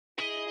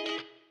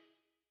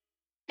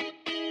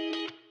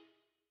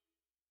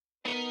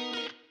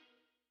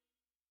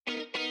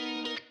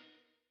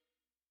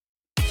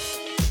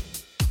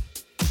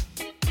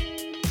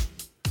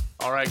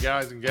All right,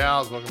 guys and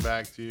gals, welcome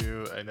back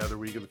to another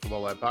week of the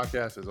Football Lab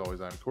podcast. As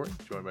always, I'm Courtney,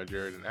 joined by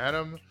Jared and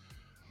Adam.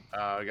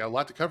 We got a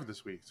lot to cover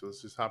this week, so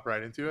let's just hop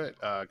right into it.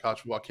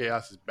 College football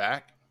chaos is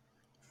back,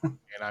 and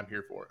I'm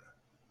here for it.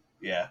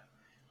 Yeah,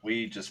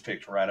 we just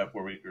picked right up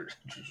where we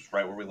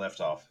left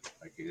off.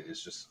 Like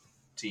it's just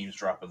teams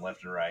dropping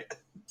left and right.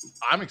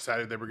 I'm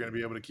excited that we're going to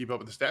be able to keep up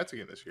with the stats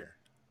again this year.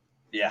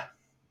 Yeah,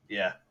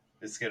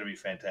 it's going to be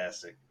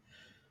fantastic.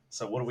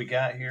 So what do we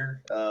got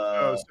here?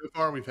 So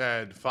far, we've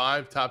had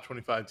 5 top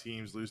 25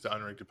 teams lose to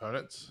unranked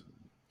opponents,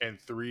 and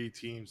 3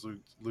 teams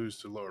lose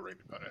to lower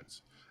ranked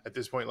opponents. At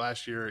this point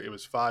last year, it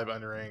was 5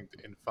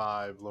 unranked and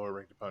 5 lower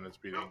ranked opponents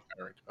beating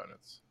unranked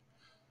opponents.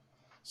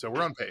 So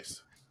we're on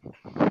pace.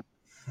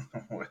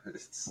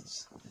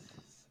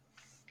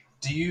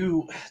 Do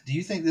you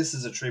think this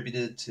is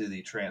attributed to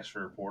the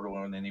transfer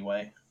portal in any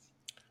way?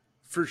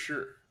 For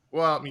sure.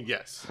 Well, I mean,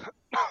 yes.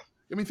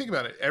 I mean, think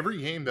about it. Every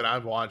game that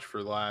I've watched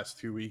for the last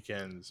 2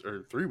 weekends,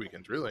 or 3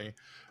 weekends, really,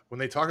 when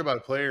they talk about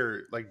a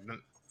player, like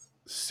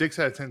 6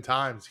 out of 10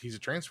 times, he's a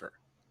transfer.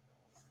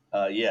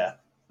 Yeah,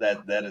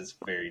 that is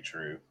very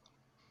true.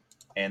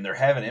 And they're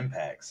having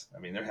impacts. I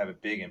mean, they're having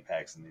big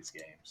impacts in these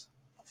games.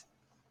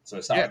 So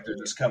it's not like they're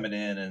just coming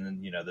in and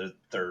then, they're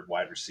third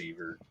wide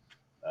receiver,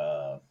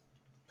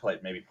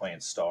 maybe playing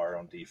star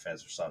on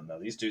defense or something. No,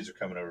 these dudes are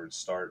coming over to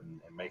start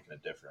and making a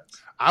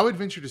difference. I would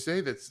venture to say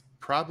that's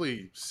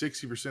probably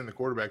 60% of the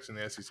quarterbacks in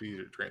the SEC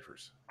are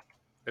transfers,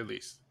 at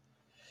least.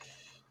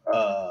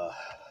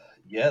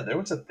 Yeah, there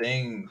was a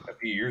thing a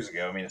few years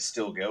ago. I mean, it's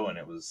still going.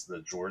 It was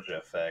the Georgia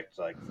effect,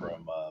 like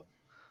from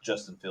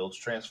Justin Fields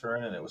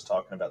transferring, and it was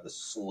talking about the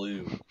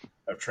slew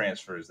of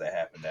transfers that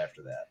happened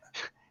after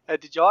that.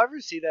 Did y'all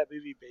ever see that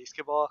movie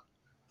Basketball?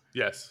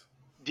 Yes.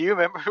 Do you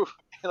remember,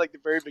 like the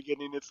very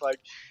beginning? It's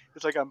like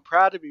I'm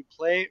proud to be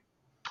playing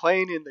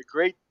in the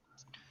great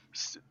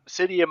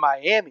city of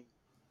Miami,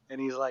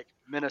 and he's like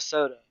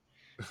Minnesota.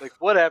 It's like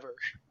whatever.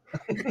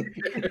 It's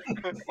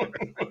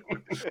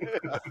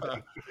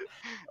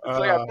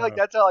like I feel like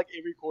that's how like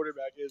every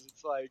quarterback is.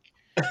 It's like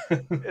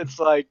dude,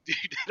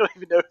 they don't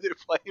even know who they're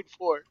playing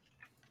for.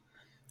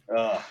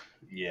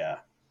 Yeah.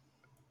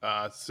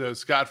 So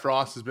Scott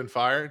Frost has been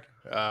fired.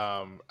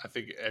 I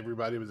think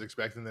everybody was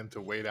expecting them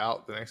to wait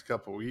out the next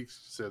couple of weeks,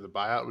 so the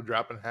buyout would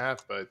drop in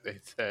half. But they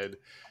said,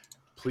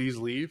 "Please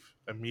leave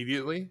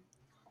immediately."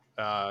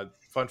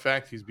 Fun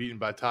fact: he's beaten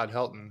by Todd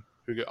Helton,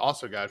 who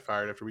also got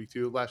fired after week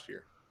 2 of last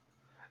year.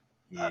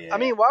 Yeah. I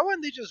mean, why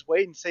wouldn't they just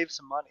wait and save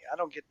some money? I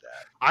don't get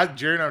that.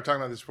 Jared and I were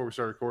talking about this before we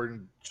started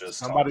recording.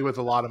 Somebody with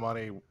a lot of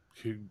money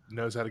who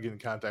knows how to get in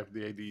contact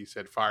with the AD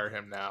said, "Fire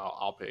him now.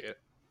 I'll pay it."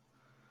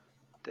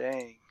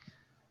 Dang.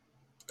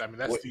 I mean,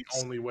 that's the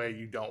only way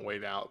you don't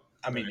wait out.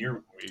 I mean,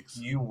 you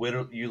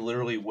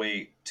literally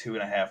wait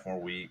 2.5 more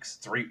weeks.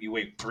 You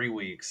wait 3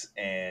 weeks,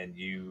 and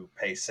you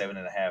pay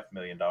 $7.5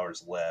 million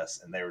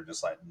less. And they were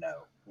just like,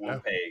 "No, we'll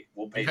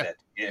pay that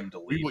to get him to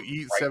leave. We will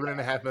eat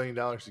 $7.5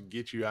 million to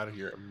get you out of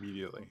here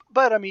immediately."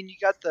 But I mean, you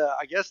got the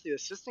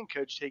assistant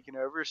coach taking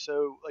over.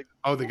 So like,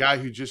 the guy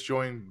who just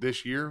joined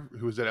this year,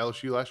 who was at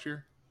LSU last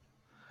year.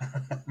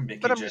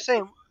 But I'm just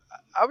saying,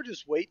 I would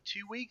just wait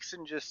 2 weeks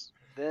and just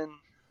then.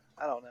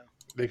 I don't know.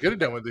 They could have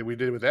done what we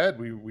did with Ed.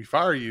 We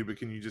fire you, but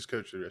can you just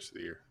coach the rest of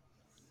the year?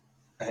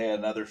 Hey,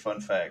 another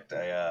fun fact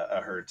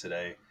I heard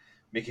today.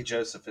 Mickey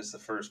Joseph is the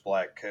first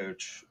black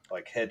coach,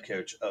 like head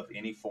coach of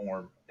any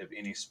form of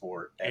any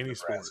sport at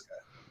Nebraska.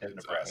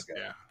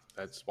 Yeah,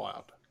 that's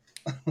wild.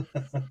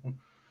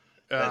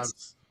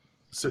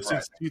 So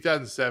since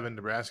 2007,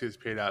 Nebraska has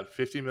paid out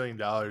 $50 million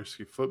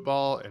to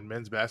football and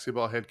men's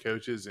basketball head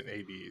coaches and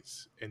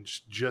ADs, and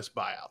just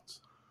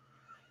buyouts.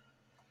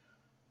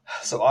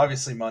 So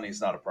obviously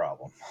money's not a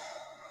problem.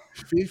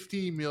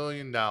 $50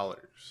 million to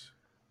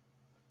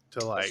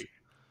like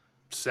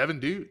 7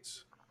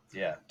 dudes.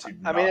 Yeah.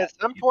 I mean, at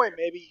some point,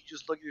 maybe you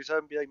just look at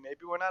yourself and be like, maybe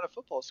we're not a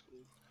football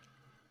school.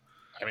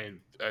 I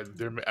mean,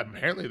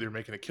 apparently they're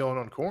making a killing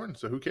on corn,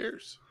 so who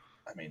cares?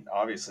 I mean,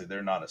 obviously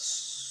they're not a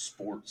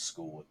sports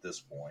school at this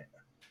point.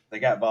 They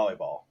got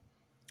volleyball.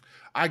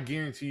 I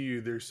guarantee you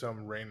there's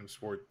some random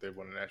sport they've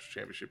won a national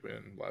championship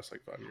in the last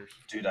like 5 years.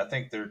 Dude, I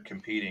think they're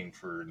competing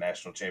for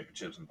national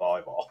championships in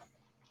volleyball.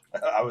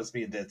 I was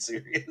being dead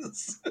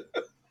serious.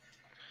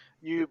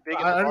 You big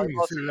in the I don't even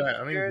volleyball consider scene? that. I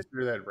don't even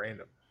consider that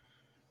random.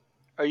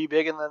 Are you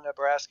big in the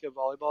Nebraska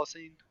volleyball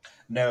scene?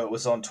 No, it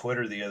was on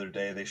Twitter the other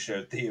day. They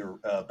showed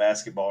the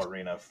basketball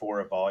arena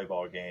for a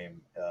volleyball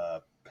game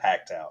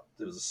packed out.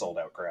 It was a sold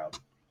out crowd.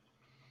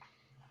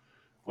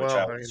 Well,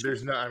 I mean,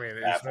 there's no. I mean,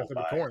 it's nothing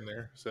but corn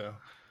there. So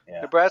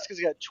yeah. Nebraska's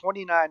got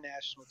 29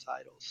 national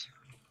titles.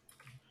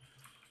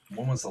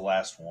 When was the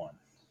last one?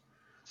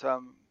 So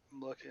I'm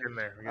looking. In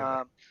there.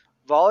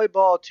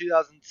 Volleyball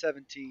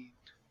 2017.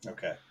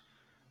 Okay.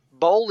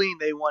 Bowling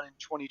they won in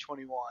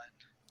 2021.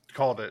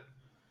 Called it.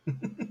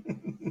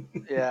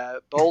 Yeah,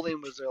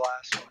 bowling was their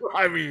last one.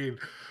 I mean,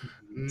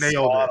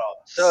 nailed it.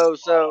 So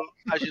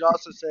I should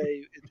also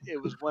say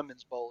it was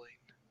women's bowling.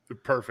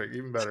 Perfect,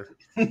 even better.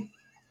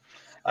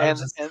 And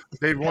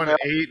they've won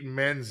 8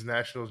 men's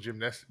national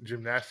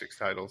gymnastics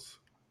titles.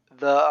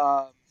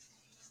 the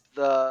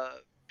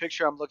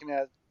picture I'm looking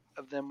at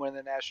of them winning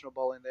the National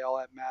Bowling, they all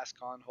have masks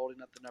on,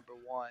 holding up the number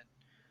 1.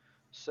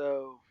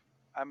 So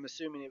I'm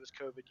assuming it was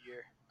COVID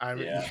year. I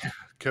mean, Yeah.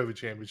 COVID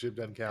championship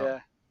doesn't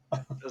count.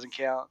 Yeah, doesn't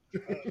count.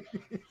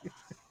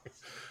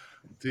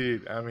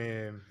 Dude, I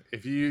mean,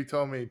 if you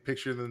told me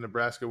picture the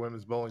Nebraska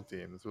women's bowling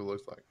team, that's what it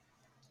looks like.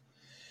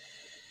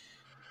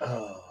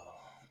 Oh.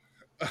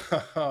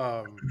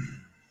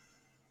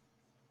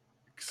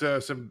 So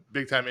some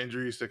big time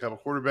injuries to a couple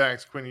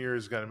quarterbacks. Quinn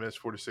Ewers is going to miss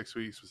 4 to 6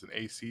 weeks with an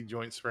AC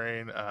joint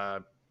sprain.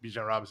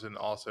 Bijan Robinson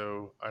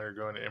also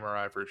undergoing an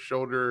MRI for his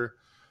shoulder.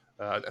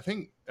 I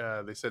think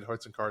they said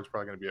Hudson Card's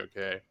probably going to be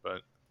okay,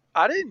 but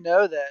I didn't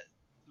know that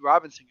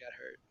Robinson got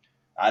hurt.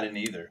 I didn't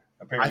either.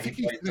 Apparently, I think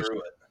he played through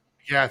it.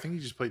 Yeah, I think he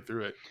just played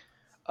through it.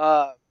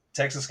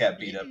 Texas got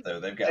beat up though.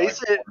 They've got. They like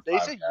said 4 or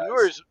 5 guys.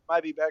 Ewers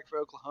might be back for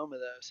Oklahoma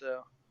though.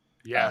 So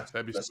Yeah,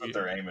 that'd be That's sweet. what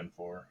they're aiming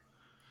for.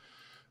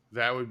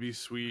 That would be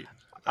sweet.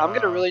 I'm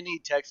gonna really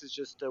need Texas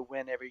just to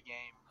win every game.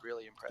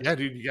 Really impressive. Yeah,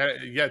 dude,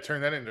 you got to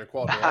turn that into a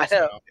quality I loss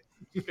know.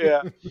 now.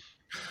 Yeah.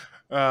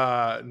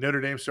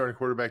 Notre Dame starting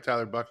quarterback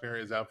Tyler Buchner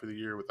is out for the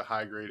year with a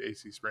high grade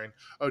AC sprain.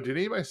 Oh, did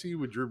anybody see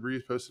what Drew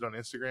Brees posted on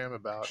Instagram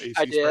about AC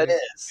I sprain? did.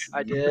 Yes.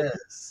 I did.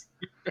 Yes.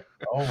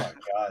 Oh my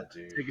god,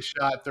 dude! Take a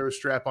shot, throw a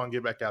strap on,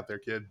 get back out there,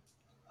 kid.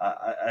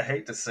 I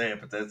hate to say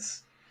it, but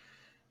that's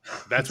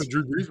what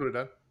Drew Brees would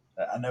have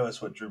done. I know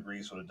it's what Drew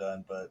Brees would have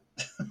done, but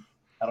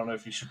I don't know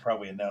if you should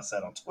probably announce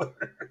that on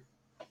Twitter.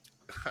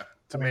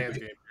 It's a man's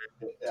game.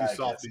 Too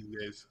soft these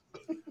days.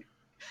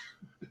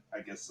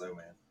 I guess so,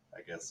 man.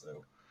 I guess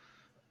so.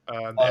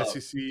 The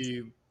SEC.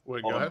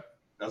 Wait, go ahead.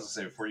 I was gonna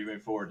say before you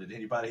move forward, did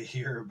anybody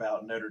hear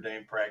about Notre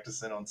Dame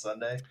practicing on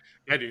Sunday?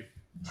 Yeah, dude.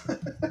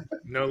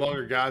 No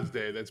longer God's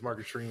day. That's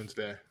Marcus Freeman's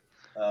day.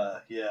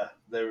 Yeah,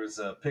 there was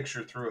a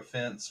picture through a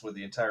fence with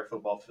the entire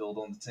football field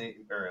on the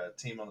team, or a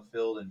team on the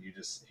field, and you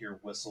just hear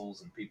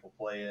whistles and people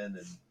playing,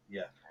 and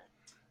yeah,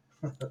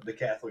 the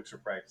Catholics are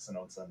practicing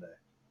on Sunday.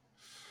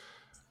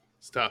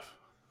 It's tough.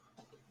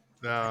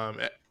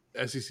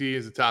 SEC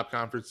is the top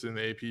conference in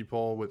the AP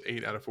poll with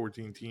 8 out of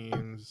 14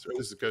 teams. Or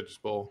this is the coaches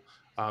poll.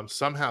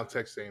 Somehow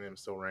Texas A&M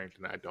is still ranked,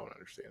 and I don't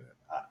understand it.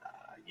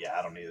 Yeah,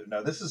 I don't either.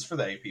 No, this is for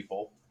the AP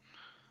poll.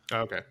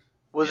 Okay.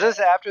 Was this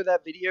after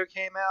that video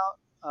came out?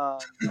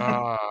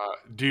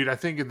 Dude, I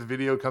think if the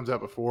video comes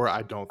out before,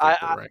 I don't think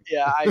they're ranked.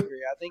 Yeah, I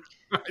agree. I think.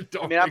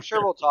 I'm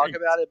sure we'll talk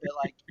about it, but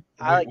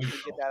I can't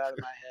get that out of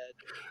my head.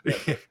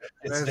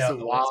 It's That's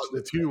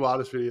the 2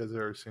 wildest videos I've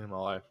ever seen in my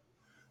life.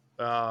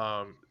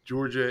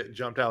 Georgia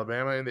jumped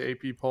Alabama in the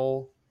AP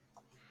poll.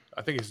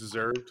 I think it's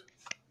deserved.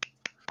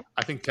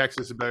 I think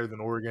Texas is better than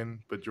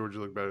Oregon, but Georgia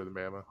looked better than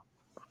Bama.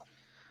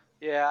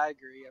 Yeah, I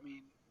agree. I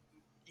mean,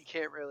 you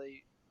can't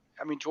really.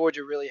 I mean,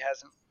 Georgia really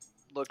hasn't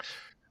looked.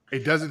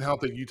 It doesn't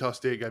help that Utah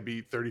State got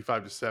beat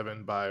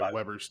 35-7 by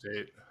Weber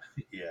State.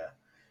 Yeah.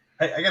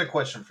 Hey, I got a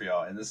question for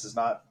y'all, and this is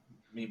not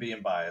me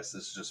being biased.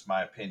 This is just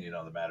my opinion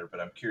on the matter, but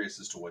I'm curious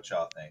as to what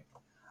y'all think.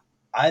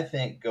 I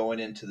think going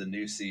into the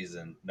new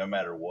season, no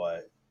matter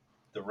what,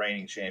 the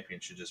reigning champion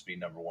should just be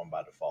number 1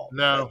 by default.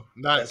 No,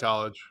 not in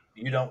college.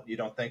 You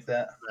don't think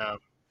that? No.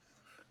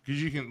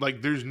 Because you can,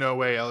 there's no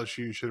way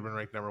LSU should have been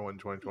ranked number 1 in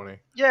 2020.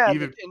 Yeah,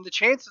 and the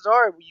chances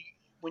are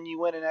when you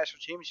win a national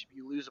championship,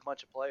 you lose a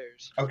bunch of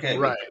players. Okay.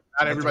 Right.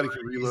 Not everybody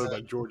can reload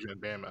like Georgia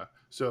and Bama.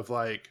 So if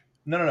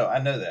No,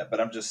 I know that, but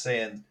I'm just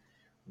saying,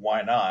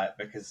 why not?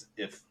 Because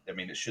it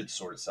should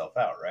sort itself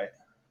out, right?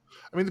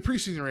 I mean, the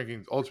preseason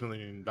rankings ultimately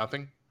mean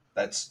nothing.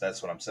 That's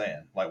what I'm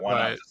saying. Why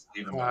not just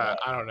leave them alone?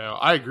 I don't know.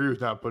 I agree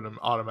with not putting them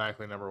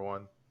automatically number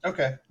 1.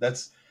 Okay.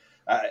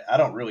 I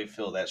don't really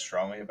feel that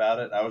strongly about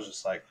it. I was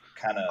just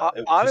kind of.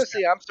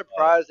 Honestly, I'm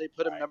surprised they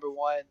put him number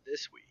 1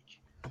 this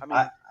week. I mean,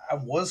 I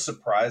was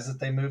surprised that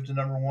they moved to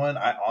number 1.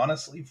 I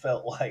honestly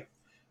felt like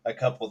a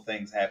couple of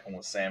things happened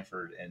with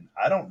Samford, and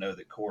I don't know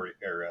that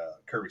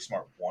Kirby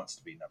Smart wants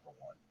to be number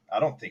 1. I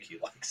don't think he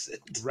likes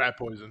it. Rat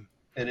poison.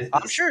 It is.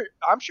 I'm sure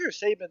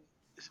Saban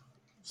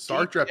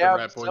Sark dropped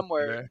rat poison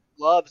somewhere today.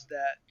 loves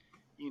that.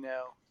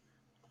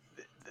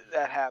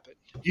 That happened.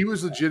 He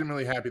was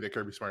legitimately happy that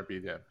Kirby Smart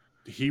beat him.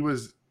 He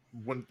was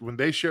when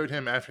they showed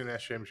him after the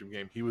national championship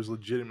game, he was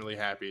legitimately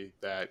happy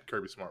that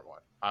Kirby Smart won.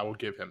 I will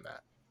give him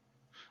that.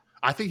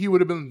 I think he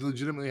would have been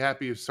legitimately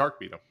happy if Sark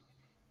beat him.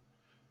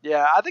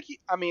 Yeah, I think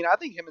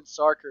him and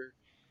Sark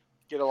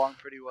get along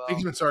pretty well. I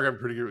think him and Sark have a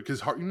pretty good because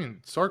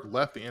Sark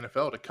left the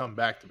NFL to come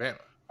back to Bama.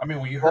 I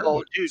mean, you heard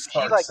what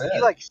Sark said.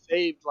 He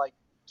saved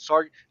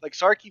Sark.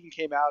 Sark even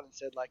came out and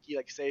said he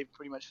saved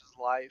pretty much his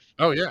life.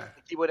 Oh yeah,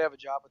 he would have a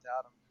job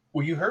without him.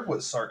 Well, you heard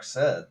what Sark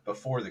said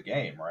before the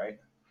game, right?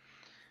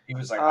 He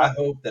was like, "I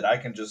hope that I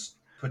can just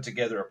put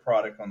together a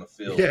product on the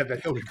field." Yeah,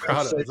 that he'll be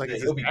proud of.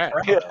 He'll be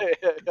proud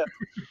of.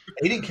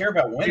 He didn't care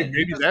about winning.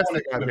 Maybe that's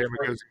the kind of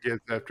Bama goes and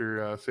gets after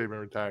Saban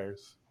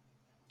retires.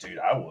 Dude,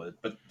 I would,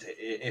 but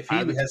if he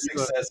has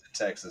success in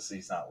Texas,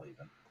 he's not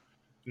leaving.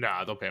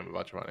 Nah, they'll pay him a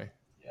bunch of money.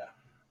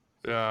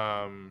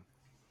 Yeah.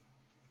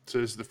 So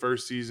this is the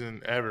first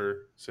season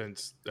ever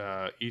since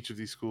each of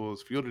these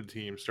schools fielded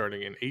teams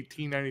starting in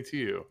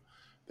 1892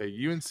 that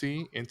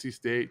UNC, NC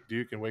State,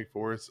 Duke, and Wake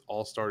Forest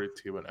all started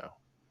 2-0.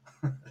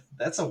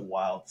 That's a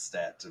wild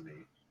stat to me.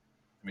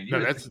 I mean, No,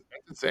 that's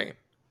insane.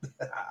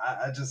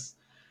 I just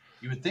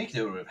you would think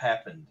it would have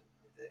happened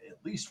at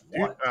least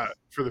Dude, once.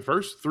 for the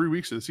first 3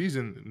 weeks of the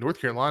season, North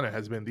Carolina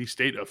has been the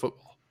state of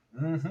football.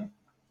 Mm-hmm.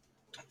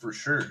 For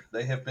sure,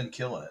 they have been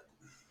killing it.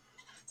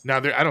 Now,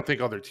 I don't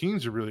think all their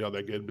teams are really all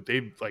that good, but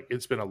they've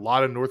it's been a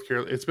lot of North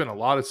Carolina. It's been a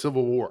lot of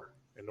civil war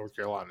in North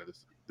Carolina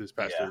this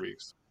past 3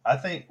 weeks. I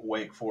think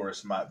Wake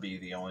Forest might be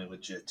the only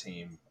legit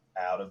team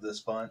out of this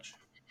bunch.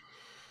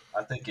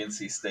 I think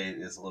NC State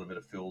is a little bit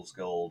of fool's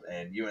gold,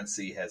 and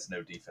UNC has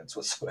no defense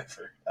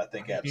whatsoever. I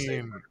think App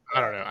State.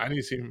 I don't know. I need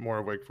to see more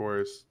of Wake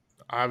Forest.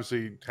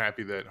 Obviously,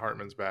 happy that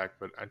Hartman's back,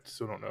 but I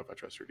still don't know if I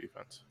trust their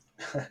defense.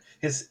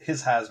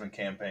 His Heisman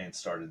campaign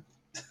started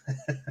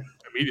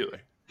immediately.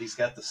 He's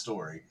got the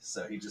story,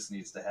 so he just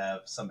needs to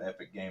have some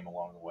epic game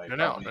along the way.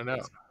 No.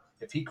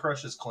 If he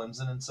crushes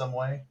Clemson in some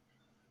way,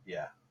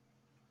 yeah.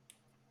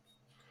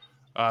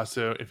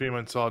 So if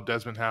anyone saw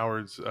Desmond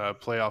Howard's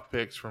playoff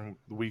picks from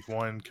Week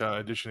 1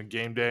 edition of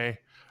Game Day,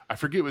 I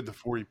forget what the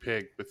 4 he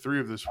picked, but 3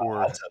 of those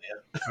 4. I'll tell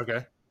you.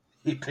 Okay.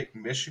 He picked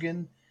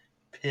Michigan,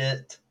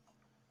 Pitt,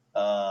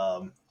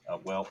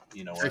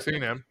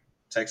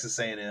 Texas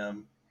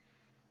A&M,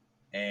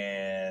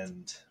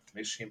 and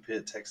Michigan,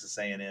 Pitt, Texas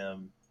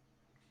A&M,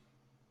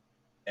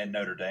 and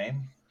Notre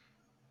Dame.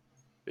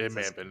 It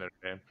may have been Notre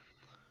Dame.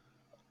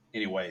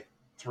 Anyway,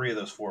 3 of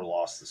those 4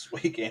 lost this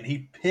week, and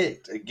he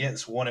picked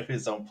against one of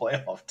his own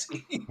playoff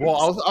teams.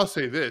 Well, I'll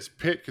say this: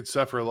 Pitt could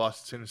suffer a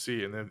loss to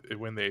Tennessee and then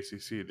win the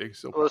ACC. They can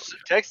still. Well,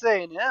 Texas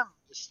A&M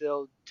is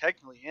still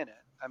technically in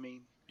it. I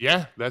mean,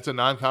 yeah, that's a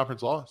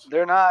non-conference loss.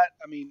 They're not.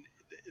 I mean,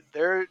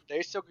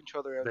 they still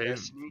control their own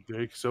destiny.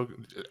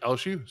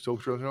 LSU still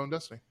control their own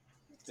destiny.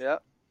 Yeah.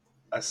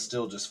 I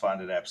still just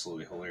find it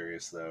absolutely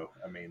hilarious, though.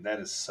 I mean, that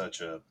is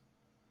such a.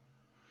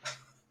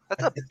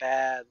 That's a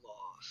bad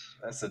loss.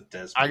 That's a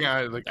Desmond.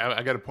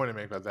 I got a point to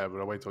make about that, but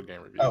I'll wait till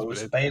game reviews. Oh, it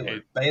was Baylor.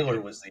 Baylor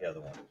was the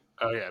other one.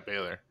 Oh yeah,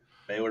 Baylor.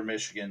 Baylor,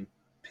 Michigan,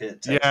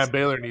 Pitt. Texas. Yeah,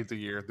 Baylor needs a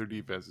year. Their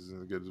defense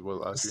isn't as good as well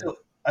last year.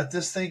 I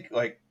just think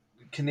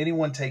can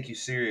anyone take you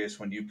serious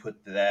when you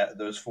put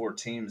those 4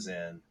 teams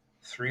in?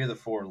 3 of the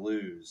 4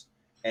 lose,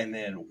 and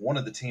then one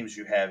of the teams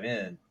you have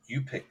in,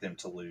 you pick them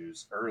to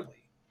lose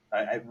early.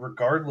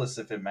 Regardless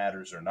if it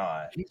matters or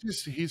not. He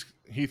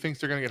thinks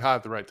they're going to get hot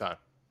at the right time.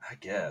 I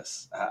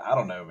guess. I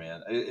don't know,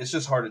 man. It's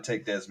just hard to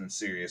take Desmond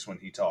serious when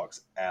he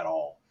talks at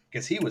all,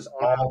 because he was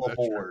all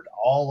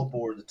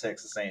aboard the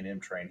Texas A&M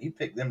train. He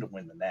picked them to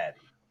win the Natty.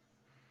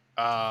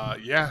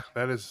 Yeah,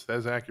 that is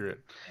accurate.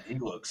 And he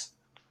looks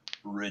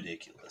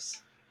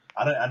ridiculous.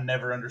 I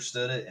never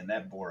understood it, and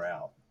that bore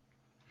out.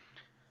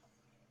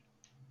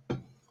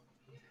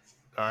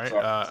 All right,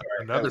 sorry.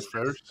 Another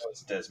first. That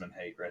was Desmond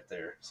hate right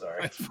there.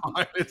 Sorry.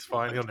 It's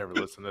fine. He'll never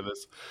listen to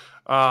this.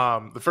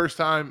 The first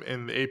time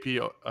in the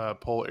AP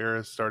poll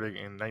era, starting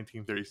in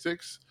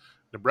 1936,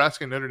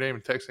 Nebraska, Notre Dame,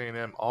 and Texas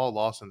A&M all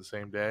lost on the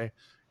same day,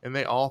 and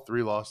they all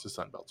 3 lost to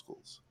Sun Belt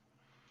schools.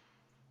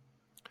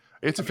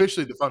 It's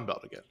officially the Fun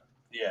Belt again.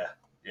 Yeah,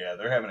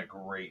 they're having a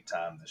great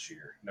time this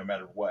year, no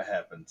matter what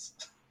happens.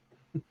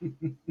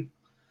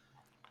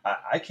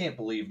 I can't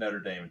believe Notre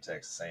Dame and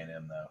Texas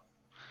A&M though.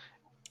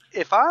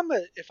 If I'm a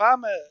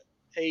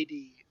AD,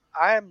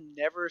 I am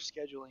never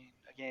scheduling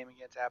a game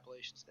against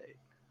Appalachian State.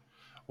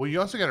 Well, you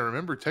also got to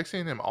remember Texas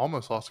A&M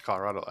almost lost to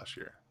Colorado last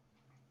year.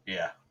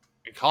 Yeah,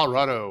 in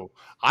Colorado,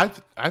 I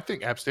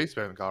think App State's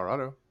better than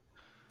Colorado,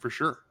 for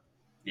sure.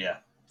 Yeah,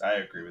 I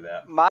agree with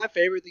that. My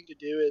favorite thing to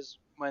do is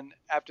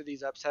after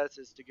these upsets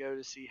is to go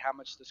to see how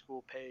much the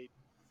school paid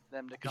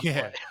them to come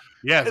play.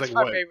 Yeah, it's like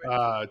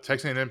what?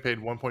 Texas A&M paid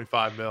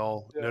 $1.5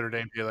 million. Yeah. Notre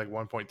Dame paid like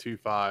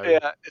 $1.25.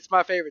 Yeah, it's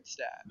my favorite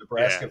stat.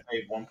 Nebraska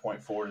paid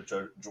 $1.4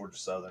 to Georgia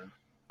Southern.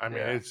 I mean,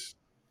 it's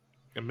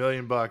 $1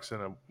 million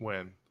and a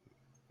win.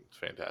 It's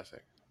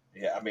fantastic.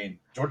 Yeah, I mean,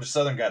 Georgia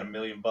Southern got $1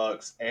 million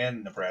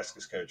and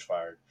Nebraska's coach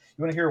fired.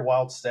 You want to hear a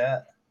wild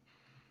stat?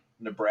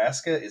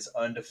 Nebraska is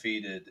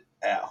undefeated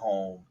at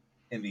home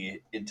in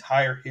the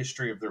entire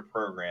history of their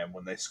program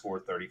when they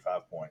score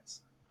 35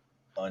 points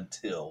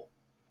until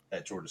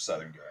that Georgia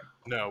Southern game.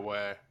 No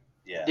way.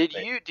 Yeah. Did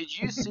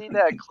you see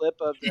that clip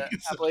of the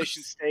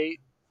Appalachian State,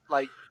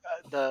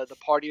 the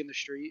party in the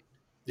street?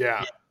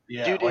 Yeah.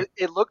 Yeah. Dude,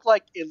 it looked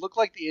like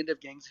the end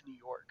of Gangs in New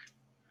York.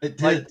 It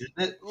did,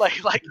 didn't it? It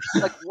looked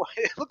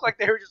like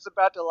they were just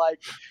about to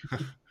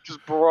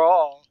just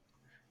brawl.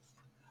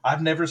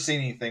 I've never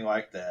seen anything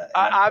like that.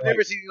 I've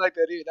never seen anything like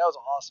that either. That was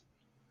awesome.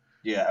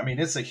 Yeah, I mean,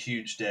 it's a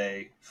huge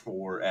day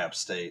for App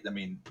State. I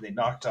mean, they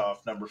knocked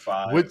off number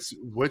 5.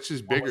 Which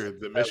is bigger,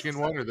 the Michigan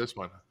one or this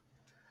one?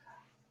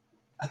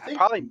 I think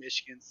probably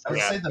Michigan's. I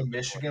would say the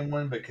Michigan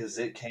one because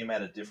it came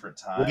at a different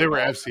time. Well, they were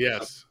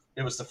FCS.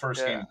 It was the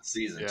first game of the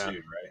season too,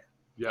 right?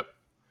 Yep.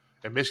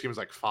 And Michigan was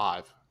like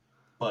 5.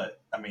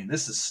 But I mean,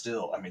 this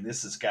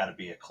has got to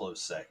be a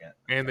close second.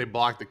 And they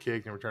blocked the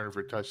kick and returned it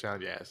for a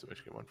touchdown. Yeah, it's the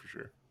Michigan one for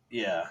sure.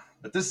 Yeah,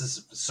 but this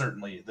is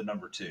certainly the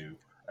number 2.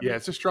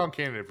 It's a strong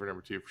candidate for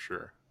number 2 for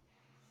sure.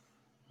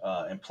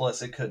 And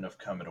plus, it couldn't have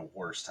come at a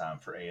worse time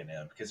for A&M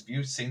because if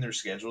you've seen their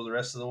schedule the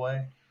rest of the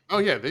way, Oh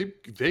yeah,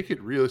 they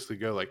could realistically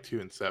go like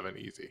 2-7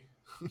 easy.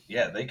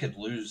 yeah, they could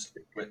lose.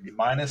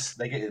 Minus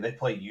they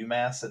play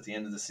UMass at the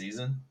end of the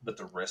season, but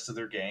the rest of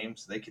their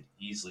games they could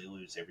easily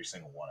lose every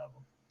single one of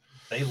them.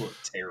 They look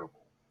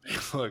terrible.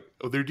 Look,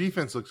 their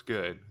defense looks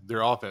good.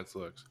 Their offense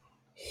looks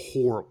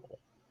horrible.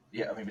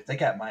 Yeah, I mean, but they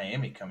got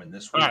Miami coming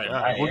this week. All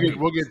right.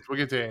 We'll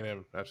get to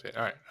A&M. That's it.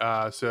 All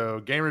right. So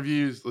game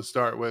reviews. Let's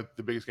start with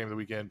the biggest game of the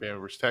weekend: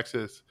 Bama versus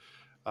Texas.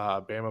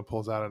 Bama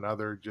pulls out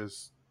another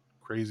just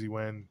crazy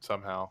win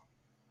somehow.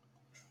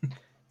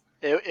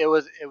 It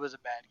was a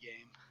bad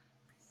game.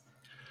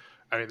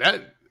 I mean,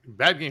 that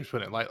bad game's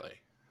putting it lightly.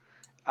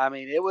 I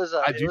mean, it was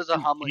a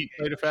humbling game.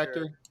 Played a factor.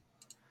 Sure.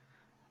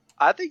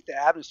 I think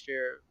the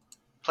atmosphere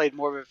played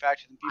more of a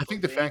factor than people I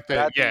think the fact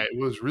that it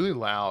was really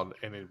loud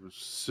and it was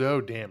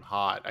so damn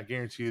hot. I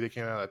guarantee you they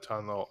came out of the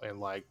tunnel and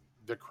like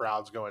the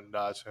crowd's going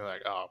nuts and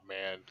like, oh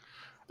man,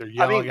 they're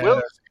yelling at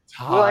us. It's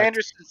hot. Will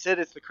Anderson said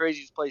it's the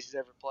craziest place he's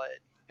ever played,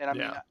 and I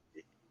mean,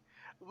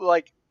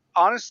 like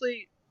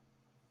honestly,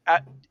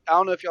 I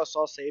don't know if y'all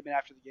saw Saban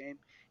after the game.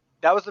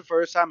 That was the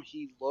first time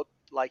he looked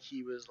like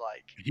he was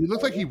like. He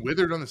looked like he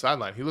withered on the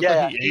sideline. He looked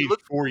like he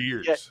aged 4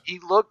 years. Yeah, he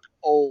looked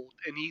old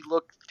and he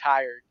looked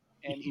tired.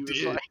 And he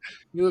was like,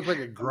 he looked like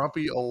a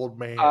grumpy old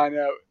man. I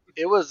know.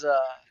 It was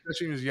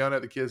especially when he was yelling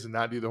at the kids and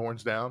not do the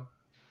horns down.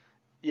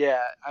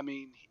 Yeah, I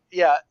mean,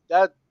 yeah,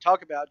 that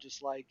talk about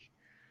just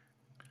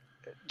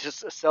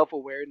a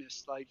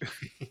self-awareness. Like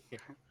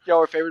y'all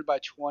were favored by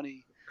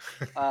 20.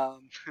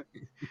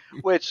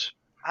 Which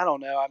I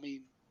don't know. I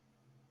mean,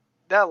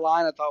 that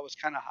line I thought was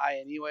kind of high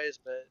anyways,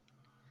 but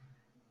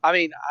I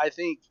mean,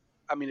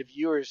 if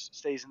viewers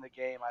stays in the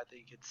game, I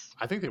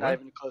think they not win.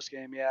 even a close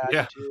game.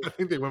 Yeah, I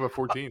think they win by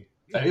 14.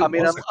 I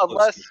mean,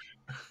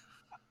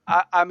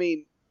 I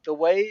mean, the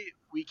way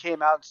we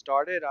came out and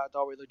started, I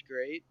thought we looked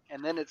great,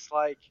 and then it's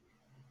like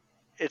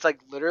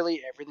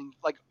literally everything.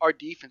 Like our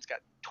defense got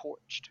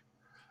torched.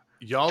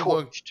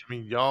 Looked. I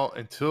mean, y'all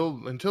until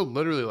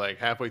literally like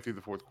halfway through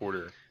the fourth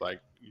quarter,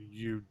 like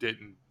you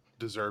didn't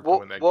deserve to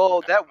win that game.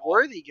 Well, that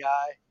Worthy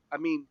guy, I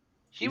mean,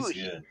 he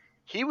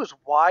was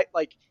wide.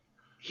 Like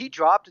he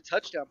dropped a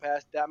touchdown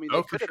pass. That I mean,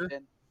 they could have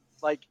been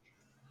like.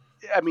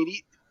 I mean,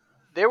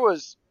 there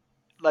was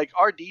like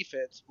our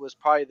defense was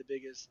probably the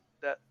biggest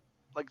that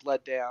like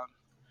let down.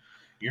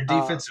 Your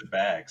defensive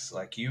backs,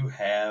 like you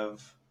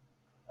have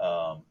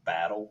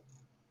Battle.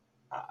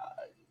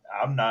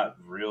 I'm not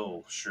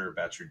real sure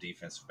about your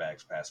defensive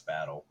backs past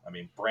Battle. I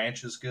mean,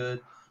 Branch is good,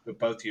 but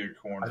both of your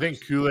corners. I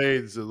think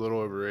Kool-Aid's a little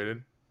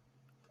overrated.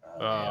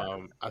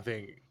 I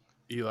think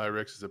Eli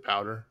Ricks is a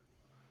powder.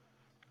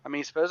 I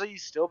mean, supposedly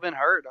he's still been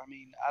hurt. I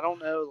mean, I don't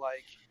know.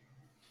 Like,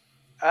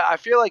 I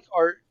feel like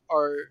our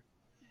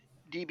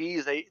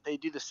DBs they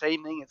do the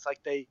same thing. It's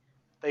like they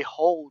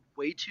hold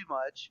way too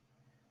much,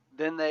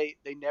 then they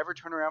never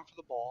turn around for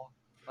the ball.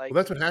 Like,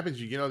 well, that's what happens.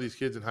 You get all these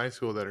kids in high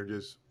school that are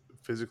just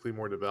physically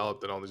more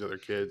developed than all these other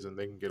kids, and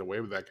they can get away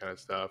with that kind of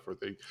stuff, or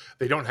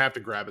they don't have to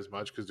grab as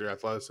much because their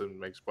athleticism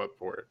makes up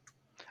for it.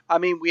 I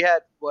mean, we had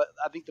what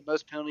I think the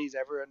most penalties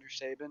ever under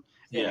Saban,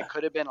 and it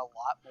could have been a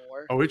lot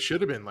more. Oh, it should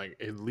have been like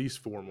at least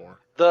 4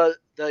 more.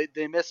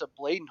 They miss a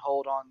blatant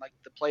hold on like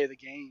the play of the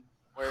game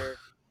where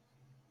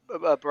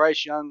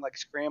Bryce Young like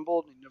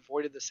scrambled and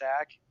avoided the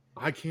sack.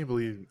 I can't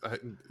believe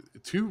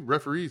 2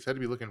 referees had to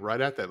be looking right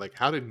at that. Like,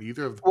 how did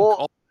neither of them?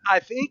 Well, I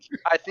think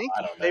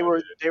they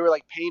were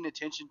like paying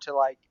attention to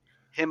like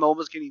him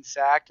almost getting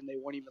sacked, and they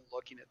weren't even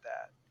looking at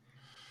that.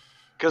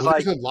 Because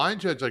there's a line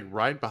judge like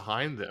right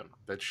behind them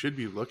that should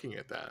be looking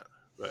at that,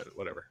 but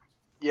whatever.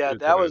 Yeah,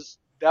 that was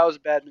a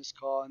bad missed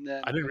call, and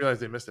then I didn't realize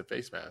they missed a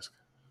face mask.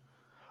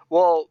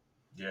 Well,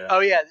 yeah. Oh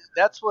yeah,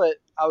 that's what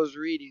I was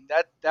reading.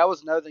 That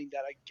was another thing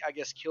that I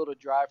guess killed a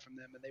drive from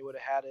them, and they would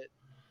have had it.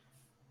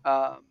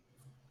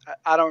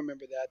 I don't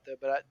remember that though,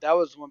 but that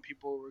was one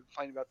people were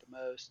complaining about the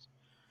most.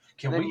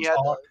 Can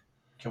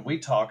we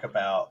talk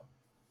about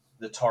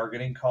the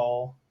targeting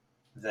call?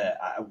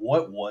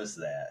 What was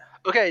that?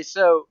 Okay,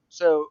 so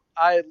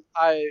I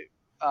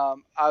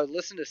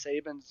listened to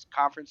Saban's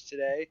conference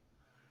today,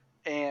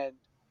 and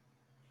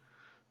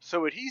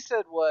so what he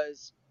said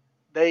was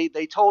they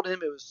told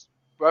him it was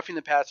roughing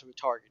the passer with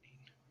targeting,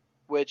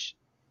 which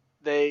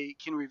they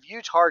can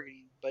review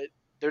targeting, but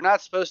they're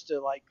not supposed to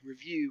like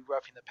review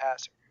roughing the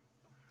passer.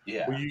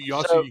 Yeah. Well,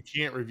 you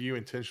can't review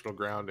intentional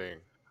grounding.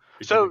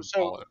 So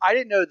I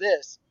didn't know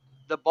this.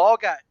 The ball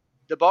got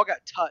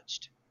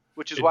touched,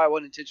 which is why it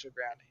wasn't intentional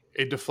grounding.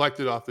 It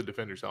deflected off the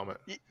defender's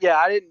helmet. Yeah,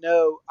 I didn't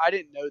know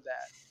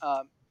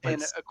that.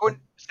 And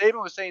according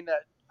Saban was saying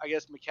that I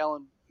guess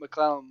McClellan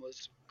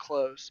was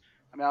close.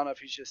 I mean, I don't know if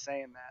he's just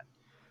saying that,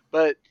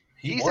 but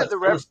he said the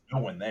there was no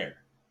one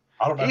there.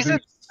 I don't know. He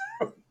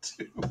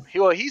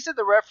said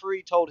the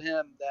referee told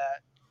him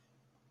that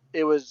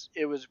it was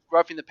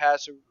roughing the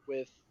passer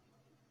with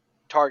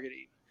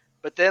targeting,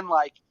 but then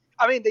like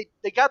I mean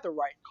they got the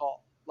right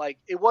call. Like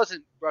it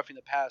wasn't roughing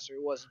the passer,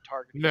 it wasn't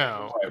targeting.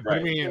 No, I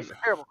mean it was a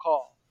terrible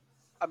call.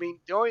 I mean,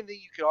 the only thing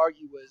you could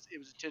argue was it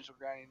was intentional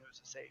grounding and it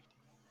was a safety.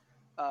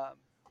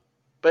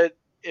 But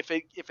if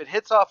it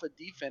hits off a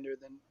defender,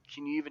 then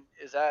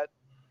is that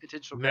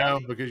intentional No,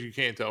 grounding? because you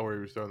can't tell where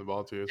he was throwing the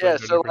ball to. It's Yeah, no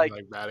so different like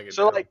than batting it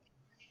so down. like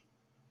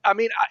I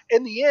mean,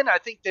 in the end, I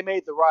think they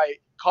made the right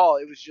call.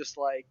 It was just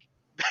like,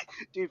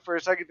 dude, for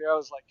a second there, I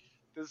was like,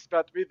 this is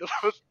about to be the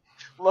most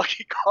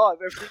lucky call I've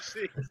ever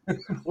seen.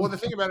 Well, the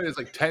thing about it is,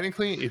 like,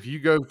 technically, if you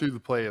go through the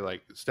play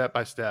like step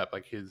by step,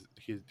 like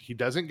he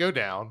doesn't go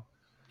down,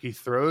 he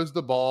throws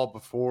the ball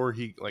before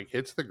he like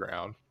hits the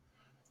ground,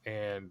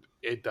 and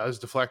it does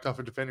deflect off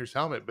a defender's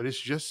helmet. But it's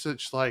just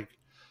such like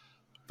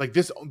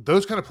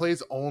those kind of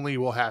plays only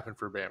will happen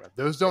for Bama.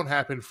 Those don't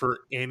happen for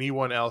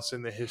anyone else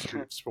in the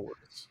history of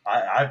sports.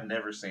 I've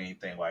never seen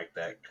anything like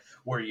that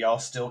where y'all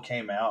still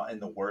came out,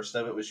 and the worst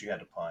of it was you had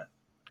to punt.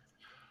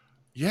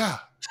 Yeah,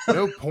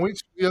 no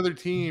points for the other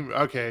team.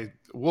 Okay,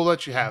 we'll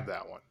let you have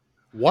that one.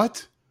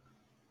 What?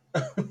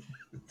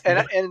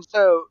 And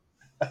so,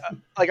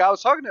 like, I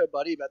was talking to a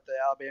buddy about the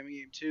Alabama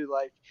game too.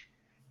 Like,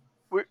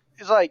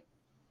 it's like,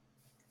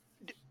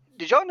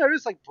 did y'all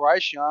notice like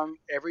Bryce Young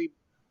every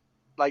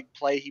like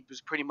play he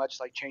was pretty much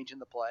like changing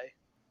the play?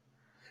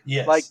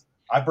 Yes, like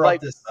I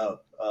brought this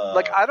up.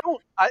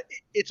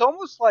 It's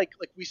almost like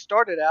we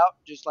started out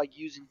just like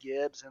using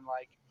Gibbs and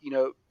like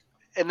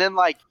and then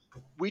like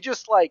we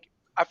just like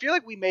I feel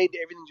like we made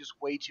everything just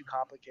way too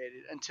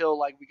complicated until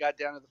like we got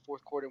down to the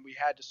fourth quarter and we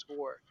had to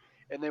score,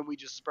 and then we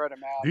just spread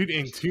them out. Dude,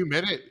 in 2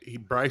 minutes,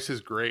 Bryce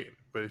is great,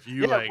 but if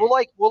you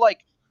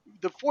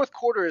the fourth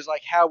quarter is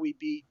like how we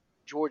beat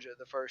Georgia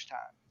the first time.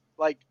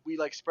 Like we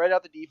like spread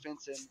out the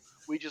defense and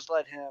we just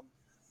let him,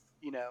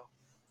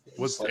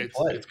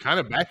 it's kind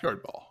of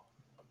backyard ball.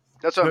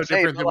 That's what I'm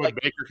saying. Different than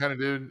what Baker kind of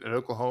did at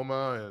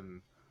Oklahoma,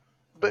 and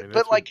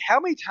but like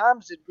how many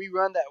times did we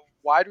run that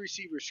wide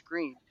receiver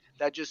screen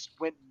that just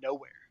went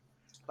nowhere?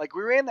 Like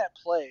we ran that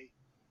play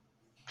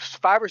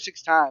 5 or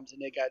 6 times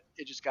and it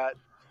just got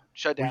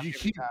shut down every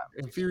time.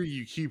 In theory,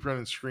 you keep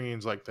running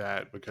screens like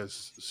that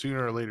because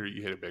sooner or later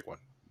you hit a big one.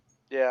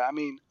 Yeah, I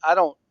mean, I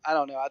don't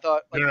know. I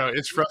thought no,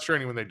 it's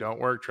frustrating when they don't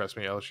work. Trust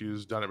me,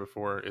 LSU's done it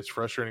before. It's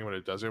frustrating when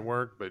it doesn't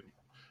work, but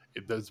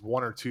it does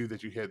 1 or 2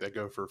 that you hit that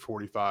go for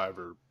 45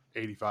 or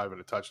 85 and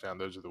a touchdown.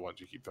 Those are the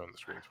ones you keep throwing the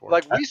screens for.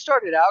 Like we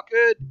started out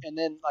good, and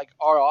then like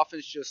our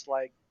offense just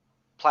like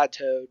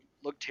plateaued,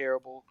 looked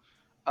terrible,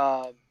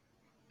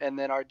 and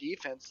then our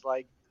defense,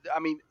 like, I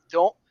mean,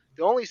 the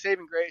only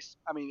saving grace,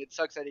 I mean, it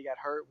sucks that he got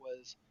hurt,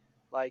 was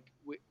like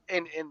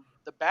and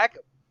the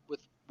backup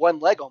with one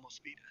leg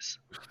almost beat us.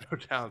 No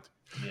doubt.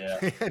 Yeah,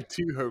 they had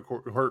 2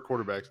 hurt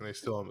quarterbacks and they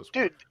still almost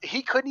won. Dude,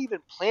 he couldn't even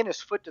plant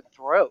his foot to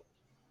throw.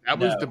 That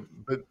was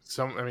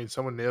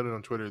someone nailed it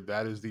on Twitter.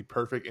 That is the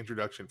perfect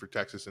introduction for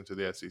Texas into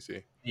the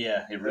SEC.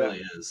 Yeah, it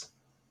really is.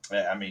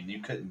 I mean,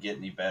 you couldn't get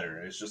any better.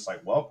 It's just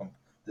like, welcome.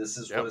 This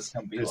is what it's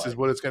going to be. This is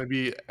what it's going to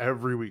be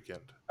every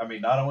weekend. I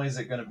mean, not only is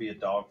it going to be a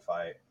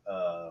dogfight,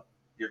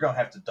 you're going to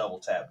have to double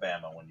tap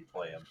Bama when you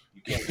play them.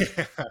 You can't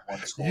get one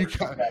score. You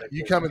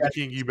come at the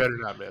king, you better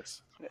not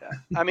miss. Yeah,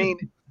 I mean,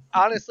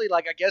 honestly,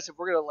 like, I guess if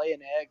we're going to lay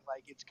an egg,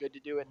 like, it's good to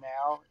do it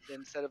now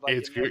instead of like.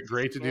 It's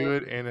great to do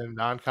it in a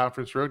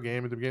non-conference road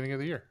game at the beginning of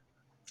the year.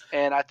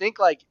 And I think,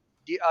 like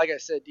I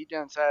said, deep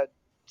down inside,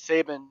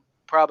 Saban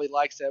probably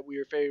likes that we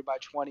were favored by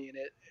 20, and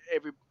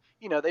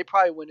they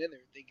probably went in there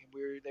thinking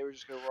they were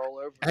just going to roll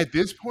over. At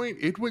this point,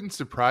 it wouldn't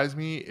surprise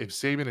me if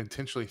Saban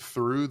intentionally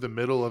threw the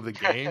middle of the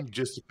game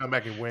just to come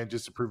back and win,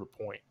 just to prove a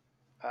point.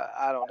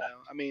 I don't know.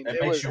 I mean,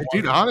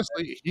 dude,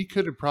 honestly, he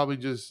could have probably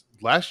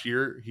last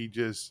year, he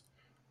just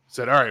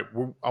said, all right,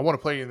 I want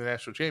to play you in the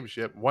national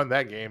championship, won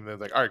that game, and then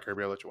like, all right,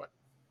 Kirby, I'll let you win.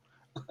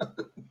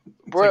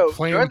 Bro,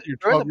 like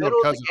during the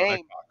middle of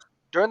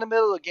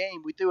the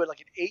game, we threw it like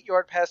an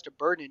 8-yard pass to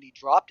Burden, and he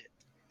dropped it.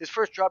 His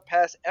first drop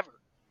pass ever.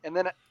 And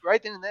then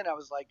right then and then I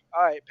was like,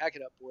 all right, pack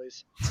it up,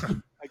 boys.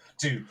 Like,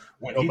 dude,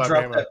 when he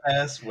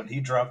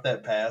dropped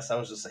that pass, I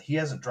was just like, he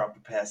hasn't dropped a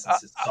pass since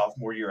his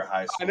sophomore year of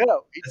high school. I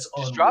know. He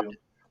just dropped it.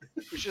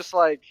 It was just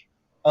like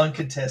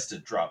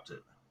uncontested dropped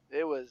it.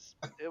 It was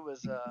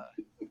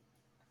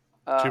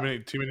too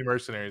many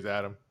mercenaries,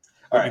 Adam.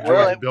 All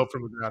right, built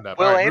from the ground up.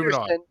 Will all right,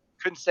 Anderson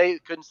couldn't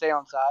stay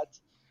on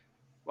sides.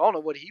 I don't know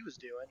what he was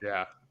doing.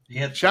 Yeah.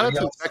 Shout out to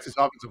the Texas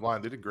offensive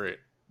line. They did great.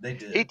 They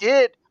did. He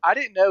did. I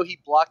didn't know he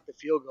blocked the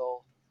field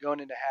goal going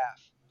into half.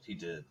 He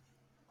did.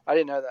 I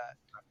didn't know that.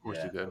 Of course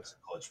he did. It was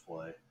a clutch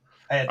play.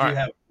 Hey, I do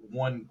have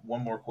one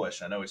more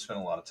question. I know we spent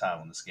a lot of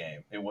time on this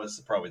game. It was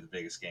probably the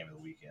biggest game of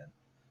the weekend.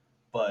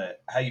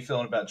 But how you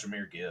feeling about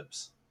Jahmyr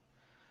Gibbs?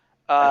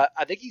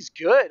 I think he's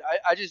good.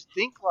 I just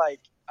think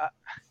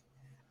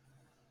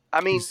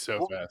I mean, he's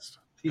so fast.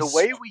 The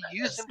way we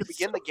used him to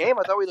begin the game,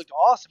 I thought we looked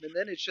awesome, and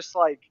then it's just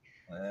like,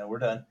 we're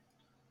done.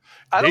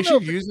 They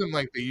should use him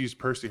like they used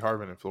Percy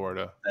Harvin in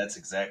Florida. That's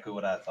exactly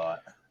what I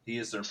thought. He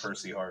is their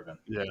Percy Harvin.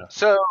 Yeah.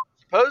 So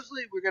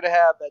supposedly we're going to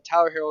have that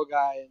Tyler Harrell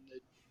guy and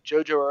the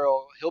JoJo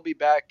Earl. He'll be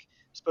back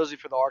supposedly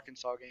for the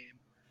Arkansas game,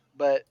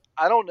 but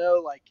I don't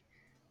know. Like,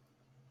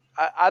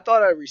 I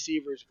thought our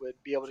receivers would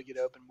be able to get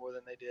open more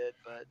than they did,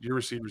 but Your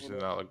receivers do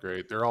not look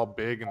great. They're all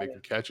big and they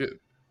can catch it,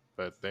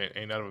 but they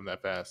ain't none of them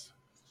that fast.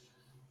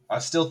 I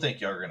still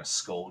think y'all are going to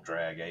skull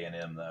drag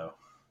A&M, though.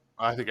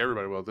 I think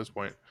everybody will at this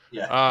point.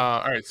 Yeah.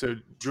 All right. So,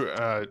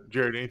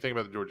 Jared, anything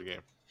about the Georgia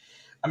game?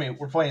 I mean,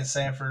 we're playing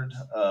Sanford.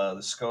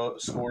 The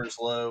score is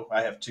low.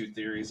 I have two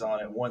theories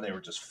on it. One, they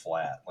were just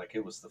flat. Like,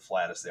 it was the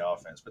flattest the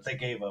offense. But they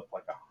gave up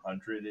like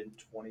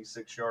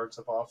 126 yards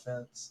of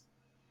offense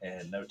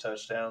and no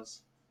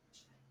touchdowns.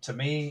 To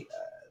me,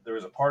 there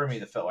was a part of me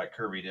that felt like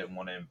Kirby didn't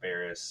want to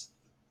embarrass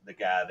the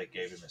guy that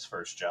gave him his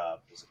first job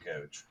as a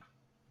coach.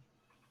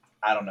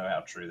 I don't know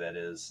how true that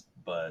is,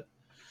 but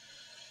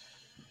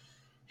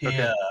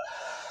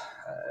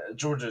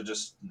Georgia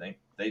just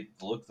they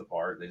looked the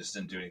part. They just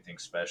didn't do anything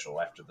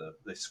special after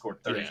they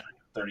scored 30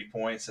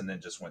 points and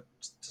then just went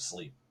to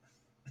sleep.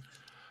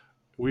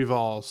 We've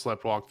all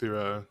sleptwalked through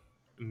a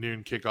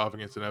noon kickoff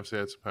against an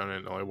FCS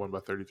opponent and only won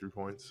by 33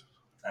 points.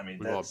 I mean,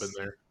 we've all been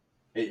there.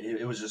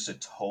 It was just a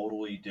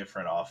totally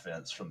different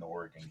offense from the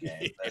Oregon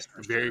game. That's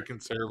for very sure.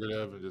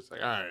 Conservative and just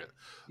like, all right,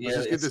 let's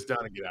just get this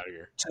done and get out of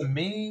here. To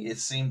me, it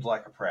seemed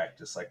like a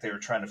practice. Like they were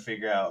trying to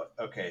figure out,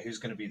 okay, who's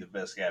going to be the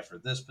best guy for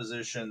this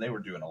position. They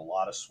were doing a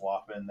lot of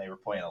swapping. They were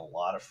playing a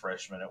lot of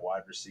freshmen at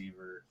wide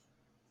receiver.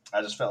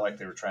 I just felt like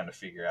they were trying to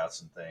figure out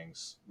some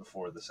things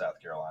before the South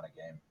Carolina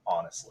game,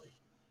 honestly.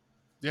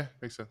 Yeah,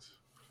 makes sense.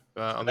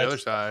 On the other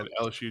side,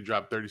 LSU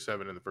dropped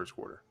 37 in the first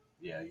quarter.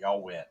 Yeah,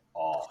 y'all went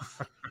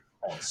off.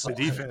 The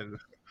defense,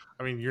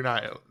 I mean, you're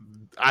not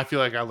 – I feel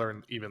like I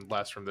learned even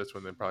less from this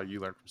one than probably you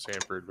learned from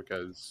Sanford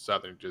because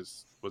Southern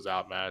just was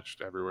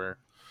outmatched everywhere.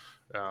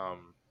 So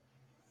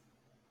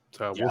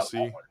we'll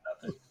see.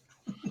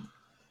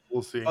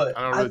 We'll see. But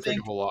I don't really take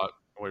a whole lot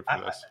away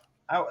from this.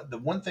 The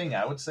one thing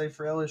I would say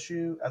for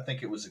LSU, I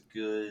think it was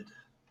good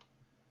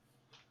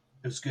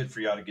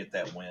for y'all to get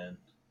that win.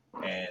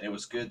 And it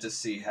was good to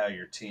see how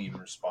your team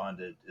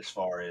responded as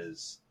far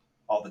as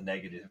all the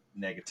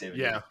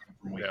negativity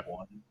from week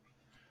one.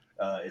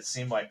 It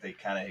seemed like they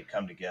kind of had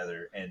come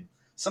together. And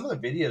some of the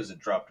videos that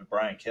dropped to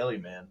Brian Kelly,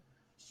 man,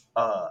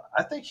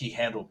 I think he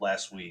handled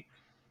last week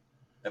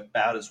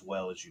about as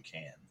well as you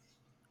can.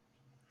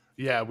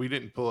 Yeah, we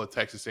didn't pull a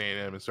Texas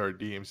A&M and start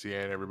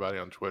DMCAing everybody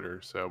on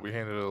Twitter, so we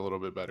handled it a little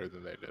bit better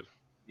than they did.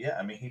 Yeah,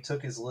 I mean, he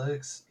took his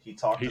licks. He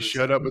talked. He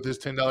showed up with his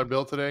 $10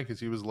 bill today because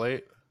he was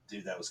late.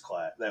 Dude, that was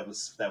class. That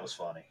was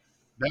funny.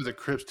 That was a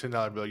Crips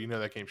 $10 bill. You know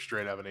that came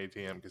straight out of an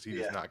ATM because he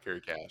does not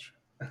carry cash.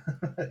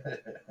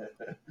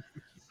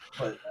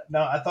 But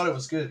no, I thought it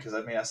was good because,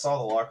 I mean, I saw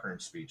the locker room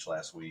speech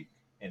last week,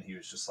 and he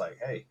was just like,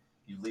 hey,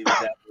 you leave it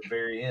down to the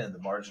very end. The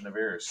margin of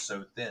error is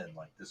so thin.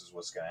 Like, this is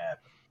what's going to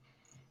happen.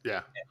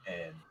 Yeah.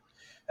 And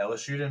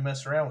LSU didn't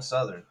mess around with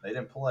Southern. They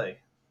didn't play.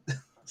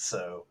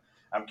 So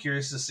I'm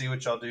curious to see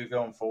what y'all do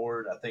going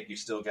forward. I think you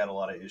still got a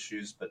lot of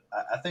issues, but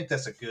I think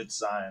that's a good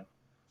sign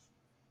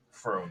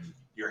from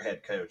your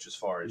head coach as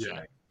far as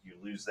you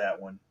lose that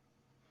one.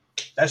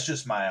 That's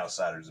just my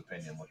outsider's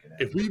opinion looking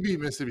at it. If we beat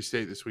Mississippi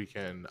State this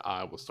weekend,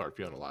 I will start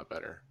feeling a lot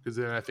better because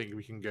then I think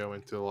we can go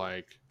into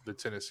like the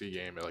Tennessee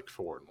game at like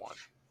 4-1.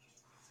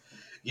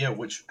 Yeah,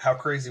 how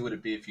crazy would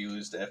it be if you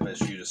lose to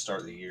FSU to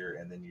start the year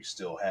and then you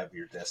still have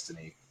your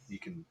destiny? You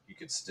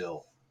could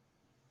still.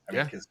 I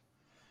mean, because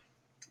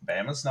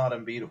Bama's not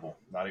unbeatable,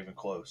 not even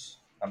close.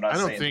 I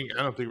don't think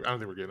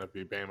we're getting up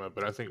to beat Bama,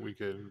 but I think we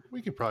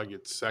could probably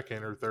get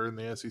second or third in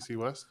the SEC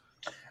West.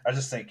 I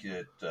just think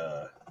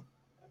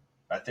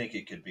I think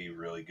it could be a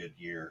really good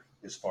year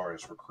as far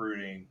as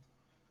recruiting,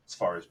 as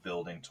far as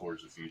building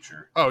towards the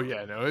future. Oh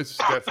yeah, no, it's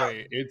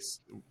definitely it's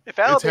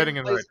heading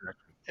in the right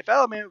direction. If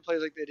Alabama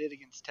plays like they did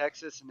against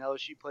Texas and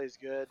LSU plays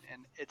good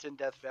and it's in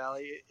Death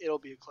Valley, it'll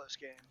be a close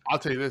game. I'll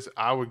tell you this: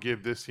 I would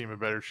give this team a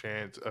better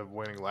chance of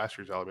winning last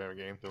year's Alabama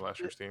game than last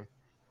year's team.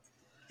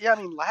 Yeah, I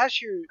mean,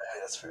 last year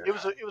that's fair.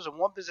 It was a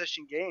one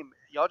possession game.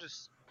 Y'all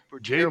just were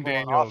Jaden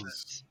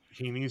Daniels.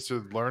 He needs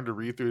to learn to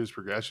read through his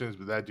progressions,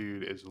 but that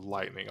dude is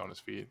lightning on his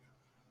feet.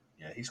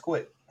 Yeah, he's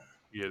quick.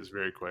 He is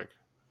very quick.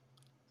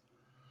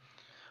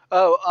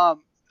 Oh,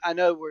 I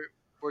know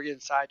we're getting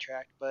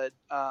sidetracked, but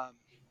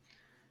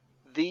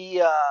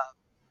the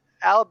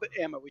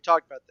Alabama, we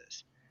talked about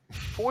this.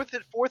 Fourth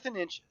and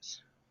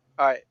inches.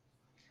 All right.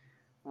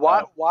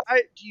 Why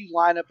do you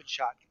line up in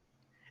shotgun?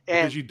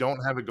 Because you don't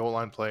have a goal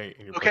line play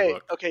in your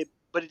playbook. Okay,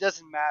 but it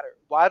doesn't matter.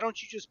 Why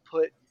don't you just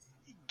put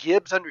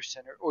Gibbs under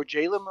center or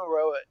Jalen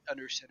Monroe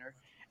under center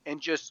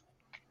and you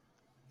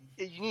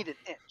need an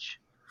inch.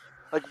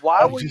 Like,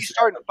 why were you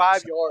starting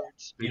 5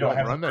 yards? You don't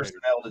have the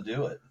personnel to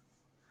do it.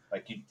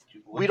 Like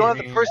we don't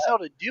have the personnel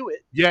to do it.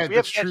 Yeah, we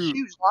that's have true.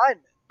 Huge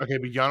linemen. Okay,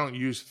 but y'all don't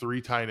use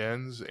 3 tight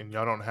ends, and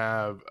y'all don't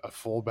have a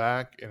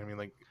fullback. And I mean,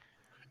 like,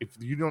 if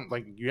you don't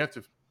you have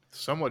to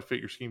somewhat fit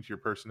your scheme to your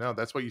personnel.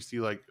 That's why you see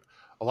like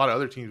a lot of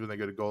other teams when they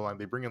go to goal line,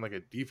 they bring in like a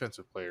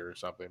defensive player or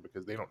something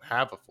because they don't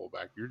have a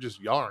fullback.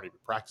 Y'all aren't even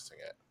practicing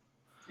it.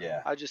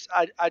 Yeah.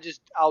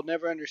 I'll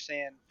never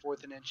understand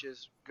 4th and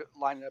inches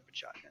lining up in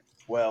shotgun.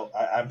 Well,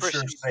 I'm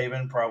sure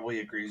Saban probably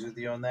agrees with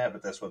you on that,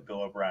 but that's what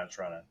Bill O'Brien's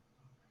running.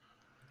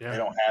 They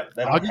don't have.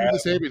 They I'll don't give have.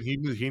 it to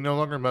Saban. He no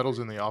longer meddles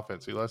in the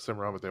offense. He lets them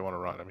run what they want to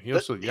run. I mean,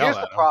 he'll still yell Here's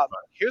at the them. problem.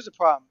 Here's the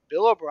problem.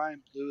 Bill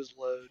O'Brien blew his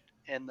load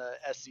in the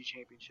SC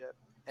championship,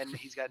 and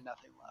he's got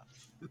nothing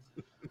left.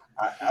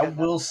 I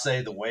will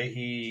say the way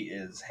he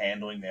is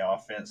handling the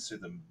offense through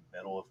the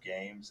middle of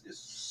games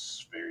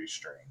is very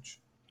strange.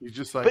 He's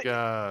just like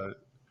the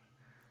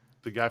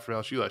guy from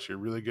LSU last year,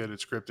 really good at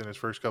scripting his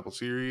first couple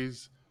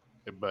series,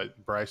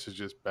 but Bryce is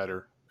just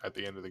better at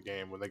the end of the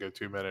game. When they go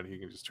 2 minute, he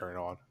can just turn it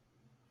on.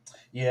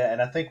 Yeah,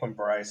 and I think when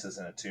Bryce is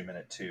in a 2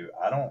 minute too,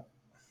 I don't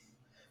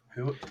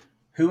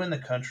who in the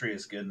country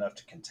is good enough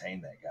to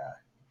contain that guy.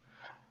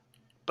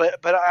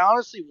 But I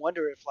honestly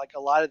wonder if like a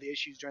lot of the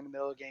issues during the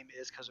middle of the game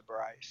is because of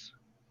Bryce,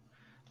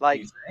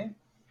 like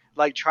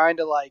trying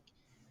to like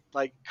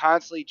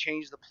constantly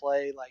change the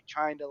play, like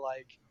trying to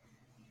like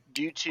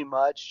do too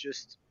much.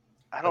 Just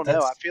I don't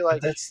know. I feel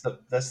like that's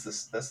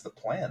the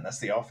plan. That's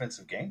the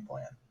offensive game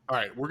plan. All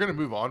right, we're going to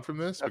move on from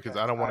this because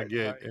I don't want to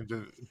get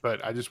into.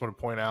 But I just want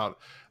to point out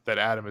that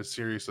Adam is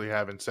seriously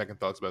having second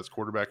thoughts about his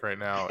quarterback right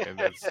now, and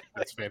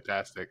that's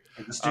fantastic.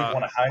 This dude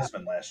won a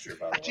Heisman last year,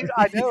 by the way. Dude,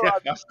 I know. I'm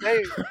just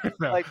saying.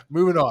 No, like,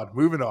 moving on.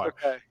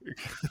 Okay.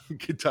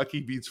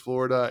 Kentucky beats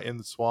Florida in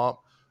the swamp.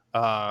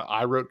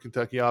 I wrote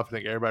Kentucky off. I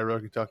think everybody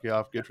wrote Kentucky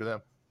off. Good for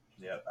them.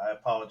 Yeah, I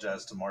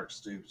apologize to Mark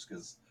Stoops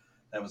because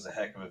that was a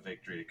heck of a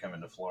victory to come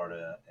into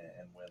Florida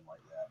and win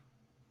like that,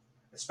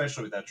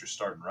 especially without your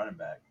starting running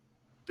back.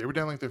 They were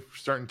down like they're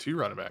starting 2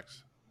 running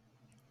backs.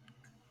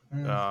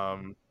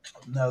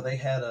 No, they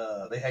had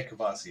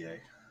Cavassier.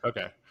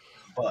 Okay,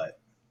 but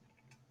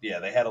yeah,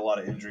 they had a lot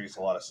of injuries,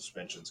 a lot of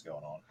suspensions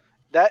going on.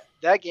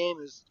 That game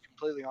is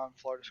completely on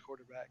Florida's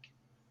quarterback.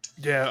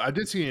 Yeah, I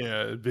did see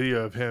a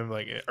video of him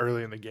like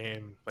early in the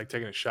game, like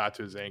taking a shot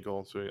to his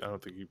ankle. So I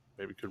don't think he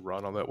maybe could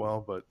run all that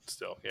well, but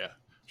still, yeah,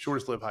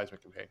 shortest lived Heisman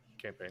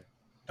campaign.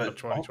 But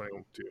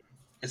 2022.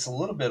 It's a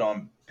little bit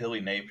on Billy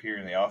Napier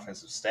and the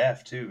offensive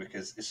staff too,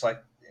 because it's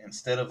like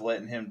instead of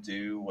letting him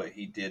do what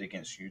he did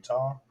against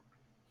Utah,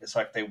 it's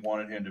like they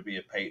wanted him to be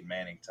a Peyton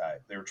Manning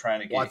type. They were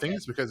trying to get. Well, I think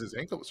it's because his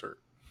ankle was hurt.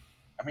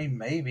 I mean,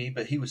 maybe,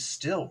 but he was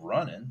still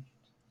running.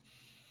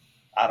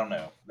 I don't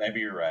know. Maybe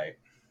you're right.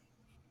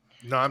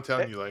 No, I'm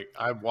telling you, like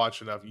I've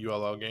watched enough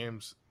ULL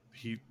games.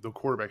 The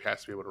quarterback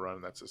has to be able to run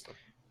in that system.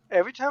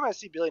 Every time I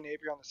see Billy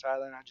Napier on the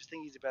sideline, I just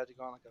think he's about to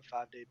go on like a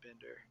 5-day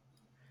bender.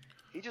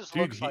 He just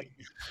looks like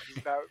he's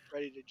about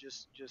ready to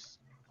just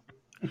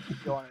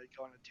go on a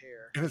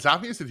tear. And it's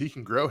obvious that he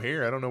can grow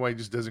hair. I don't know why he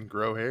just doesn't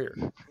grow hair.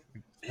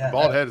 Yeah,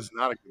 bald head is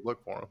not a good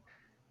look for him.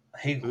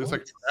 He looks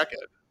like a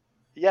crackhead.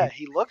 Yeah,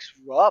 he looks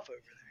rough over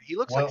there. He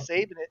looks like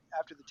saving it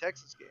after the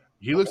Texas game.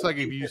 He looks like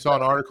if you saw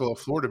an article of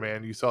Florida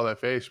Man, you saw that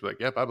face, you're like,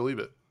 yep, I believe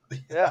it.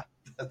 Yeah.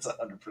 That's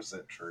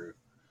 100% true.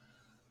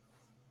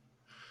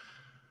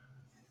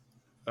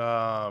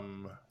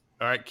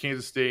 All right,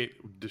 Kansas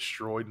State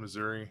destroyed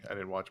Missouri. I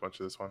didn't watch much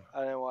of this one.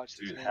 I didn't watch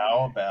this. Dude,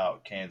 how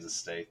about Kansas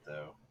State,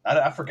 though?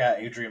 I forgot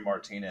Adrian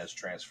Martinez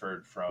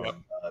transferred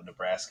from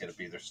Nebraska to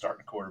be their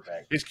starting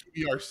quarterback. His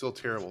QBR is still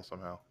terrible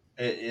somehow.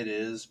 It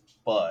is,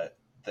 but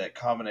that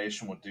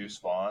combination with Deuce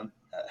Vaughn.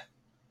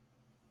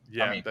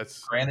 Yeah, I mean, that's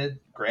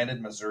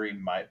granted. Missouri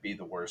might be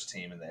the worst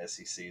team in the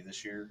SEC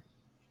this year.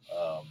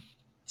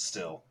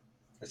 Still,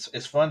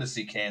 it's fun to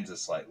see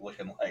Kansas like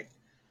looking like.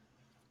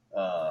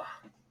 It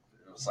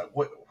was like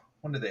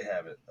when did they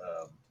have it?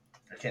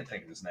 I can't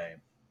think of his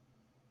name.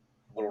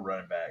 Little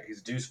running back.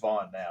 He's Deuce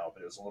Vaughn now,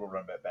 but it was a little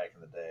running back in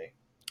the day.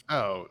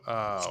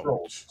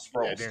 Sproles.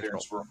 Yeah,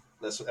 Darren Sproles.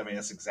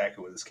 That's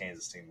exactly what this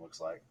Kansas team looks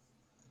like.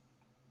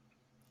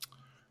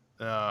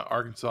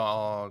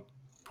 Arkansas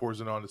pours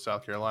it on to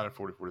South Carolina,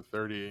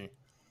 44-30.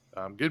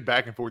 Good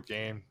back and forth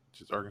game.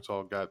 Just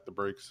Arkansas got the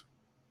breaks.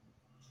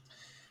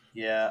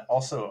 Yeah.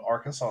 Also,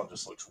 Arkansas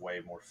just looks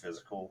way more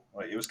physical.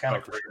 Like it was kind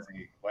of crazy.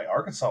 Sure. Like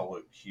Arkansas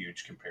looked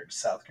huge compared to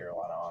South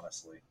Carolina,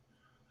 honestly.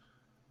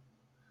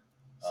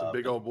 Some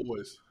big old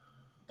boys.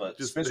 But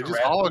just Spencer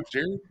Rattler,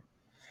 Jared.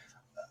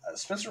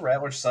 Spencer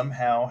Rattler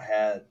somehow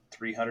had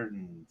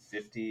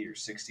 350 or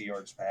 60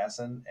 yards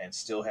passing and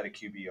still had a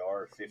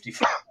QBR of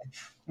 55.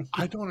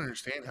 I don't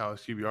understand how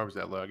his QBR was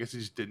that low. I guess he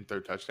just didn't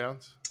throw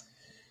touchdowns.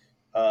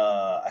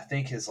 I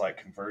think his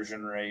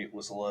conversion rate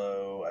was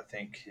low. I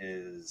think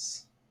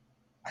he's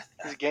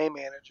a game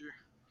manager.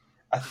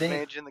 I think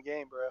managing the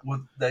game, bro.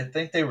 Well, I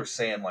think they were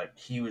saying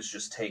he was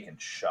just taking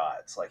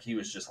shots, he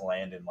was just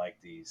landing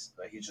these,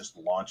 he's just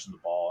launching the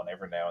ball, and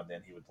every now and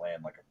then he would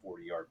land a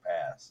 40-yard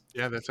pass.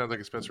 Yeah, that sounds like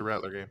a Spencer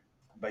Rattler game.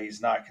 But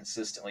he's not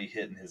consistently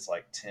hitting his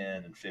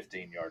 10 and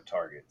 15-yard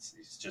targets.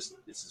 It's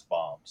his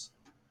bombs,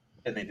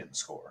 and they didn't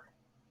score.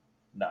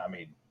 No, I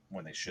mean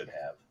when they should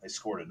have, they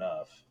scored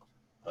enough,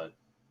 but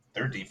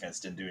their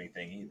defense didn't do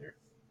anything either.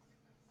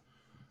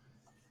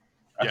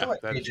 I feel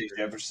like KJ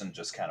Jefferson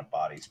just kind of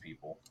bodies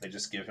people. They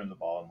just give him the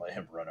ball and let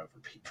him run over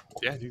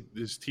people. Yeah, dude,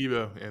 this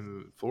Tebow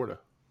in Florida.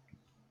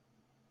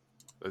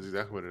 That's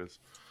exactly what it is.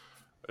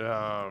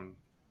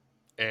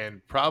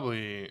 And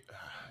probably,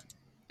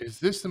 is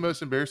this the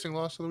most embarrassing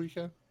loss of the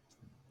weekend?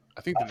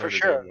 I think the Notre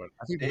Dame one.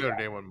 I think the Notre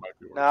Dame one might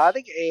be worse. No, I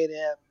think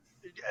A&M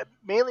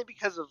mainly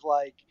because of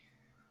like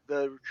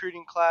the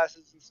recruiting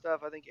classes and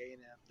stuff. I think A&M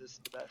this is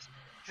the best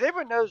because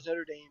everyone knows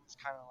Notre Dame is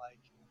kind of like.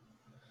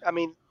 I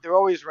mean, they're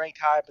always ranked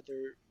high, but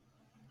they're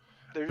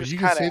But just you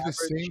can kind of say the average.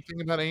 same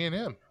thing about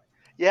A&M.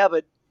 Yeah,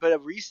 but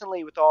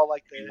recently with all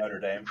like the Notre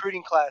Dame.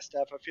 recruiting class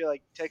stuff, I feel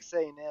like Texas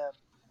A&M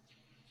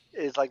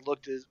is like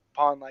looked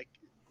upon like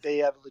they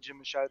have a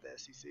legitimate shot at the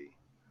SEC.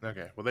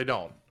 Okay, well they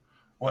don't.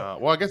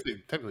 What Well, I guess they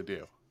technically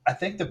do. I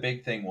think the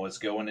big thing was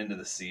going into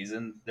the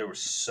season, there were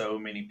so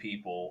many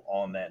people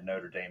on that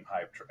Notre Dame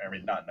hype train. I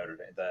mean, not Notre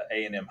Dame, the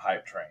A&M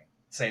hype train,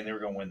 saying they were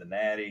going to win the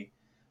Natty.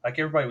 Like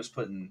everybody was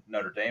putting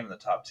Notre Dame in the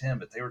top 10,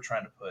 but they were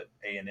trying to put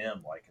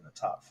A&M like in the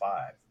top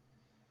 5.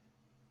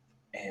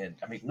 And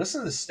I mean,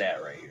 listen to this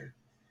stat right here.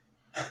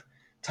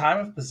 Time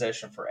of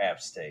possession for App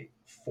State,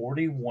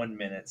 41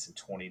 minutes and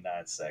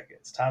 29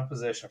 seconds. Time of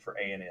possession for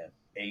A&M,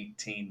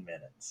 18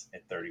 minutes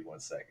and 31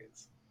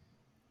 seconds.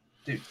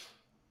 Dude,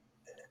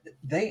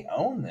 they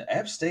own the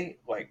App State.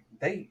 Like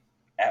they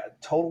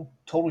total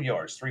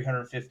yards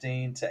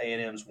 315 to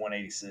A&M's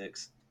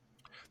 186.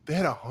 They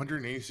had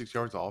 186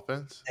 yards of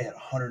offense. They had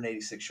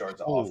 186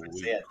 yards of Holy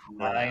offense. They had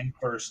crap. 9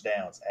 first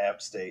downs.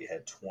 App State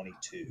had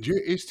 22.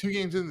 It's 2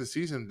 games into the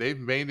season. They've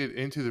made it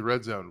into the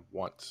red zone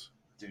once.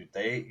 Dude,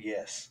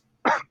 yes.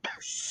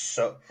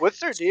 So What's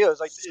their deal? Is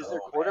their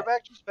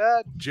quarterback just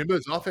bad?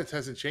 Jimbo's offense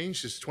hasn't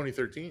changed since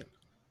 2013.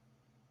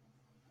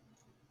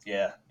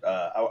 Yeah,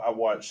 I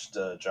watched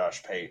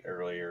Josh Pate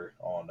earlier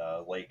on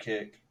Late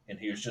Kick, and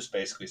he was just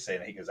basically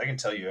saying, he goes, I can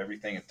tell you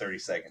everything in 30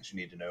 seconds you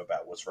need to know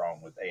about what's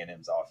wrong with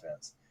A&M's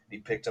offense. And he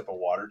picked up a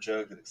water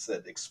jug that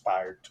said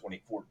expired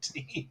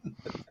 2014.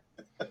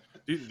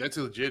 Dude, that's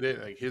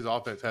legit. Like his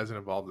offense hasn't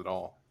evolved at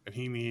all, and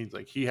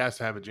he has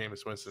to have a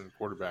Jameis Winston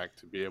quarterback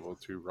to be able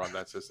to run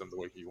that system the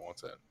way he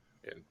wants it,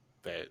 and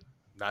that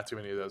not too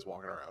many of those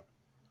walking around.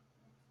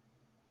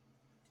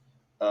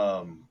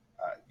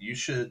 You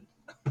should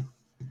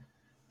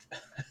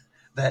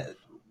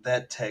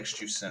that text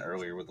you sent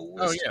earlier with the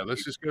list. Oh yeah,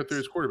 let's just go through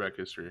his quarterback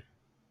history.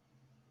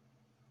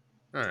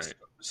 All right.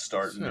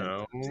 Starting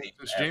So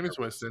it's Jameis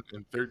Winston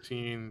in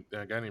 13.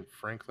 A guy named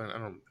Franklin. I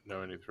don't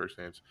know any of the first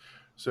names.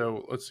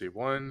 So let's see.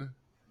 1,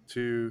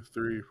 2,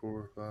 3,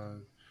 4,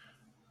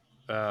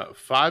 5.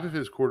 5 of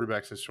his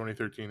quarterbacks since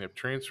 2013 have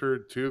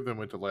transferred. 2 of them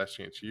went to Last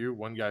Chance U.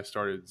 1 guy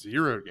started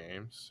 0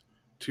 games.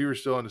 2 are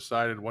still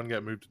undecided. 1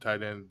 got moved to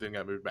tight end, then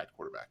got moved back to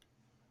quarterback.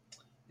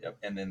 Yep,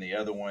 and then the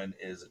other one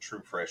is a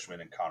true freshman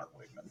in Connor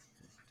Wigman.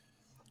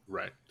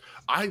 Right.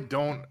 I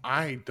don't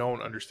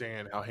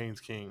understand how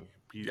Haynes King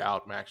beat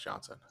out Max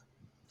Johnson.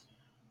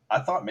 I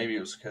thought maybe it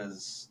was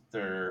because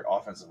their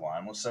offensive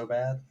line was so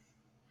bad.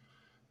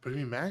 But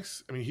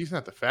Max, he's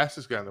not the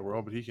fastest guy in the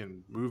world, but he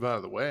can move out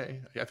of the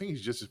way. I think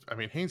he's just,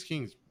 Haynes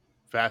King's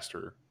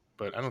faster,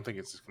 but I don't think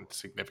it's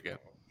significant.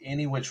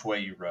 Any which way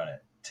you run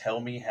it, tell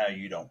me how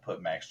you don't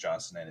put Max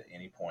Johnson in at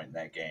any point in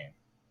that game.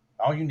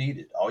 All you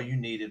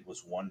needed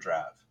was one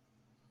drive.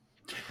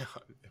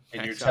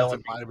 And you're telling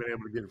me might have been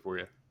able to get it for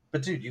you.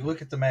 But dude, you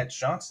look at the Max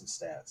Johnson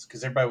stats,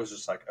 because everybody was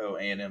just like, "Oh,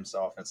 A&M's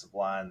offensive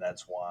line,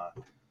 that's why."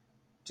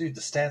 Dude,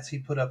 the stats he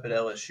put up at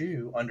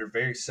LSU under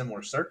very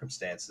similar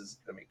circumstances.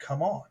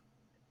 Come on,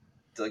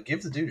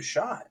 give the dude a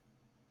shot.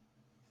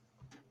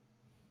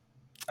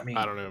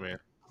 I don't know, man.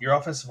 Your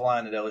offensive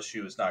line at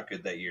LSU is not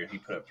good that year, and he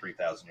put up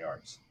 3,000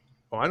 yards.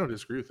 Oh, I don't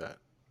disagree with that.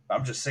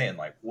 I'm just saying,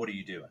 what are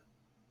you doing?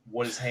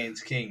 What has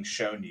Haynes King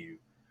shown you?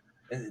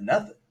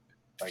 Nothing.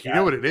 You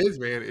know what it is,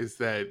 man? Is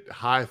that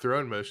high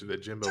throwing motion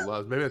that Jimbo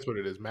loves. Maybe that's what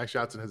it is. Max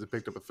Johnson hasn't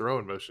picked up a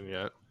throwing motion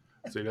yet,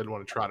 so he doesn't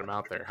want to trot him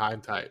out there. High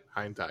and tight.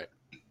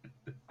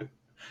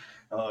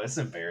 Oh, it's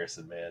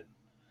embarrassing, man.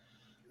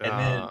 And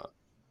then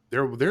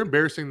they're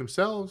embarrassing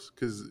themselves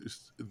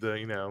because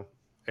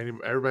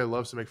everybody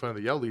loves to make fun of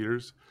the yell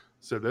leaders.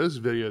 So those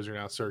videos are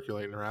now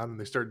circulating around, and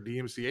they start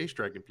DMCA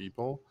striking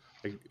people.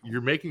 Like,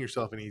 you're making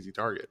yourself an easy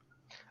target.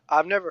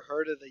 I've never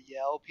heard of the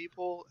yell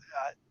people.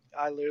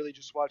 I literally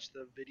just watched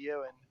the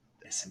video, and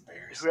it's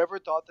embarrassing. Whoever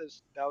thought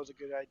that was a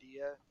good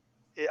idea,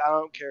 I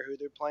don't care who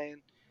they're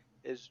playing,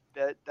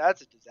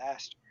 that's a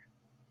disaster.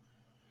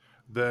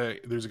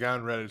 There's a guy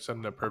on Reddit who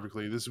summed it up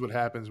perfectly. This is what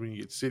happens when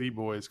you get city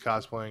boys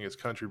cosplaying as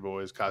country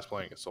boys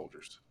cosplaying as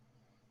soldiers.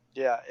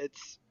 Yeah,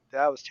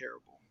 that was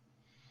terrible.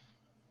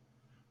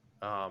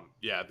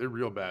 Yeah, they're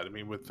real bad.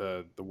 With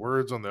the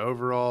words on the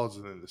overalls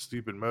and then the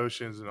stupid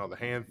motions and all the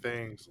hand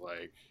things,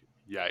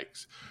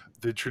 yikes.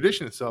 The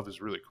tradition itself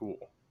is really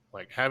cool.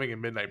 Having a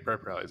midnight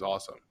prep rally is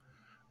awesome.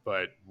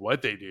 But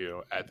what they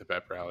do at the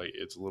pep rally,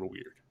 it's a little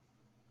weird.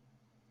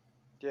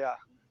 Yeah.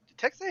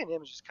 Texas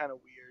A&M is just kind of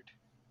weird.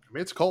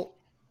 It's a cult.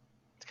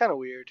 It's kind of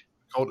weird.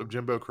 Cult of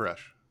Jimbo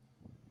Koresh.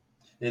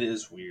 It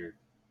is weird.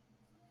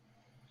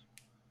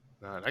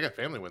 And I got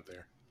family went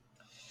there.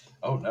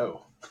 Oh,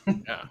 no.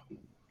 Yeah.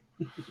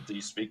 Do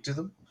you speak to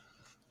them?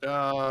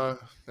 At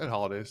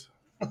holidays.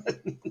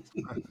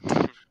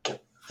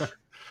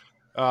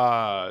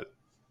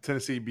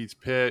 Tennessee beats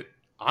Pitt.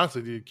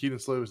 Honestly, dude, Keaton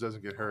Slovis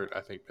doesn't get hurt.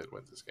 I think Pitt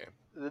wins this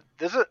game.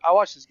 I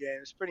watched this game.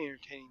 It's a pretty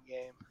entertaining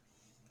game.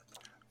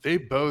 They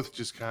both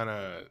just kind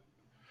of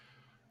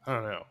I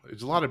don't know.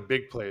 It's a lot of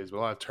big plays, but a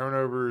lot of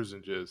turnovers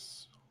and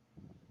just.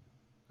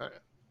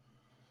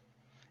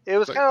 It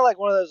was Like- kind of like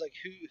one of those like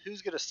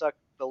who's gonna suck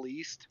the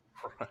least,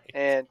 Right.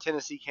 and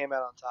Tennessee came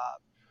out on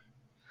top.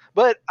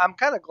 But I'm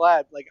kind of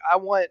glad. Like I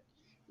want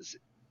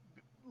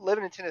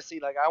living in Tennessee.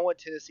 Like I want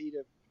Tennessee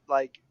to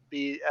like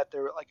be at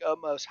their like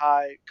utmost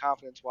high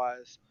confidence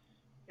wise,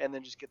 and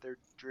then just get their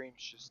dreams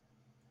just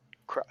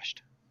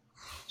crushed.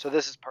 So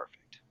this is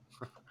perfect.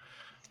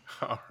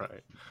 All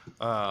right.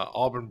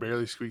 Auburn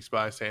barely squeaks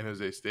by San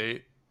Jose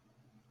State.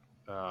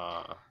 They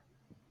got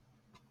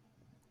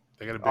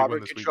a big one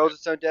Auburn this controls weekend.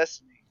 its own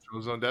destiny.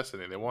 Controls its own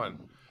destiny. They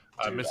won.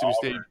 Dude, Mississippi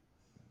State.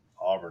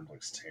 Auburn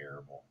looks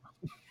terrible.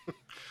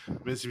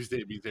 Mississippi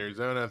State beats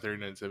Arizona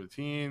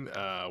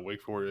 39-17.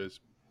 Wake Forest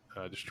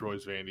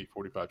destroys Vandy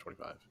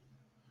 45-25.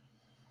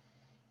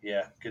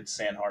 Yeah, good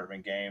Sam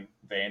Hartman game.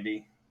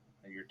 Vandy,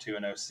 your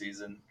 2-0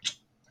 season,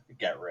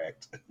 got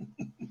wrecked.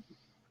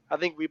 I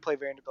think we play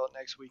Vanderbilt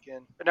next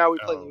weekend. But now we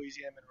play Oh.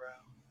 Louisiana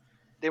Monroe.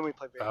 Then we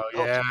play Oh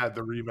Vanderbilt. yeah,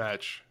 the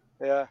rematch.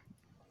 Yeah.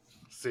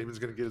 Saban's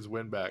gonna get his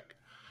win back.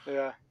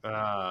 Yeah.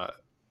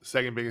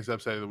 Second biggest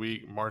upset of the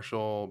week: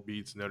 Marshall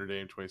beats Notre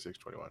Dame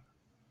 26-21.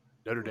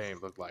 Notre Dame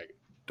looked like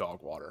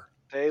dog water.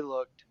 They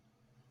looked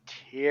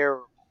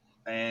terrible.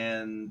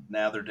 And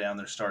now they're down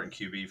their starting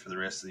QB for the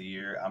rest of the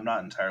year. I'm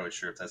not entirely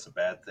sure if that's a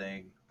bad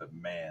thing, but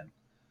man,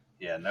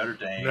 yeah, Notre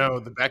Dame. No,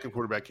 the backup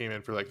quarterback came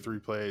in for like 3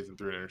 plays and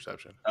threw an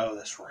interception. Oh,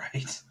 that's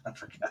right. I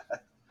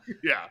forgot.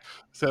 Yeah,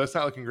 so it's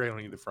not looking great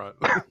on either front.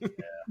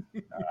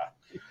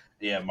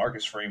 Yeah,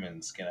 Marcus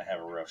Freeman's going to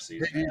have a rough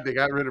season. now. They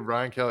got rid of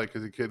Brian Kelly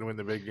because he couldn't win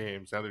the big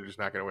games. Now they're just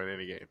not going to win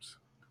any games.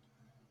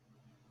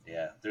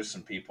 Yeah, there's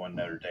some people in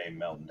Notre Dame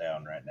melting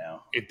down right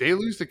now. If they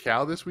lose to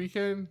Cal this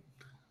weekend,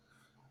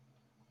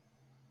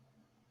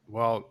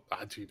 well,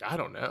 dude, I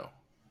don't know.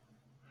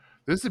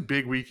 This is a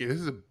big weekend. This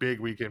is a big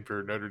weekend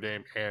for Notre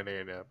Dame and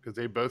A&M because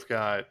they both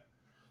got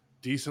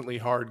decently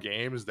hard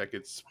games that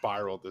could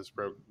spiral those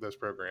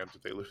programs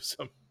if they lose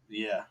them.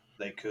 Yeah,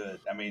 they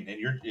could. I mean,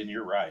 and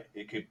you're right.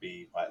 It could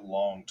be like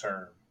long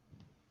term,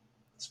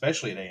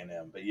 especially at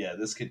A&M. But yeah,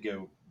 this could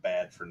go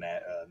bad for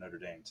Notre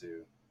Dame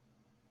too.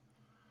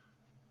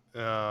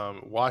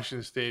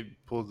 Washington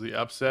State pulled the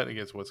upset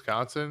against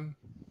Wisconsin.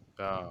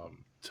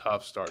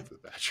 Tough start for the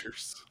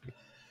Badgers.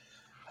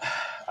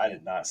 I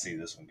did not see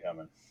this one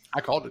coming.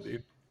 I called it,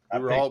 dude. I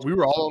We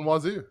were all on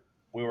Wazoo.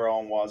 We were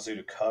on Wazoo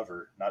to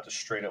cover, not to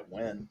straight up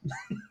win.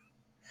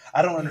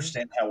 I don't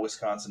understand how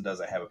Wisconsin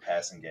doesn't have a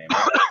passing game.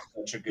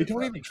 Such a They good. don't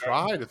even running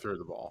try game. to throw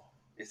the ball.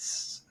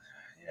 It's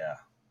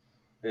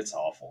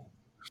awful.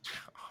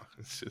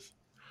 It's just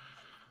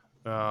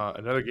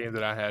another game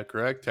that I had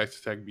correct.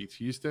 Texas Tech beats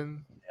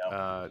Houston.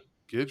 Yep.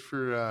 Good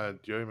for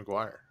Joey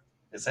McGuire.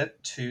 Is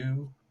that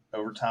 2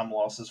 overtime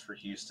losses for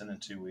Houston in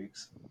 2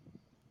 weeks?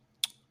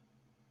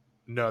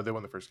 No, they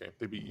won the first game.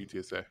 They beat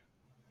UTSA.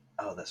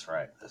 Oh, that's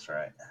right. That's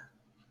right.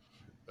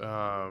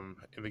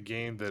 In the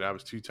game that I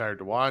was too tired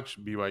to watch,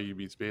 BYU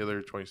beats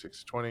Baylor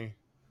 26-20.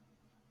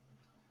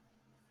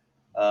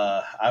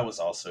 I was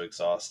also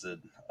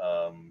exhausted.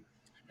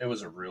 It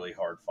was a really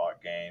hard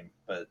fought game,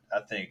 but I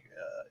think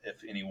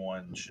if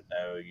anyone should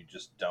know, you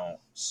just don't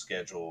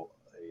schedule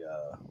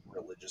a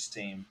religious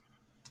team.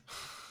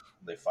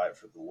 They fight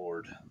for the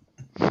Lord.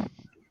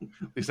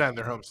 They signed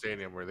their home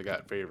stadium where they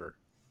got favor.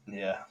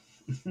 Yeah.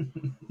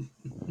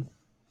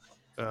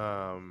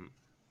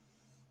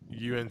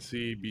 UNC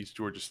beats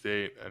Georgia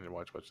State. I didn't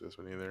watch much of this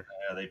one either.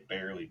 Yeah, they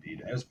barely beat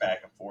it. It was back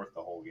and forth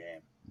the whole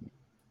game.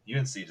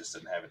 UNC just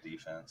didn't have a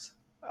defense.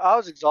 I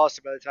was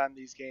exhausted by the time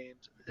these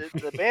games.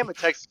 The Bama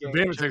Texas The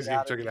game. Bama Texas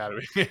game took it out of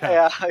me.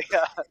 Yeah.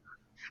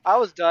 I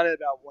was done at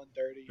about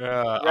 1:30.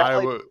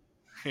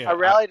 I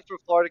rallied for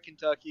Florida,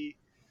 Kentucky,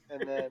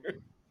 and then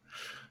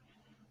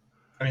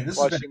I mean, this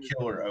has been a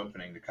killer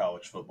opening to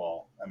college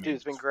football. I mean, dude,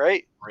 it's been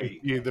great.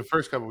 Yeah, the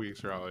first couple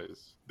weeks are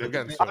always they've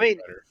gotten so I mean,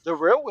 better. the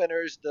real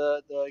winner is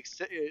the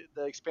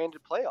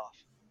expanded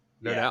playoff.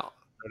 No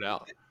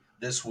doubt.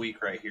 This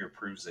week right here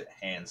proves it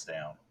hands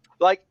down.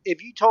 Like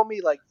if you told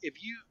me, like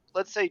if you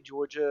let's say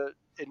Georgia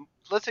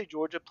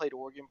played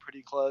Oregon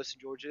pretty close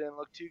and Georgia didn't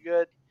look too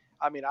good.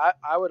 I mean,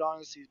 I would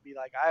honestly be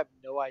like, I have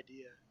no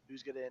idea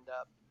who's going to end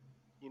up,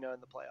 in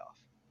the playoff.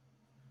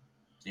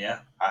 Yeah,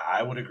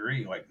 I would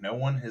agree. Like no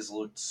one has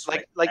looked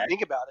like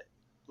think about it.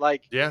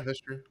 Like Yeah, that's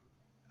true.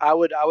 I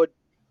would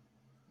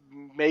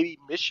maybe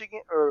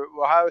Michigan or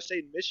Ohio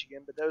State and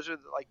Michigan, but those are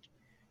like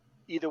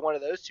either one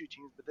of those two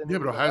teams. But then Yeah,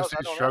 but Ohio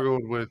State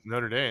struggled with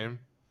Notre Dame.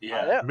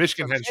 Yeah,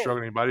 Michigan hadn't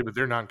struggled anybody, but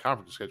their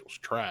non-conference schedule's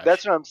trash.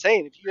 That's what I'm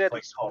saying. If you had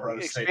like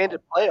expanded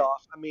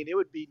playoff, I mean, it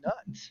would be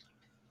nuts.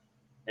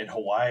 And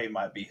Hawaii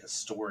might be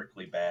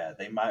historically bad.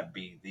 They might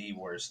be the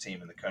worst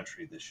team in the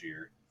country this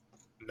year.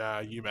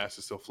 Nah, UMass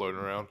is still floating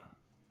around.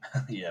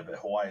 Yeah, but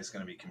Hawaii is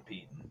going to be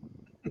competing.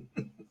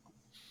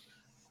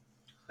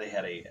 They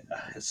had a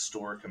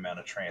historic amount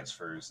of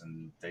transfers,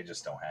 and they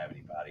just don't have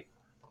anybody.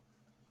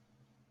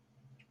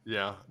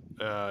 Yeah.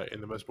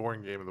 In the most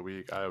boring game of the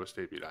week, Iowa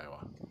State beat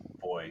Iowa.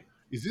 Boy.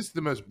 Is this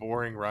the most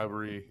boring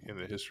rivalry in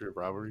the history of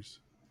rivalries?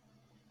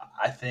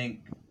 I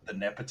think the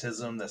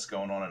nepotism that's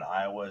going on in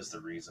Iowa is the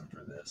reason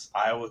for this.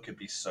 Iowa could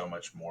be so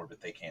much more,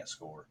 but they can't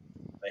score.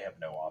 They have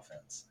no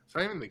offense. It's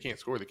not even they can't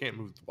score; they can't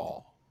move the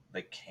ball.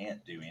 They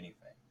can't do anything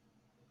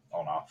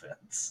on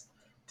offense.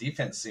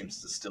 Defense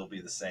seems to still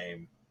be the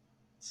same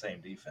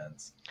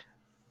defense.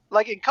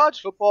 Like in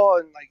college football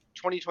in like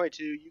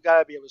 2022, you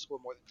gotta be able to score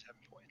more than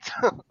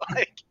 10 points.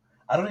 Like,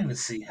 I don't even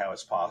see how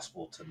it's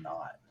possible to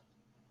not.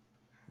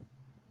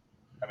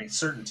 I mean,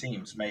 certain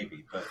teams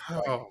maybe, but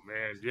Oh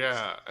man,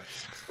 yeah.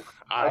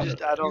 I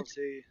don't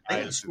see. They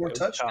didn't score a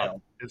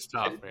touchdown. It's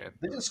tough, man.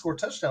 They didn't score a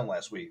touchdown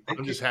last week.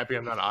 I'm just happy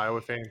I'm not an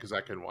Iowa fan because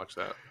I couldn't watch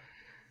that.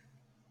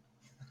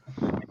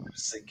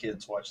 Sick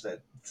kids watch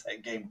that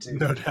game too.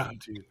 No doubt,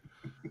 dude.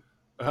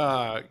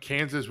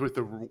 Kansas with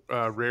the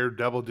rare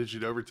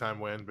double-digit overtime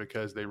win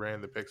because they ran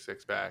the pick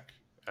six back.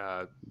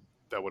 That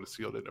would have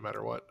sealed it no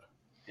matter what.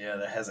 Yeah,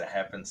 that hasn't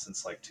happened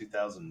since like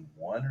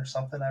 2001 or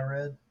something. I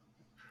read.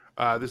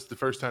 This is the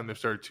first time they've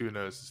started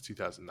 2-0 since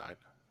 2009.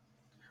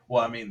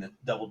 Well, I mean the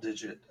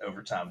double-digit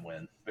overtime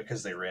win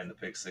because they ran the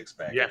pick six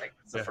back. Yeah, I think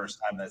it's the first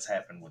time that's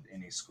happened with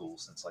any school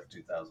since like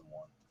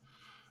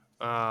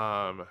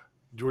 2001.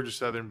 Georgia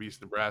Southern beats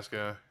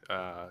Nebraska.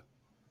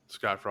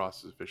 Scott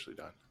Frost is officially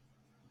done.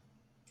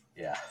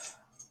 Yeah,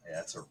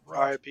 that's a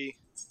rough. RIP.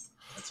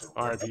 That's a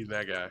RIP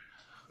that guy.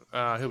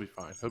 He'll be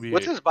fine. He'll be.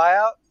 What's his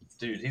buyout?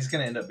 Dude, he's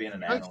going to end up being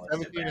an analyst.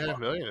 $17.5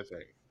 million, I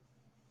think.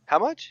 How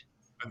much?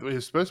 It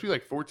was supposed to be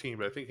like 14,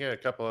 but I think he had a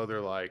couple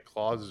other like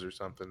clauses or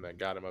something that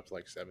got him up to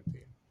like 17.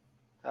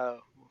 Oh,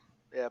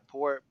 yeah.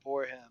 Poor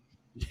him.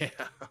 Yeah,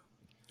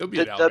 he'll be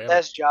The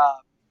best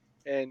job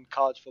in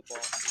college football.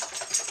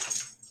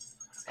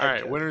 All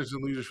right, winners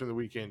and losers from the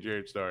weekend.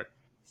 Jared, start.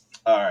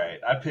 All right,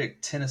 I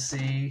picked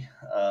Tennessee.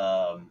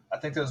 I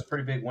think that was a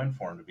pretty big win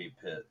for them to beat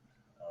Pitt.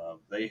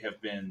 They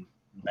have been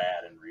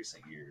bad in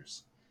recent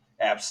years.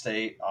 App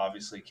State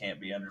obviously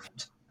can't be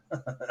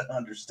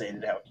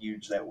understated how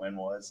huge that win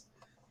was,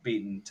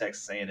 beating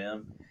Texas A&M.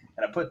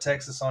 And I put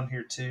Texas on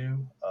here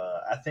too.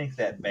 I think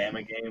that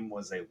Bama game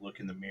was a look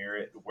in the mirror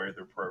at where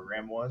their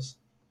program was.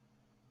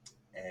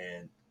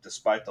 And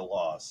despite the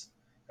loss,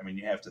 I mean,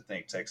 you have to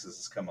think Texas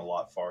has come a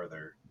lot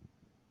farther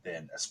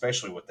than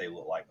especially what they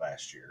looked like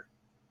last year.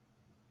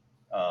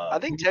 I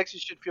think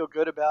Texas should feel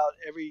good about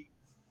every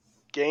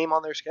game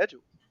on their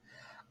schedule.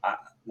 I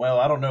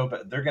don't know,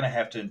 but they're going to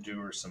have to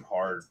endure some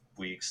hard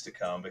weeks to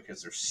come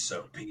because they're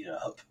so beat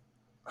up.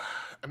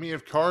 I mean,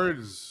 if Card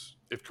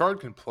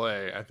can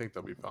play, I think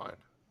they'll be fine.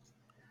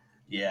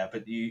 Yeah,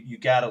 but you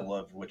got to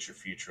love what your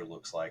future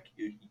looks like.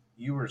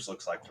 Ewers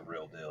looks like the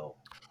real deal.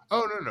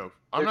 Oh, no.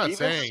 I'm not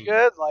saying. Is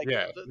good. Like,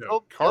 yeah,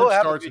 Card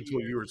starts until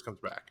Ewers comes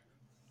back.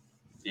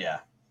 Yeah.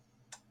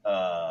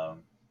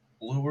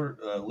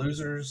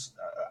 Losers,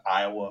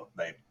 Iowa,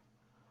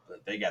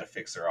 they got to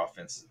fix their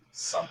offense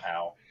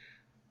somehow.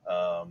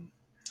 I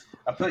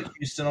put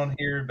Houston on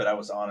here, but I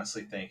was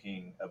honestly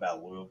thinking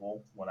about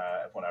Louisville when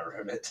I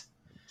wrote it.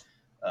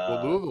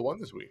 Well, Louisville won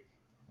this week.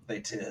 They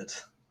did,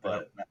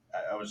 but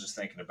I was just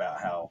thinking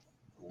about how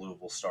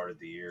Louisville started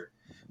the year.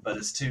 But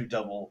it's two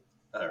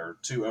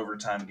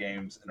overtime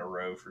games in a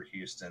row for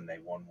Houston. They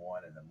won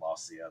one and then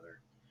lost the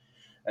other.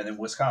 And then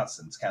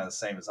Wisconsin's kind of the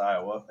same as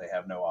Iowa. They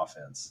have no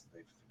offense.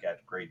 They've got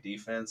great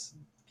defense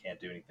and can't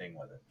do anything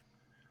with it.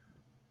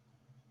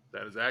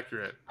 That is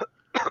accurate.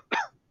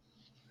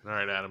 All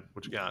right, Adam,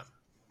 what you got?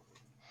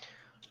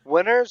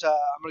 Winners, I'm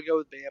going to go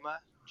with Bama.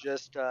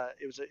 Just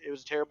it was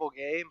a terrible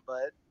game,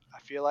 but I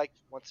feel like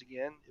once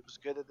again it was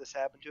good that this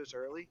happened to us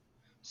early.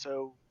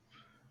 So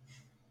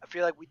I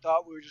feel like we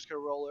thought we were just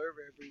going to roll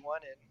over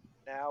everyone, and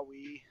now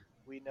we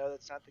know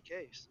that's not the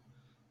case.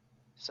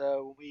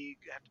 So we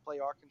have to play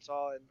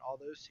Arkansas and all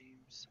those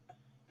teams.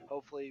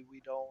 Hopefully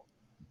we don't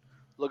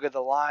look at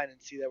the line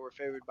and see that we're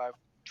favored by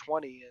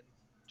 20 and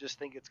just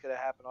think it's going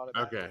to happen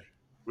automatically. Okay,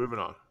 moving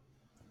on.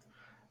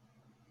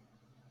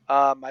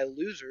 My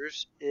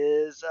losers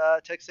is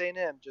Texas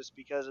A&M just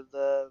because of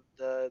the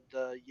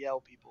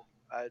Yale people.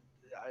 I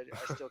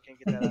still can't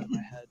get that out of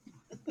my head.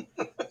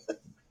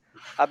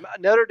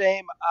 Notre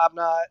Dame, I'm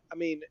not. I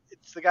mean,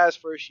 it's the guy's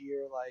first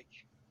year, like,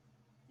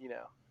 you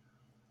know.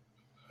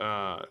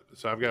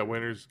 So I've got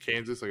winners.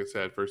 Kansas, like I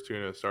said, first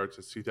 2-0 start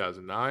since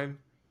 2009.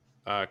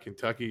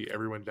 Kentucky,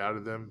 everyone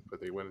doubted them, but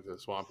they went into the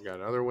swamp and got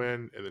another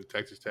win. And then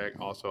Texas Tech,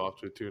 also off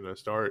to a 2-0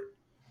 start.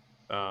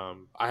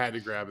 I had to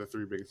grab the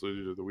three biggest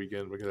losers of the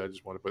weekend because I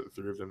just want to put the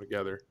three of them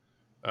together.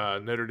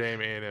 Notre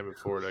Dame, A&M, and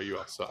Florida, you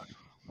all suck.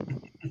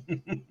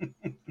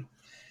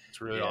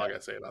 That's really all I got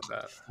to say about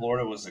that.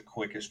 Florida was the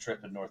quickest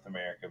trip in North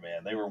America,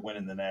 man. They were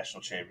winning the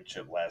national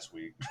championship last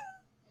week.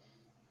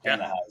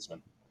 And the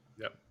Heisman.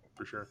 Yep,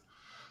 for sure.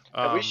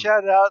 Have we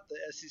shouted out the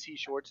SEC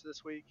shorts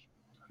this week?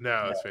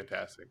 No, it's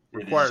fantastic.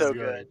 Requires so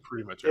good.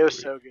 Pretty much it was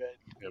week. So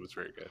good. It was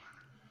very good.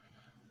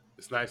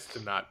 It's nice to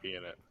not be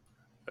in it.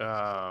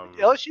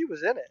 LSU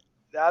was in it.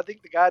 I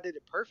think the guy did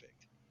it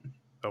perfect.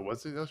 Oh,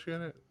 was it LSU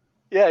in it?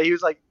 Yeah, he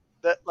was like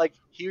that like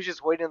he was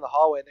just waiting in the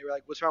hallway, and they were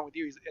like, "What's wrong with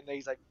you?" And then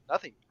he's like,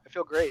 "Nothing. I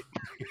feel great."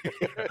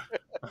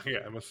 Yeah,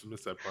 I must have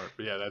missed that part,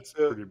 but yeah, that's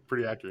Yeah.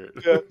 pretty accurate.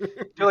 Yeah.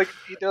 They're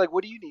like,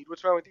 "What do you need?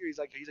 What's wrong with you?" He's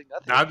like,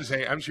 "Nothing." No, I'm just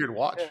saying, I'm just here to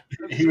watch.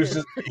 Yeah, He was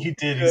just he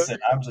Yeah. said,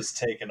 "I'm just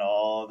taking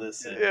all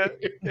this in."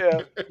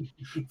 yeah.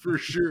 For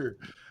sure.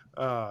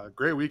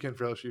 Great weekend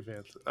for LSU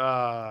fans.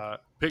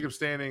 Pickup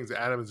standings: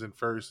 Adams in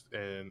first,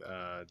 and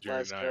Jerry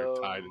Let's and I are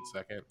tied in go.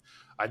 second.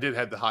 I did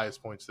have the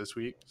highest points this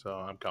week, so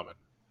I'm coming.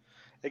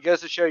 It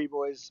goes to show you,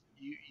 boys,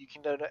 you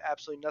can know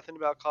absolutely nothing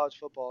about college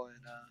football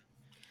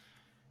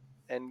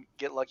and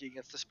get lucky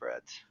against the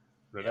spreads.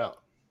 No doubt.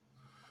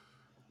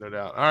 No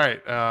doubt. All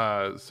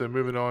right. So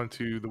moving on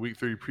to the week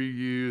 3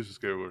 previews. Let's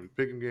go over the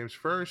picking games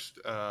first.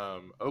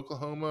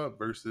 Oklahoma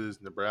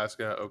versus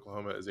Nebraska.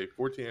 Oklahoma is a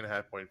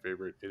 14.5-point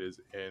favorite. It is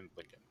in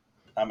Lincoln.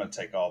 I'm gonna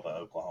take all the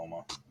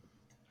Oklahoma.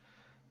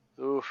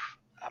 Oof,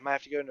 I might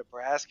have to go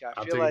Nebraska.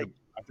 I'm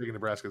taking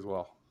Nebraska as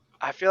well.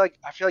 I feel like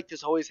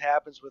this always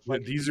happens with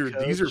like these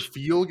are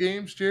feel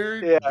games,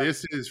 Jared. Yeah.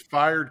 This is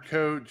fired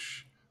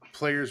coach.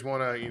 Players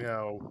want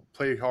to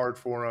play hard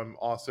for him.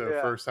 Also,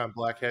 first time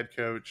black head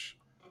coach.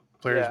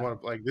 Players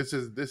want to this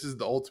is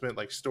the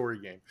ultimate story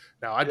game.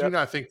 Now, I do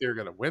not think they're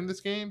going to win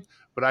this game,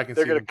 but I can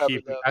see them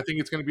keep it. I think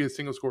it's going to be a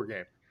single score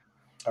game.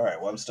 All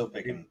right. Well, I'm still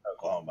picking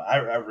Oklahoma.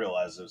 I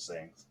realize those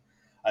things.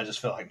 I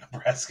just feel like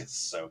Nebraska's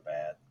so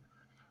bad.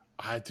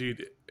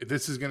 Dude,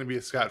 this is going to be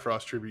a Scott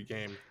Frost tribute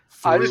game.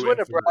 I just want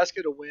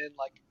Nebraska to win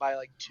by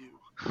 2,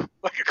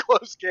 like a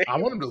close game. I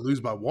want them to lose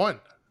by 1.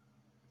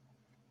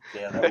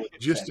 Yeah, that would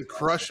just to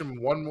crush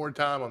them one more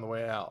time on the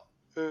way out.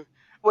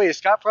 Wait, is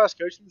Scott Frost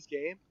coaching this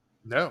game?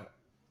 No.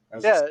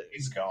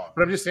 He's gone.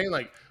 But I'm just saying,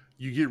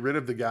 you get rid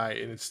of the guy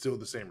and it's still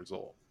the same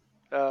result.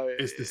 Oh, yeah,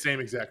 it's the same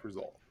exact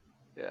result.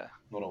 Yeah.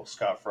 Little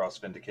Scott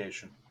Frost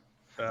vindication.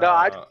 No,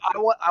 I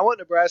want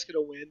Nebraska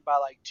to win by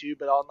 2,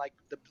 but on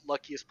the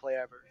luckiest play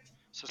ever.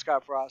 So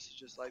Scott Frost is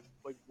just like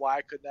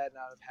why could that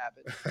not have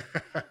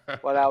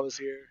happened when I was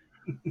here?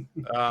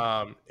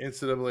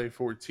 NCAA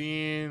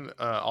 14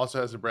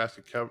 also has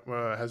Nebraska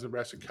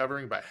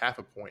covering by half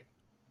a point.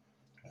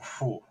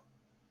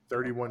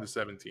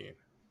 31-17.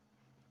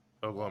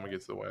 Oklahoma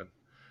gets the win.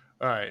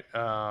 All right.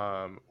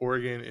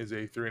 Oregon is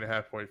a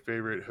 3.5-point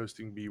favorite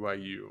hosting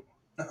BYU.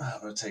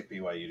 I'm gonna take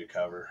BYU to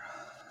cover.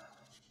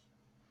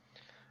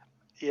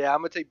 Yeah, I'm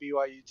gonna take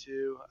BYU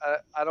too.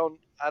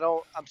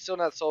 I'm still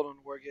not sold on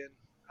Oregon.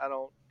 I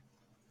don't.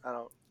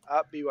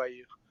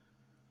 BYU.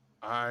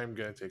 I'm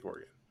gonna take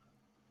Oregon.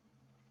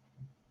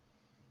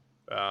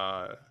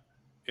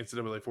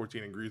 NCAA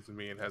 14 agrees with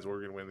me and has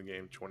Oregon win the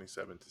game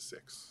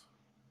 27-6.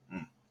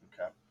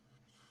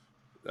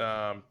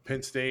 Okay.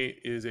 Penn State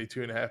is a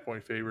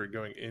 2.5-point favorite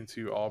going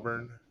into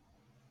Auburn.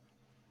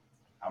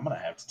 I'm gonna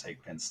have to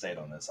take Penn State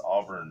on this.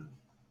 Auburn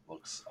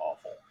looks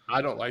awful.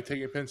 I don't like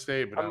taking Penn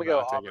State, but I'm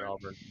not taking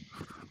Auburn.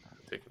 I'm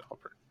taking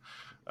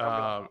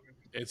Auburn.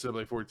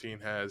 NCAA 14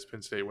 has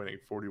Penn State winning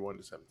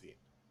 41-17.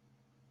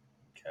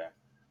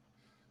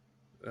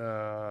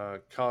 Okay.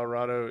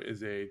 Colorado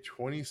is a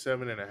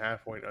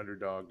 27.5-point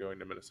underdog going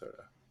to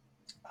Minnesota.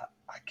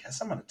 I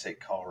guess I'm going to take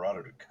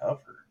Colorado to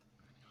cover.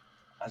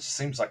 That just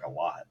seems like a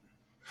lot.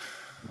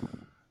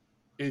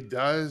 It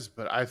does,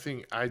 but I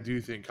do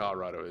think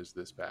Colorado is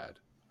this bad.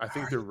 I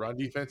think their run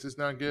defense is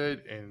not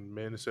good, and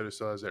Minnesota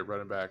still has that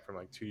running back from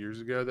 2 years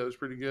ago that was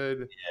pretty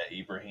good. Yeah,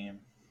 Ibrahim.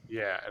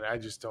 Yeah, and I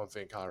just don't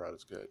think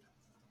Colorado's good.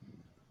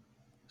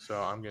 So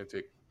I'm gonna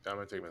take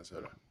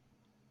Minnesota.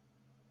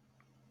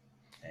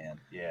 And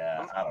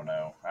yeah, I don't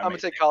know. I'm gonna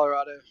take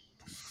Colorado.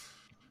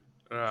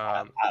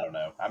 I don't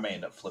know. I may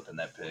end up flipping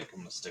that pick.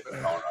 I'm gonna stick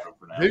with Colorado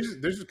for now.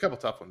 There's a couple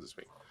tough ones this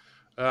week.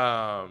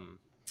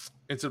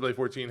 NCAA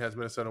 14 has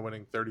Minnesota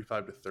winning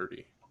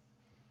 35-30.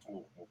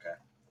 Ooh, okay.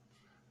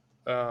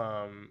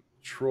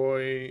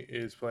 Troy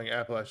is playing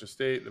Appalachia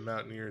State. The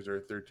Mountaineers are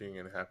a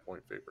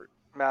 13.5-point favorite.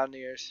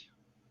 Mountaineers.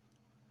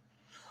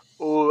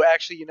 Oh,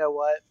 actually, you know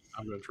what?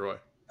 I'm going Troy.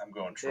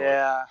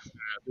 Yeah.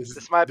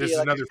 This might be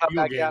another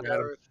field game.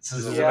 This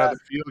is another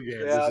field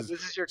game. Yeah,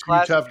 this is your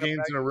 2 tough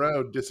games in a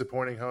row.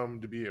 Disappointing home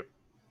debut.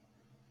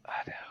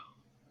 I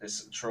know.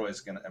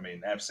 Troy's gonna.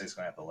 App State's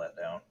gonna have to let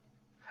down.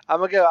 I'm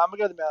gonna go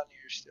the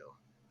Mountaineers still.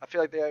 I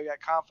feel like they got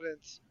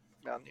confidence.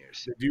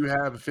 Mountaineers. They do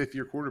have a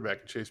 5th-year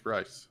quarterback in Chase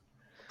Bryce.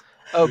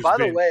 Oh, by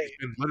the way, he's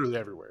been literally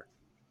everywhere.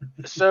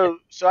 So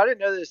I didn't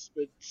know this,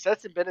 but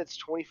Stetson Bennett's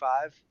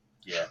 25.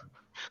 Yeah.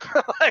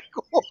 Like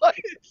what?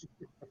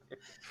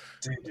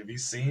 Dude, have you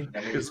seen?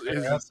 Is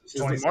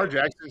Lamar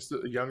Jackson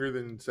still younger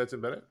than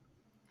Stetson Bennett?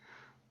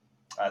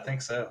 I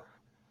think so.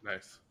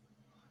 Nice.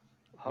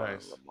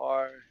 Nice.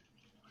 Lamar.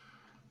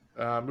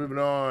 Moving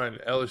on,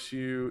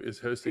 LSU is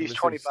hosting. He's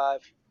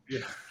 25. Yeah.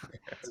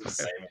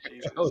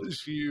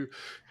 LSU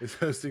is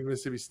hosting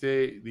Mississippi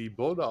State. The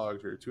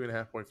Bulldogs are a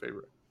 2.5-point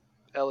favorite.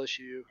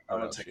 LSU. I'm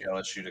going to take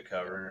LSU to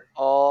cover.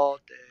 All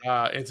day.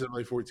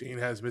 NCAA 14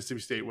 has Mississippi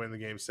State win the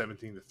game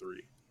 17-3.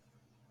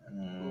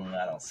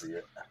 I don't see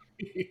it.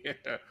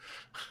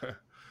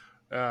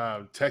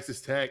 Yeah.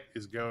 Texas Tech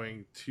is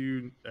going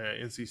to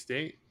NC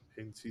State.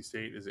 NC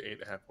State is an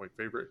 8.5-point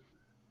favorite.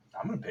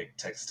 I'm going to pick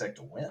Texas Tech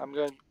to win. I'm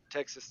going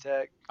Texas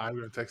Tech. I'm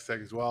going to Texas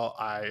Tech as well.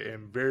 I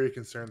am very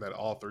concerned that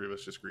all three of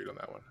us just agreed on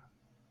that one.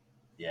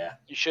 Yeah.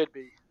 You should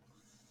be.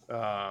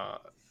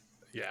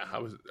 Yeah, I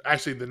was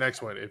actually the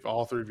next one. If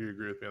all three of you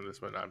agree with me on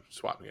this one, I'm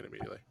swapping it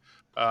immediately.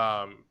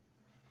 I'm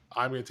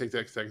going to take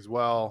Texas Tech as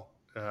well.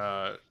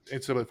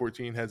 NCAA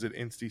 14 has it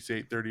NC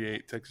State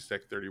 38, Texas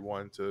Tech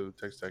 31, so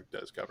Texas Tech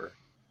does cover.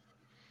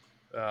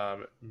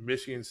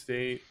 Michigan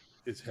State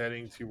is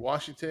heading to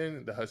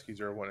Washington. The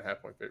Huskies are a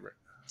 1.5 point favorite.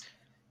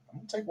 I'm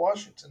going to take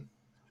Washington.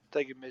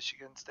 Taking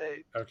Michigan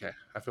State. Okay,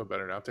 I feel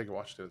better now. I'm taking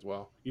Washington as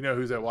well. You know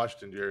who's at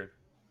Washington, Jared?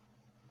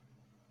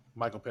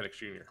 Michael Penix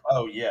Jr.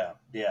 Oh, yeah.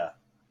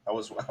 I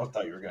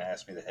thought you were going to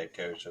ask me the head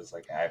coach. I was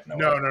like, I have no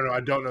No, idea. I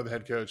don't know the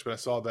head coach, but I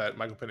saw that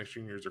Michael Penix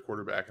Jr. is their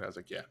quarterback, and I was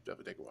like, yeah,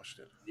 definitely taking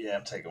Washington. Yeah,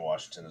 I'm taking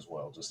Washington as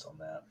well, just on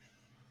that.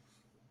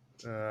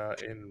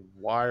 And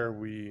why are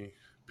we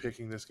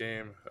picking this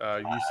game?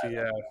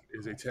 UCF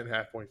is a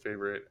 10.5 point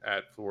favorite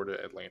at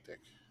Florida Atlantic.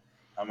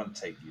 I'm going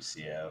to take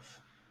UCF.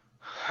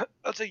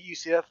 I'll take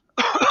UCF.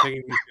 I'm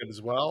taking UCF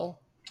as well.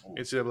 Ooh.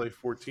 NCAA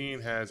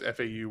 14 has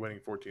FAU winning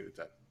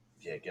 14-10.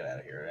 Yeah, get out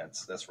of here.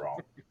 That's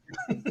wrong.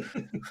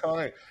 All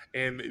right.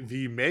 And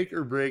the make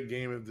or break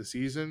game of the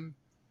season,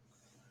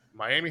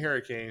 Miami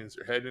Hurricanes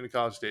are heading into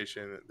College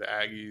Station. The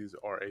Aggies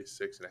are a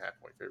 6.5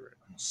 point favorite.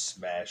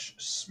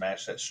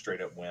 Smash that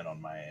straight up win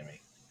on Miami.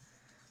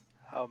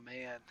 Oh,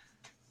 man.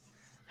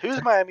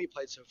 Who's Miami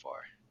played so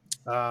far?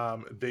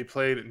 They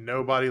played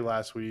nobody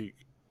last week.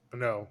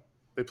 No,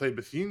 they played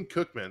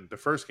Bethune-Cookman the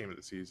first game of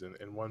the season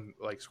and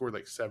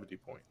scored 70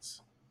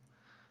 points.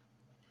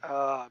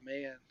 Oh,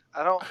 man.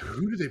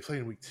 Who did they play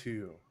in week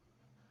 2?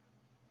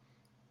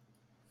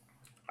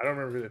 I don't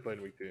remember who they played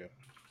in week 2.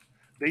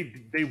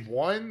 They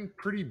won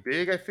pretty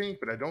big, I think,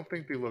 but I don't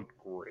think they looked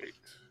great.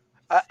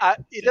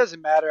 It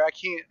doesn't matter. I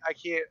can't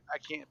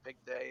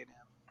pick the A&M.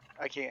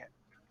 I can't.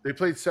 They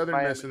played Southern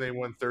Miami. Miss and they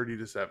won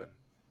 30-7.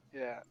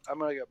 Yeah, I'm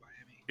gonna go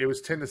Miami. It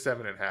was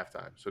 10-7 at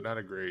halftime, so not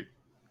a great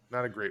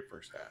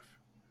first half.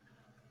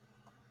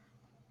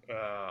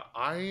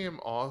 I am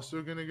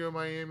also gonna go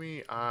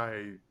Miami.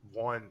 I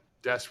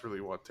desperately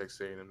want Texas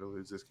A&M to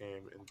lose this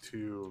game, and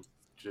 2,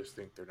 just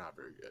think they're not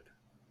very good.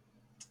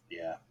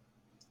 Yeah,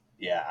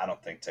 I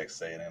don't think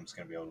Texas A&M is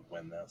going to be able to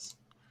win this.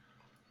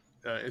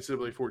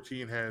 NCAA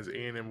 14 has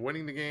A&M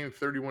winning the game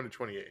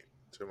 31-28,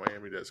 so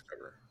Miami does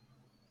cover.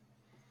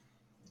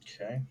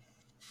 Okay.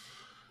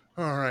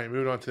 All right,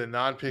 moving on to the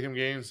non-pick'em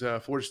games.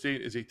 Florida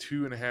State is a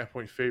 2.5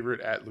 point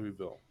favorite at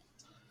Louisville.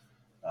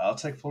 I'll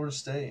take Florida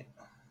State.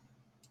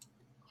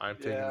 I'm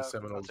taking the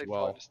Seminoles as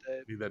well.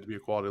 Need that to be a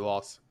quality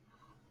loss.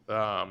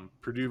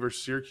 Purdue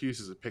versus Syracuse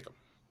is a pick'em.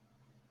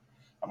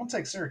 I'm going to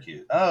take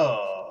Syracuse.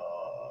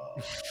 Oh,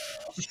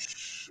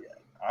 shit.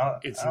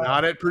 It's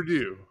not at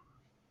Purdue,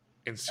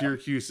 and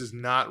Syracuse is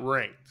not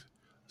ranked.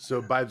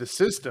 So by the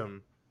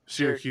system,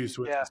 Syracuse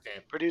wins this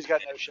game. Purdue's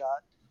got no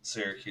shot.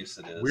 Syracuse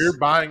it is. We're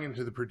buying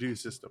into the Purdue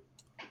system.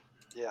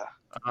 Yeah.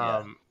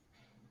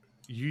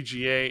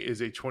 UGA is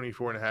a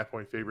 24.5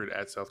 point favorite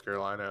at South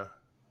Carolina.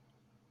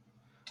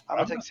 I'm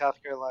going to take South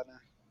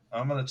Carolina.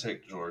 I'm going to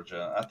take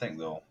Georgia. I think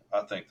they'll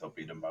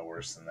beat them by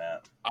worse than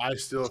that. I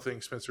still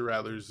think Spencer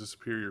Rattler is the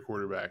superior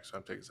quarterback, so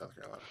I'm taking South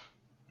Carolina.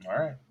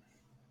 All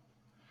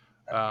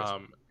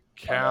right.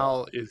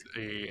 Cal is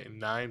a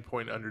 9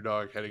 point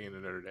underdog heading into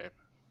Notre Dame.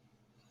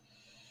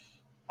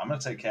 I'm going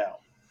to take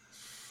Cal.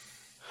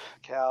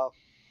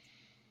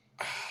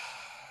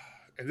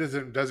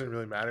 It doesn't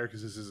really matter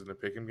because this isn't a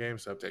pick'em game,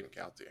 so I'm taking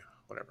Cal too.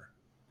 Whatever.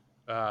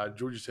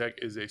 Georgia Tech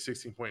is a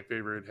 16 point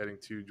favorite heading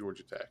to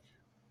Georgia Tech.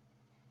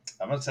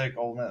 I'm going to take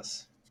Ole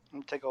Miss. I'm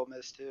going to take Ole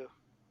Miss too.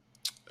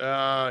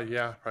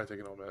 Yeah, probably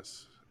taking Ole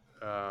Miss.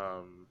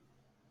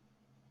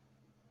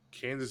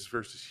 Kansas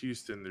versus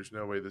Houston. There's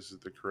no way this is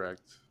the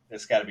correct.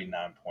 It's got to be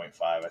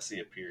 9.5. I see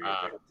a period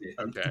there.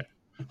 Okay.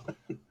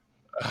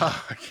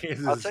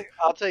 Kansas.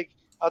 I'll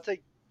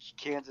take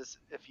Kansas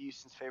if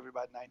Houston's favored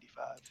by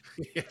 95.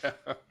 Yeah.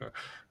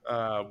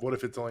 What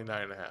if it's only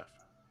 9.5?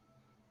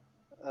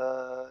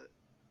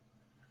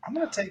 I'm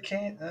gonna take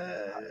I'm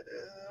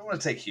gonna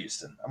take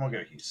Houston. I'm gonna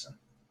go Houston.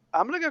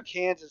 I'm gonna go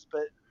Kansas,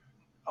 but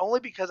only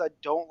because I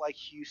don't like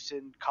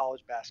Houston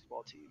college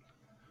basketball team.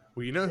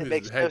 Well, you know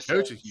who's the head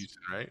coach of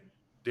Houston, right?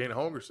 Dana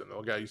Holgorsen. The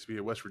old guy used to be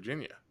at West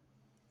Virginia.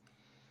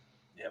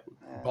 Yep.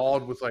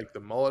 Bald with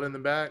the mullet in the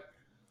back.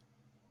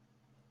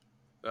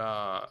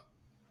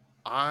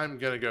 I'm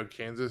gonna go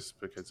Kansas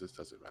because this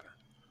doesn't matter.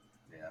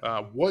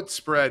 Yeah. What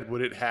spread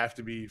would it have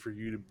to be for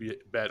you to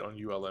bet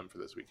on ULM for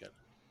this weekend?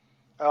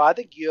 Oh, I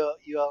think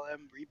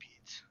ULM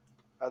repeats.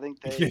 I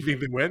think they. You think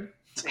they win?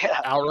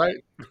 Yeah.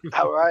 Outright.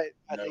 Outright.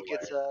 I No think way.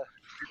 it's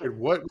And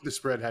what would the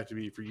spread have to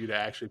be for you to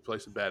actually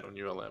place a bet on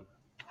ULM?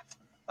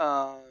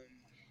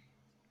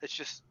 It's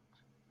just.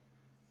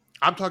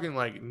 I'm talking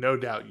no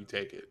doubt you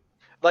take it.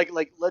 Like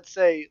let's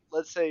say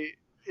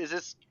is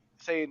this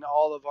saying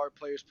all of our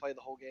players play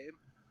the whole game?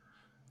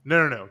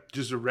 No.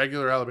 Just a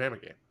regular Alabama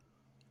game.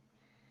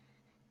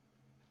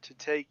 To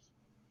take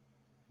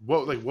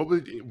What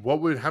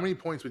would how many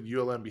points would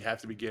ULM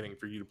have to be getting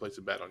for you to place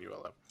a bet on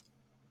ULM?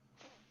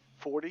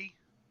 40.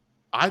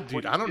 I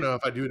don't know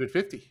if I do it at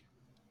 50.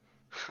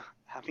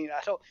 I mean,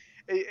 I don't.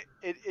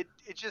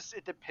 It just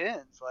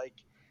depends. Like,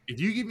 If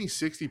you give me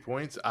 60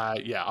 points,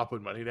 I'll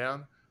put money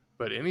down.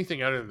 But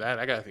anything other than that,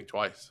 I gotta think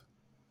twice.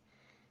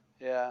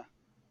 yeah.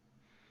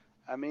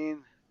 I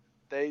mean,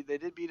 they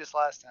did beat us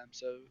last time,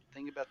 so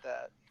think about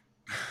that.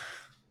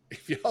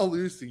 If y'all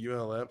lose to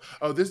ULM,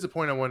 this is the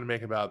point I wanted to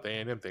make about the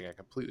A&M thing. I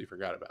completely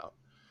forgot about.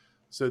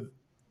 So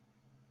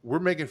we're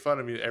making fun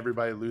of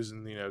everybody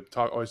losing.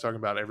 Always talking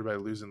about everybody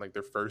losing like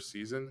their first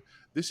season.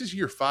 This is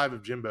year 5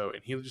 of Jimbo,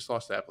 and he just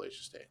lost to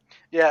Appalachian State.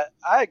 Yeah,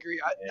 I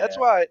agree. That's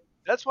why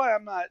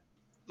I'm not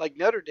like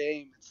Notre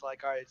Dame. It's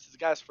like, all right, it's this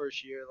guy's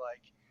first year.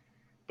 Like,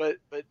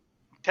 but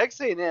Texas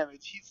A&M,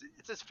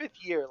 it's his 5th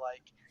year.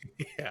 Like,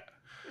 yeah.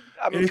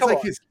 I mean, it's come like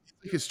on.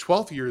 his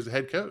 12th year as a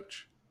head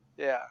coach.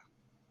 Yeah.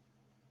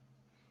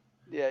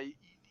 Yeah.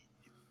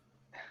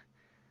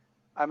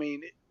 I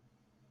mean,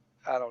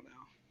 I don't know.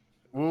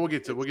 We'll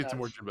get to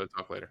more Jimbo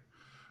talk later.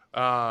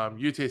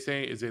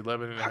 UTSA is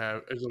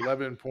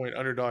 11-point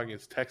underdog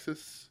against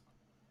Texas.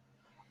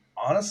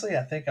 Honestly,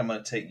 I think I'm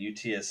going to take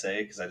UTSA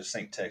because I just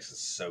think Texas is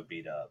so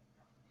beat up.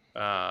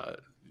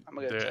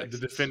 The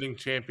defending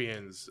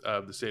champions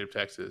of the state of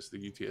Texas, the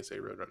UTSA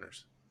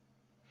Roadrunners.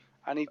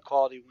 I need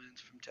quality wins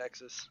from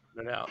Texas.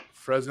 No doubt.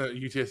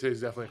 UTSA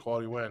is definitely a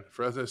quality win.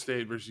 Fresno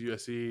State versus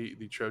USC,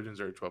 the Trojans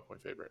are a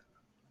 12-point favorite.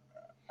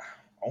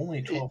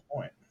 Only 12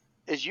 point.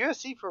 Is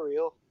USC for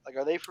real? Like,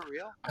 are they for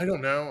real? I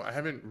don't know. I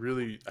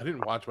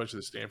didn't watch much of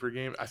the Stanford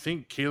game. I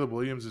think Caleb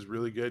Williams is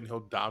really good and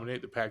he'll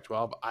dominate the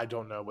Pac-12. I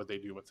don't know what they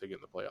do once they get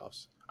in the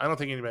playoffs. I don't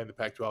think anybody in the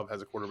Pac-12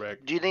 has a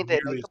quarterback. Do you think they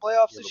make the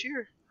playoffs this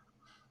year?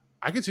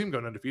 I could see them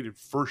going undefeated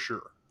for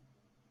sure.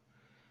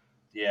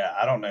 Yeah,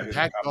 I don't know. The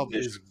Pac-12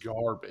 is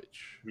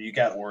garbage. You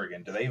got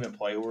Oregon. Do they even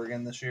play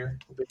Oregon this year?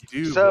 They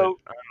do. So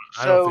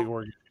I don't think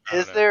Oregon.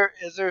 Is there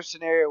a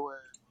scenario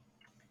where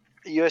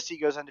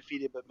USC goes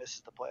undefeated but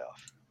misses the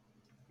playoff?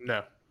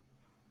 No,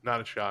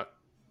 not a shot.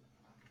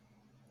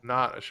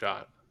 Not a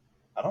shot.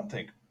 I don't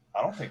think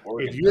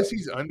Oregon. If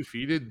USC's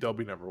undefeated, they'll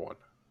be number 1.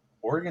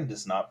 Oregon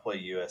does not play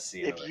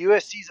USC. If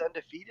USC's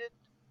undefeated,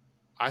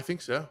 I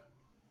think so.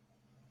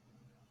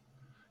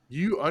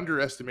 You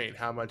underestimate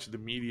how much the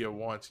media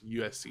wants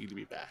USC to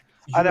be back.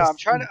 I know. I'm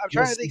trying to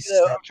think.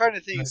 I'm trying to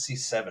think. USC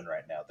 7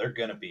 right now. They're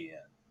going to be in.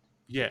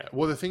 Yeah.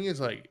 Well, the thing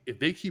is, like, if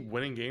they keep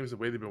winning games the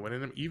way they've been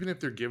winning them, even if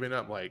they're giving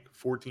up like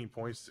 14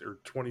 points or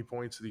 20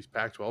 points to these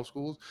Pac-12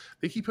 schools,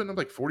 they keep putting up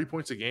like 40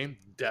 points a game.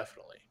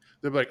 Definitely,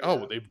 they're like, oh,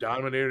 well, they've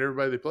dominated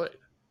everybody they played.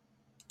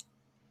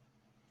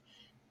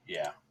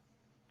 Yeah.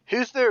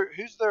 Who's their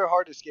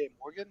hardest game?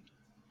 Oregon?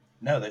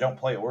 No, they don't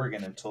play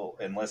Oregon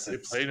unless they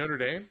play Notre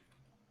Dame.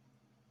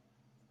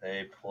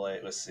 They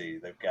play. Let's see.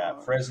 They've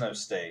got Fresno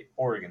State,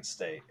 Oregon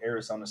State,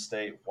 Arizona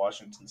State,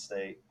 Washington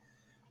State,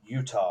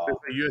 Utah,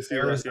 USC,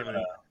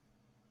 Arizona.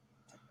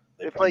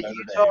 They play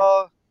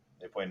Utah.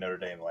 They play Notre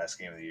Dame the last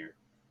game of the year.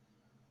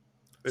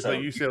 They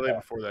play UCLA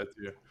before that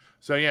too.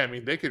 So yeah, I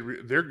mean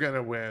they're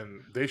gonna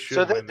win. They should.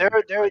 So win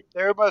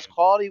their most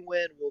quality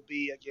win will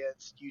be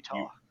against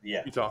Utah.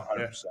 Utah,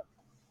 100%. Yeah.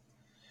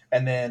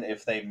 And then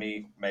if they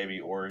meet maybe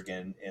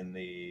Oregon in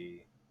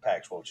the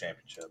Pac-12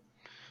 championship.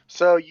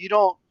 So you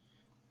don't.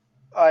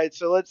 All right,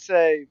 so let's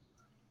say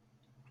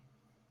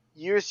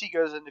USC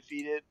goes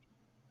undefeated,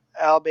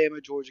 Alabama,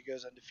 Georgia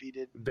goes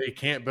undefeated. They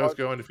can't both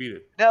go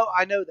undefeated. No,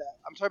 I know that.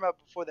 I'm talking about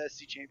before the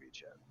SEC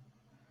championship.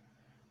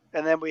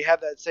 And then we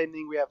have that same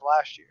thing we have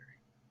last year.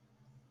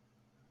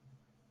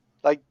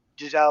 Like,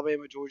 does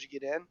Alabama, Georgia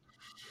get in?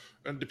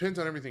 It depends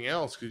on everything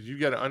else because you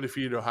got an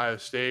undefeated Ohio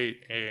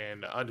State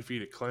and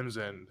undefeated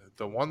Clemson.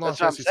 The one loss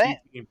SEC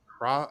team.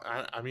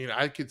 I mean,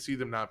 I could see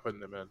them not putting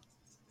them in.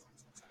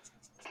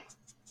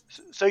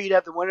 So you'd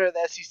have the winner of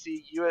the SEC,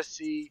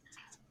 USC,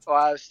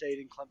 Ohio State,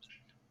 and Clemson.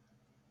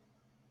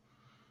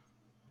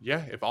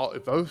 Yeah, if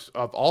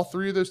all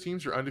 3 of those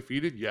teams are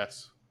undefeated,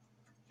 yes.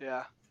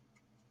 Yeah.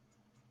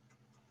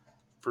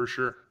 For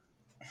sure.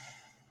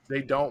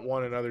 They don't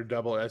want another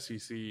double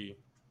SEC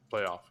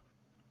playoff.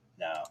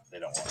 No, they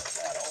don't want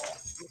it at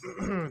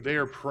all. They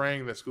are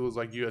praying that schools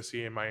like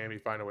USC and Miami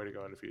find a way to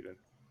go undefeated.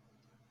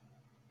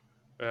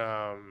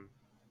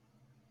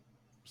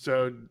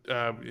 So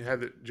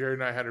Jared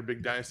and I had our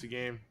big dynasty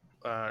game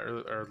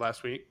or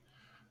last week.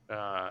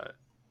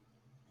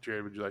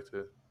 Jared, would you like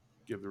to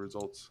give the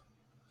results?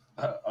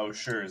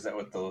 Sure. Is that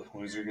what the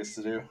loser gets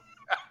to do?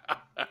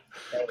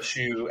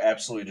 LSU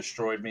absolutely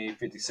destroyed me,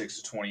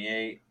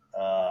 56-28.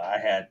 I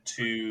had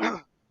 2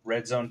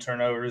 red zone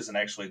turnovers, and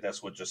actually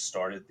that's what just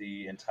started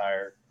the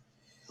entire.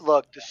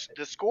 Look,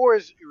 the score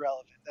is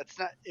irrelevant. That's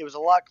not. It was a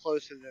lot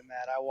closer than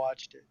that. I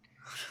watched it.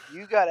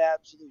 You got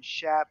absolutely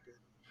shafted.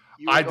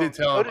 I did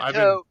tell him.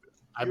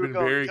 I've been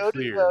very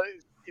clear.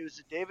 It was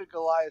a David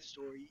Goliath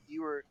story.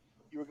 You were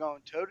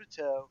going toe to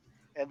toe,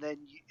 and then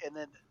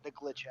the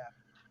glitch happened.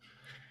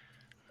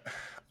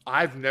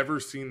 I've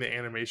never seen the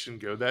animation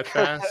go that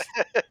fast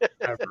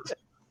ever.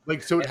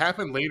 Like, so it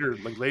happened later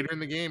in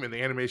the game, and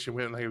the animation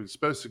went like it was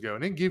supposed to go,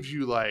 and it gives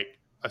you like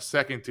a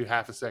second to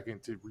half a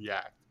second to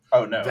react.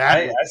 Oh no,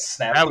 I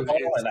snapped the ball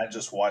insane. and I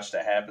just watched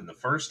it happen. The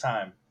first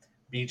time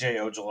BJ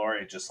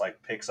Ojolari just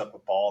like picks up a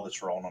ball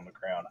that's rolling on the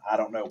ground. I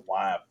don't know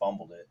why I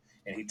fumbled it,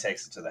 and he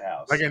takes it to the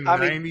house. Like a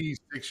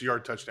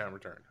 96-yard touchdown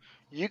return.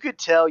 You could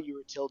tell you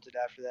were tilted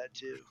after that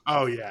too.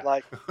 Oh yeah,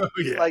 like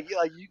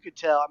you could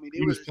tell. I mean,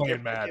 he was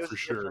playing mad for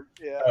sure.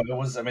 Yeah, it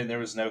was. I mean, there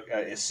was no.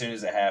 As soon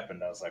as it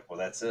happened, I was like, "Well,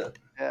 that's it."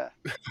 Yeah.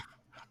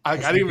 I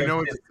didn't even know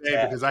what to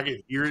say because I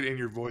could hear it in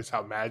your voice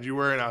how mad you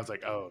were, and I was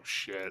like, "Oh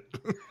shit."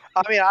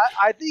 I mean,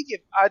 I think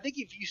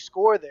if you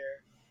score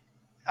there,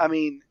 I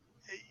mean,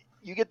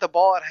 you get the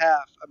ball at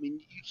half. I mean,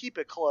 you keep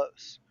it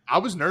close. I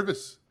was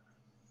nervous.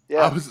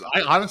 Yeah.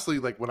 I honestly,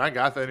 like, when I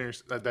got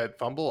that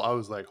fumble, I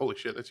was like, "Holy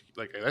shit,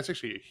 that's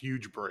actually a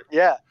huge break."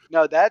 Yeah.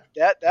 No, that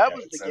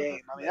was the game.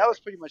 I mean, that was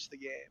pretty much the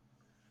game.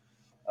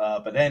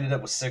 But they ended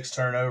up with 6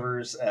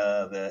 turnovers.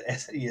 The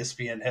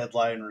ESPN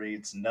headline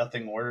reads,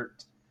 "Nothing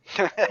worked."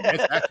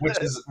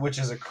 which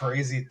is a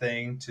crazy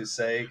thing to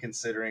say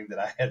considering that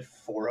I had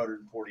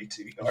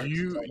 442 yards.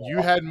 You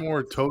had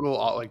more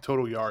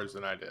total yards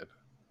than I did.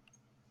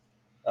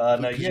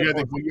 No, you had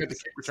the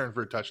kick return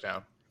for a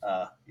touchdown.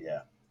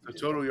 Yeah. The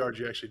total yards,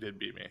 you actually did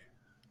beat me.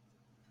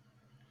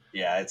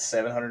 Yeah, it's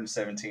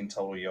 717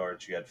 total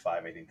yards. You had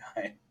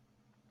 589.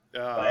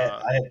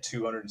 I had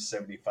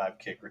 275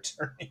 kick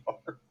return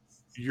yards.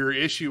 Your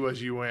issue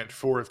was you went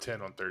 4 of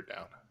 10 on third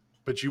down,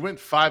 but you went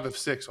 5 of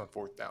 6 on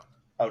fourth down.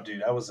 Oh,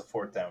 dude, I was a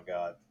fourth down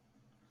god.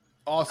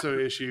 Also,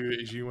 issue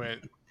is you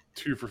went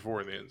 2 for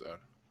 4 in the end zone.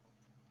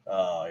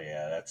 Oh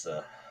yeah,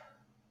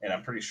 and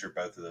I'm pretty sure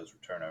both of those were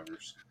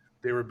turnovers.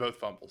 They were both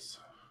fumbles.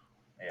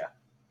 Yeah.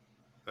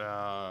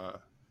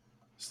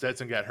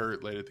 Stetson got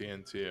hurt late at the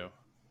end too,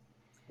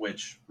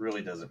 which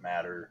really doesn't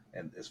matter.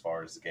 And as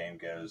far as the game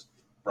goes,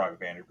 Brock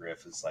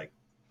Vandagriff is like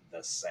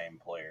the same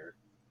player.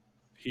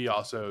 He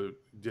also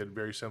did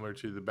very similar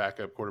to the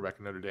backup quarterback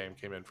in Notre Dame.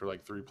 Came in for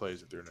like 3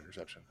 plays and threw an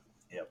interception.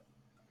 Yep.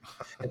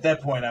 At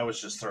that point, I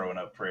was just throwing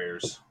up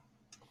prayers.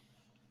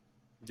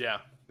 Yeah.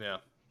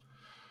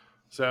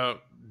 So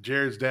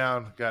Jared's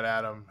down. Got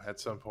Adam at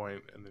some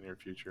point in the near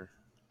future.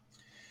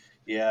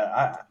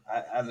 Yeah,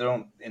 I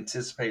don't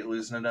anticipate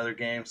losing another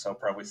game, so I'll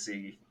probably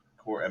see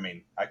Corey. I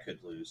mean, I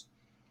could lose,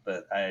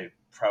 but I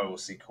probably will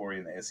see Corey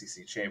in the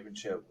SEC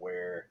championship,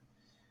 where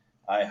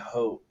I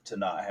hope to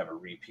not have a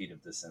repeat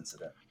of this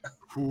incident.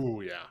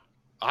 Ooh, yeah.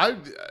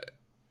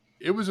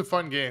 It was a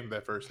fun game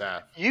that first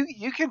half.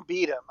 You can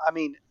beat him. I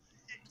mean,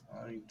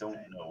 I don't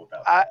know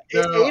about that.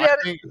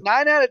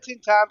 9 out of 10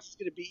 times it's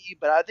going to beat you,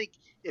 but I think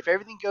if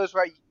everything goes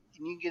right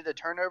and you can get a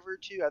turnover or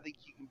 2, I think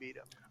you can beat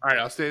him. All right,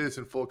 I'll say this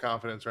in full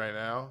confidence right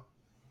now.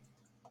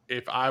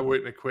 If I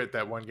wouldn't have quit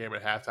that one game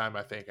at halftime,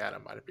 I think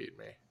Adam might have beat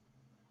me.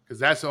 Because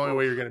that's the only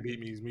way you're going to beat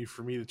me is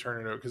for me to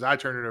turn it over. Because I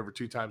turned it over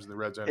 2 times in the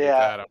red zone against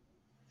Adam.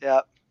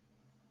 Yeah.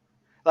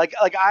 Like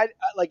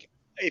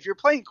if you're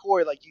playing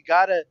Corey, like you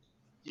gotta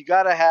get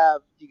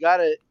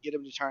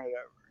him to turn it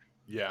over.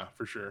 Yeah,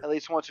 for sure. At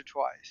least once or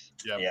twice.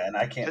 Yep. Yeah, and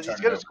I can't turn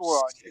he's gonna score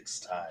on 6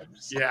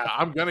 times. Yeah,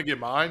 I'm gonna get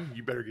mine.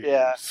 You better get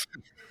yours.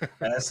 And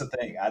that's the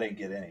thing. I didn't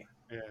get any.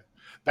 Yeah.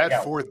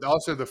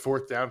 The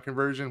fourth down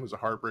conversion was a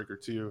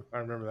heartbreaker too. I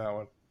remember that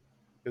one.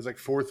 It was like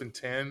 4th and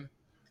 10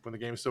 when the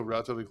game was still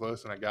relatively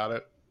close, and I got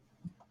it.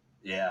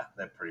 Yeah,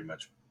 that pretty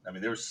much. I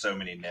mean, there were so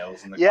many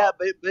nails in the. Yeah,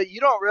 but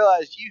you don't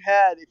realize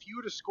if you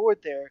would have scored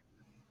there,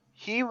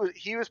 he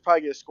was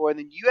probably going to score, and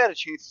then you had a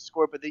chance to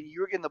score, but then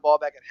you were getting the ball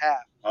back at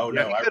half. Oh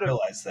no, I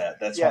realized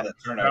that. That's why the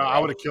turnover. No, I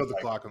would have killed the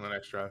clock on the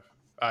next drive.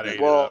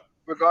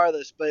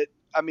 Regardless, but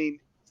I mean,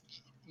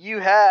 you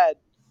had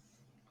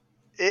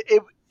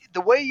it.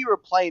 The way you were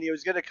playing, it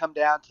was going to come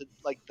down to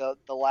like the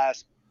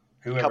last.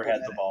 Whoever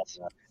had the ball.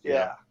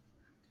 Yeah.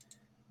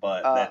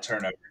 But that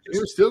turnover. It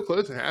was still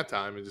close at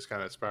halftime. It just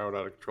kind of spiraled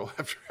out of control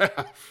after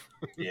half.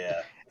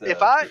 Yeah.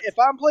 If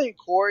I'm playing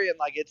Corey and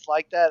like it's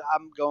like that,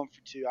 I'm going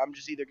for 2. I'm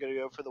just either going to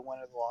go for the win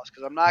or the loss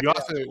because I'm not.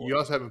 You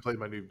also haven't played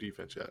my new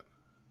defense yet.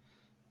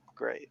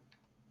 Great.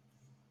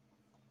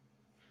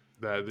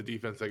 The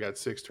defense that got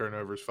 6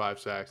 turnovers, 5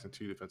 sacks, and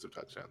 2 defensive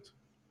touchdowns.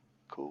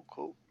 Cool.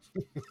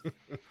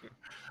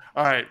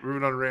 All right,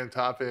 moving on to random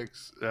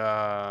topics.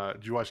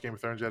 Did you watch Game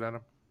of Thrones yet,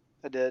 Adam?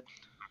 I did.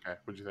 Okay,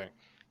 what'd you think?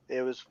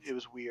 It was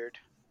weird.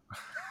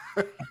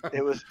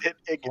 It was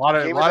a lot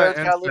of incest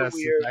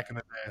back in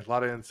the day. A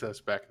lot of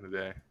incest back in the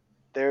day.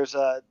 There's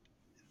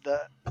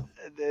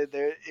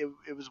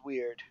it was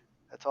weird.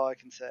 That's all I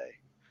can say.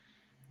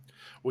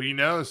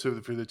 Well, so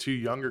for the 2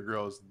 younger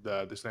girls,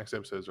 this next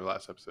episode is their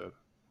last episode.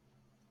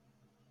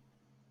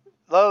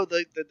 Oh,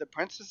 the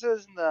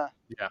princesses and the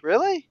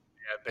really?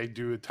 Yeah, they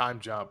do a time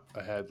jump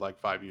ahead like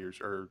 5 years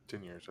or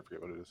 10 years. I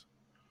forget what it is.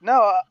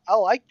 No, I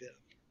like them.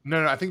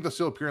 No, I think they'll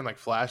still appear in like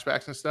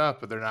flashbacks and stuff,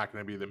 but they're not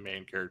going to be the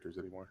main characters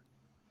anymore.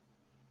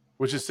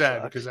 Which is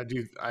sad because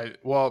the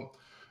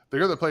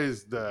girl that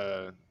plays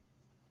the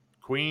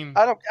queen.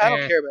 I don't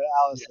care about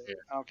Allison. Yeah.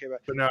 I don't care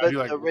about. But no, I do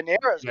like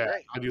Rhaenyra's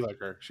great. I do like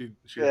her. She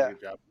does a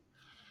good job.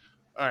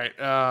 All right.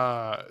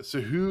 So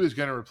who is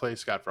going to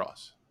replace Scott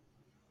Frost?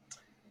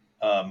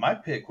 My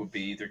pick would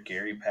be either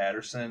Gary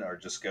Patterson or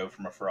just go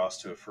from a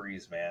Frost to a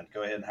Freeze, man.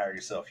 Go ahead and hire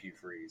yourself Hugh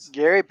Freeze.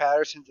 Gary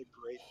Patterson's a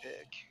great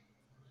pick.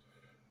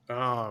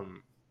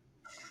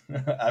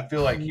 I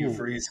feel like Hugh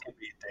Freeze could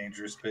be a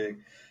dangerous pick.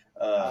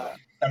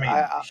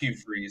 Hugh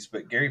Freeze,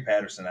 but Gary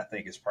Patterson, I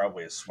think, is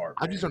probably a smart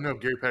pick. I just don't know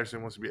if Gary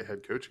Patterson wants to be a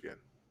head coach again.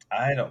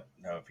 I don't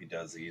know if he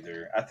does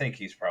either. I think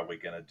he's probably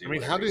going to do. I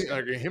mean, how did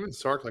are him and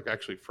Sark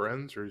actually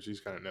friends, or is he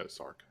kind of know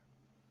Sark?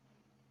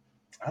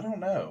 I don't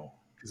know.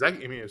 Because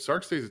if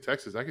Sark stays in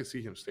Texas, I could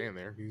see him staying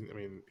there.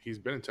 He's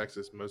been in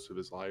Texas most of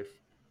his life.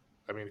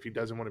 I mean, if he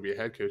doesn't want to be a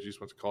head coach, he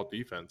just wants to call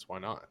defense. Why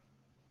not?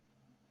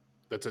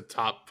 That's a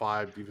top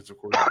 5 defensive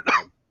coordinator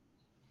job.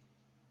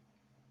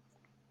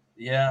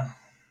 Yeah.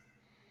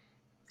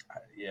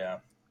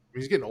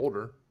 He's getting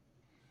older.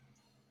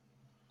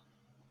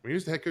 He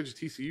was the head coach of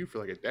TCU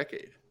for a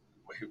decade.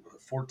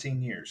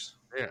 14 years.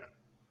 Yeah.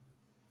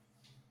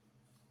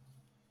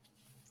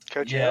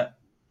 Coach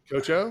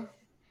O?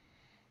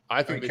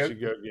 I think they should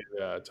go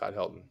get Todd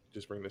Helton.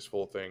 Just bring this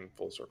full thing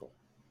full circle.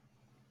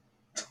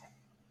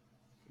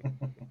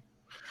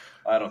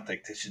 I don't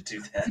think they should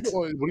do that.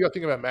 What do y'all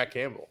think about Matt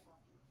Campbell?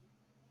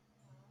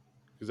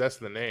 Because that's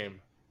the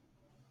name.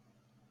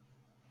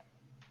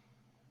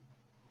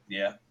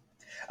 Yeah.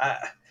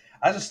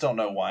 I just don't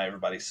know why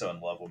everybody's so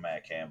in love with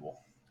Matt Campbell.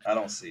 I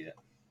don't see it.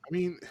 I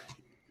mean,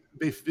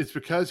 it's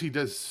because he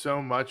does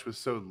so much with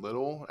so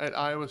little at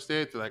Iowa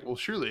State. They're like, well,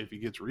 surely if he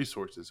gets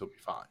resources, he'll be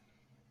fine.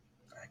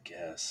 I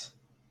guess.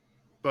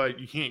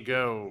 But you can't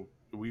go.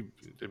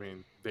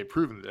 They've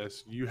proven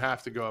this. You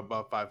have to go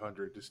above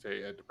 500 to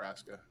stay at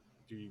Nebraska.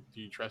 Do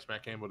you trust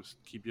Matt Campbell to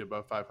keep you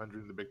above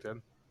 500 in the Big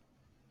Ten?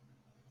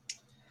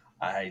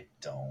 I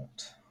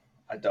don't.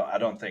 I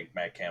don't think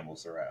Matt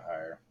Campbell's the right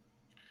hire.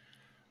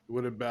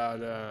 What about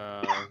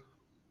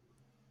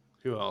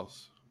who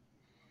else?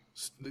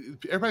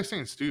 Everybody's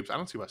saying Stoops. I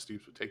don't see why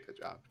Stoops would take that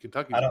job.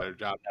 Kentucky's a better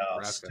job than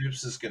Nebraska.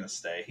 Stoops is going to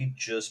stay. He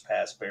just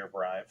passed Bear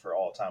Bryant for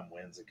all-time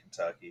wins in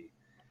Kentucky.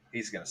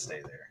 He's going to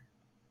stay there.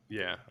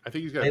 Yeah, I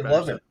think he's got. They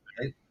love him.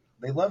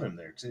 They love him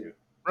there too.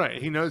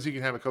 Right. He knows he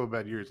can have a couple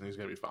bad years and he's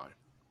going to be fine.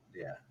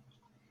 Yeah.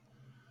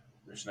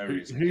 There's no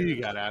reason. Who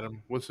you got,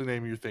 Adam? What's the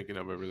name you're thinking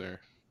of over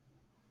there?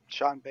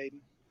 Sean Payton.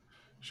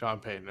 Sean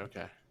Payton.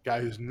 Okay,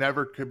 guy who's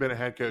never been a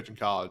head coach in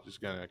college is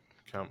going to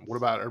come. What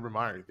about Urban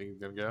Meyer? You think he's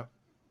going to go?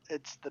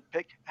 It's the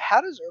pick.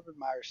 How does Urban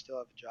Meyer still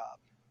have a job?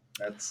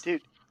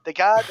 Dude. The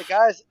guy.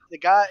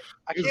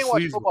 I can't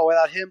watch football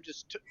without him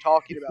just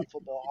talking about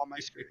football on my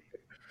screen.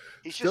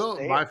 He's still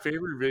just my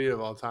favorite video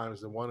of all time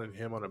is the one of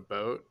him on a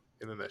boat,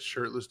 and then that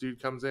shirtless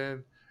dude comes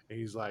in, and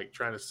he's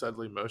trying to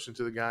subtly motion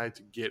to the guy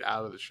to get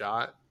out of the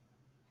shot,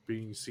 but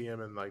you can see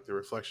him in the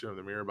reflection of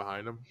the mirror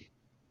behind him.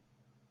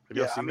 Have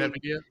y'all seen that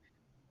video?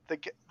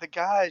 The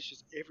guy is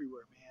just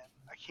everywhere, man.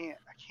 I can't.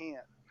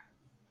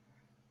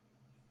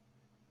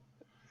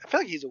 I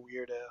feel like he's a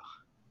weirdo.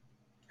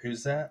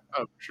 Who's that?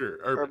 Oh, sure.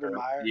 Urban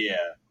Meyer. Yeah,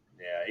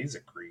 he's a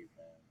creep,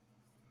 man.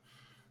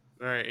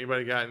 All right,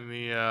 anybody got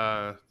any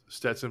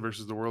Stetson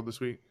versus the world this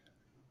week?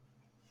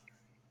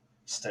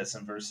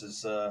 Stetson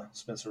versus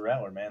Spencer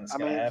Rattler, man. It's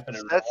going to happen.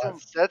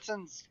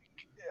 Stetson's,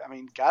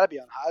 got to be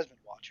on Heisman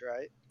watch,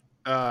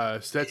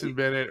 right? Stetson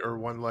Bennett or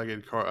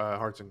one-legged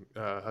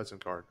Hudson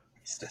Card?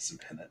 Stetson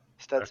Bennett.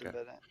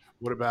 Bennett.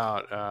 What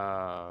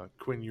about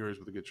Quinn Ewers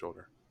with a good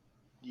shoulder?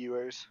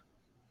 Ewers.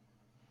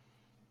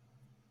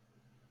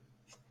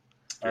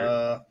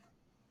 I'm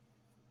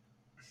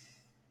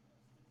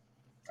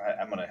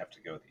going to have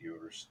to go with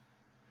Ewers.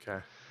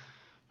 Okay.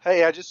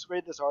 Hey, I just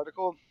read this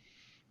article.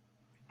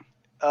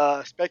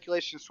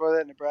 Speculation swear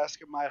that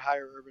Nebraska might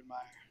hire Urban Meyer.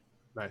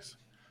 Nice.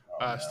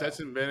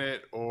 Stetson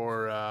Bennett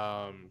or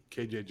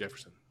KJ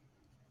Jefferson?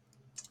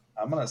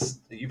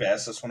 You've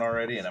asked this one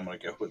already, and I'm going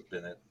to go with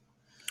Bennett.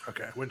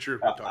 Okay. Wasn't sure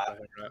if we talked about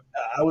that.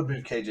 I would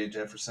move KJ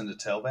Jefferson to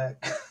tailback.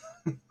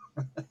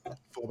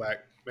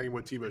 Fullback. Maybe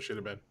what Tebow should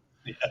have been.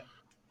 Yeah.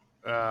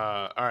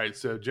 All right,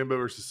 so Jimbo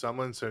versus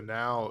Sumlin. So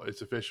now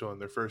it's official in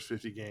their first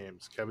 50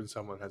 games. Kevin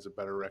Sumlin has a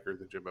better record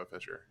than Jimbo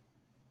Fisher.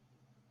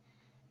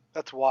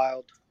 That's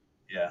wild.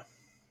 Yeah.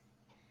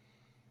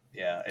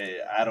 Yeah,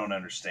 I don't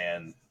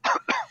understand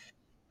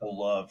the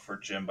love for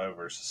Jimbo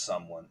versus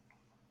Sumlin.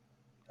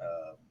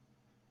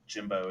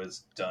 Jimbo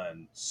has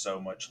done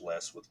so much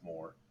less with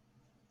more.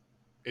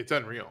 It's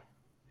unreal.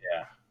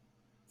 Yeah.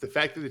 The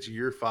fact that it's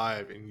year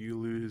 5 and you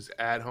lose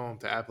at home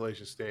to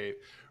Appalachian State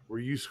where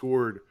you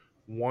scored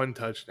one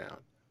touchdown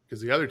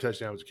because the other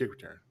touchdown was a kick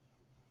return.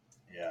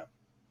 Yeah.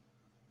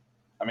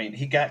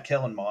 He got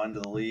Kellen Mond to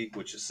the league,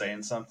 which is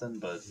saying something,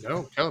 but...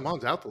 No, Kellen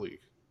Mond's out the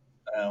league.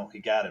 Oh, he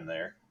got him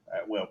there.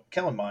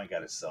 Kellen Mond got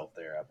himself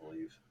there, I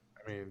believe.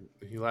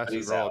 He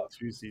lasted for all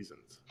 2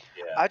 seasons.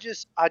 Yeah.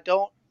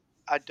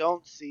 I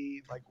don't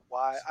see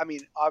why.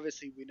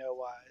 Obviously we know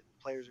why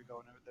players are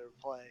going over there to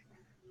play,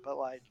 but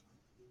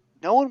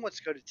no one wants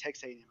to go to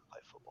Texas A&M and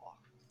play football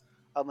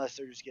unless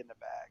they're just getting a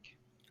bag.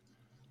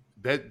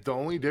 The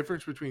only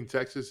difference between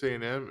Texas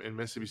A&M and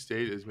Mississippi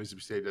State is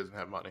Mississippi State doesn't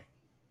have money.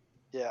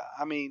 Yeah,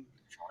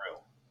 For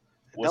real.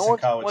 No one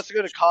wants to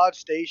go to College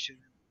Station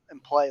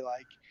and play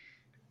like.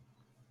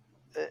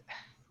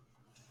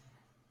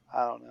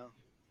 I don't know.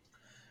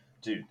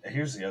 Dude,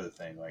 here's the other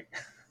thing. Like,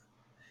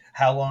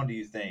 how long do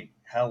you think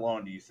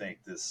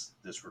this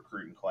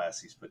recruiting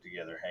class he's put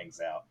together hangs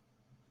out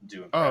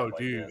doing crap like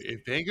dude, this?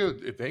 if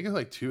they go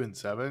like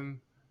 2-7, They're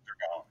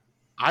gone.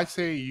 I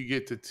say you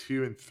get to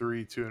 2-3,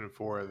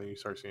 2-4, and then you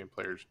start seeing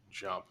players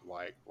jump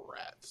like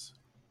rats.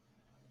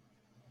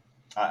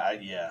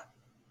 Yeah.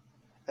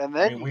 And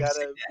then you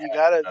gotta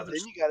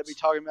be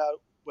talking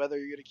about whether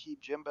you're gonna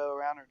keep Jimbo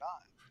around or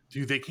not.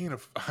 Dude, they can't.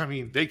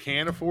 They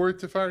can afford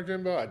to fire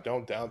Jimbo. I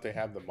don't doubt they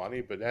have the money,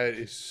 but that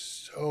is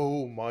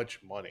so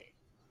much money.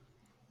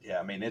 Yeah,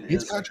 I mean,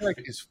 his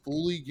contract is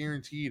fully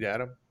guaranteed,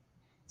 Adam.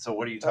 So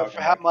what are you talking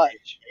about? How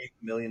much? $8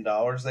 million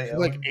they owe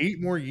like him?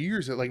 8 more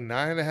years at like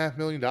 $9.5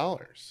 million.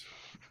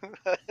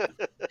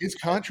 His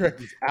contract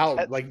is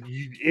out.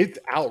 It's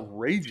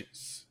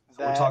outrageous.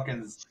 So we're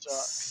talking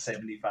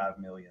 $75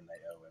 million they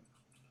owe him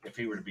if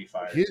he were to be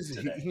fired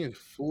today. He is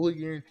fully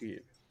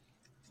guaranteed.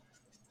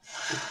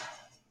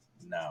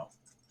 No,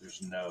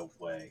 there's no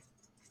way.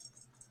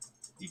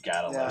 You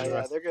gotta let him.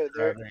 Yeah, they're good.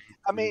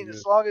 I mean,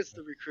 as long as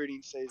the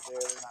recruiting stays there,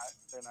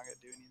 they're not gonna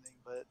do anything.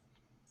 But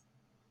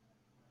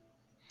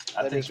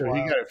I think so.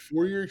 He got a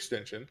 4-year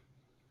extension.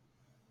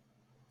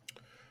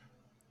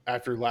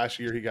 After last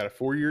year, he got a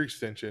 4-year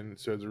extension.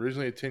 So it's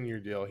originally a 10-year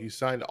deal. He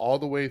signed all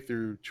the way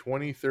through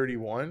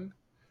 2031.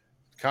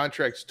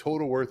 Contract's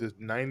total worth is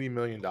 $90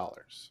 million.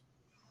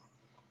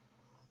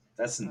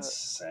 That's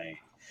insane.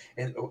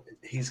 And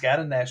he's got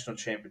a national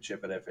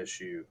championship at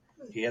FSU.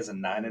 He has a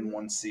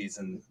 9-1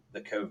 season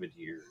the COVID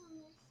year.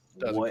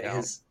 What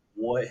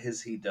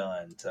has he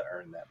done to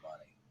earn that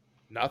money?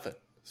 Nothing.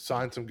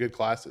 Signed some good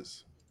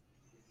classes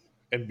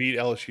and beat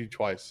LSU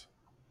twice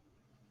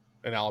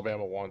and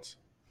Alabama once.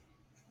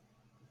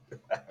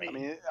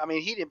 I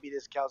mean, he didn't beat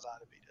us.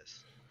 Calzada beat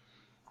us.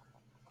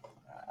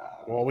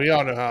 Well, we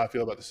all know how I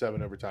feel about the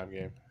 7 overtime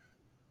game.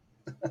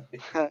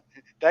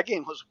 That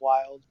game was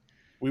wild.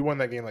 We won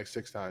that game like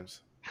 6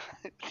 times.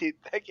 Dude,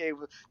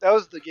 that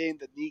was the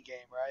knee game,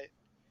 right?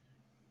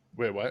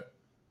 Wait, what?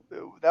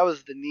 That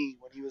was the knee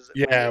when he was.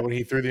 Yeah, when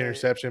he threw the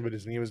interception, but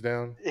his knee was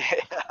down. Yeah.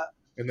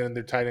 And then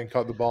their tight end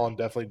caught the ball and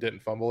definitely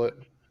didn't fumble it.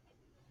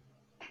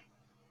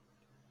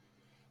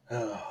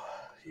 Oh,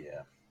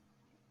 yeah.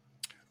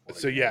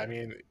 So, yeah, I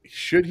mean,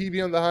 should he be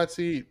on the hot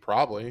seat?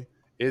 Probably.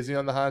 Is he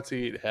on the hot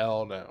seat?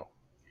 Hell no.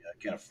 Yeah,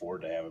 I can't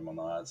afford to have him on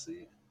the hot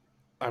seat.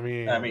 I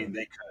mean,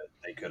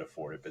 they could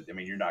afford it, but I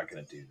mean, you're not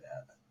going to do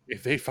that.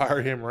 If they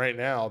fire him right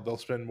now, they'll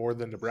spend more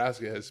than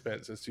Nebraska has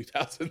spent since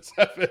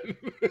 2007.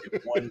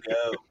 One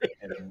go.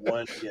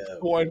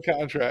 One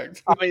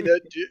contract. I mean,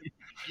 do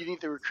you think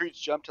the recruits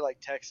jump to like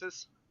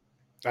Texas?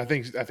 I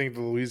think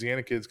the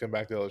Louisiana kids come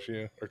back to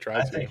LSU or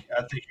try to. I think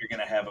you're going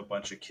to have a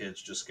bunch of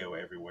kids just go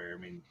everywhere. I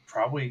mean,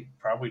 probably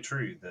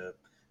true. The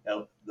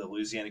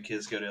Louisiana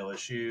kids go to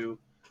LSU.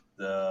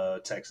 The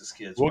Texas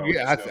kids.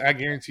 I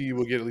guarantee you,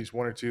 we'll get at least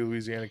 1 or 2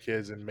 Louisiana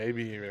kids, and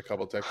maybe even a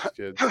couple of Texas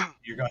kids.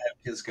 You're gonna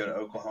have kids go to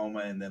Oklahoma,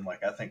 and then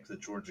I think the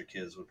Georgia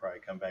kids would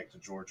probably come back to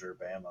Georgia or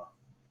Bama.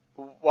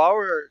 While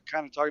we're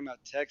kind of talking about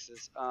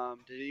Texas,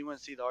 did anyone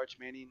see the Arch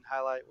Manning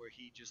highlight where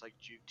he just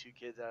juked 2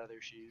 kids out of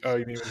their shoes? Oh,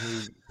 you mean when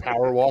he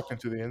power walked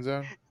into the end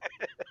zone?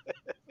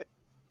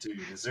 Dude,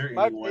 is there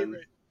anyone?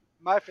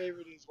 My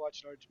favorite is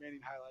watching Arch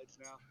Manning highlights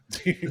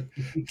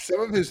now.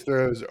 Some of his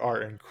throws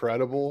are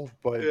incredible,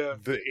 but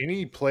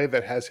any play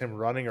that has him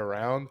running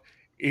around,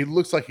 it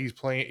looks like he's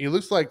playing. It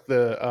looks like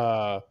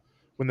the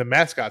when the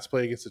mascots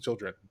play against the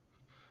children.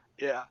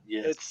 Yeah,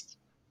 yes.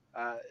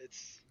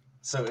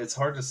 So it's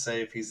hard to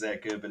say if he's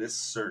that good, but it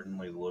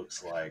certainly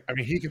looks like. I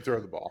mean, he can throw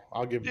the ball.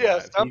 I'll give him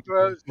that. Some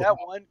throws. That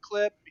one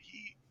clip,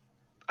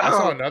 I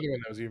saw another one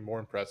that was even more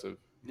impressive.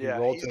 He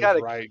rolled to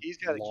his right. He's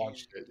got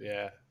launched it.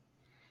 Yeah.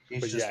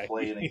 He's just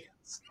playing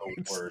against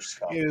the worst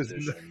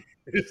competition.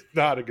 It's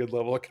not a good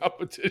level of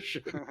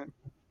competition.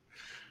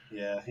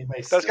 Yeah, he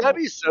may. That's gotta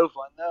be so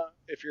fun though,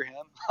 if you're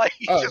him.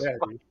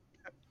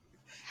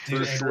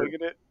 Dude, swinging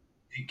it.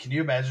 Can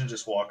you imagine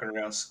just walking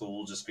around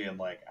school, just being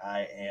like,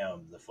 "I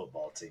am the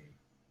football team"?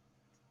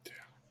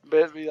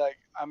 But it'd be like,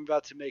 "I'm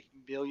about to make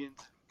millions."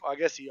 Well, I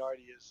guess he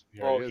already is.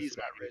 He's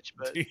not rich,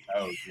 but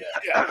oh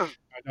yeah.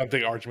 I don't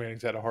think Arch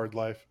Manning's had a hard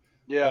life.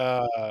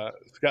 Yeah.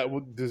 Scott,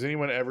 does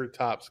anyone ever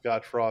top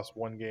Scott Frost's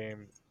one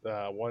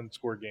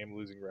score game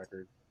losing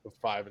record of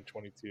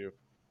 5-22?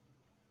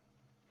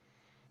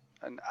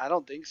 And I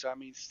don't think so. I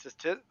mean,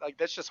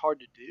 that's just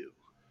hard to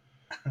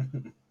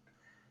do.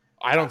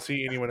 I don't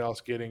see anyone else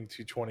getting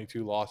to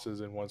 22 losses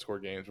in 1-score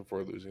games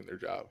before losing their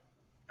job.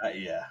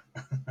 Yeah.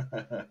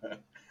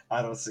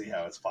 I don't see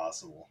how it's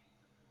possible.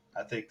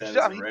 I think that is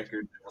a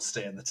record that will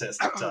stand the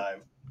test of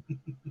time.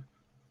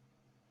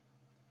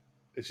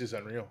 It's just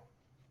unreal.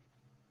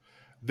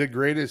 The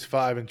greatest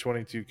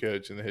 5-22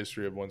 coach in the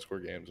history of 1-score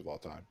games of all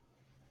time.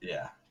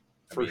 Yeah.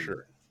 For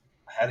sure.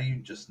 How do you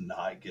just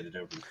not get it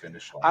over the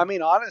finish line? I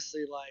mean,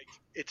 honestly,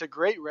 it's a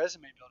great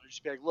resume builder.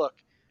 Just be like, look,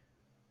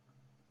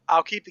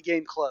 I'll keep the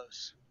game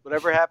close.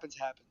 Whatever happens,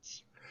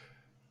 happens.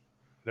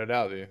 No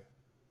doubt, dude.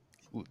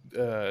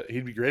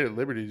 He'd be great at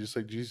Liberty, just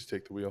like Jesus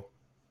take the wheel.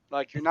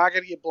 Like, you're not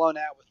gonna get blown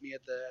out with me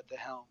at the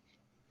helm.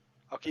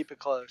 I'll keep it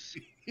close.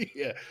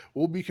 Yeah,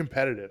 we'll be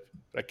competitive.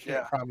 I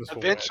can't promise.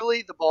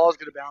 Eventually, the ball's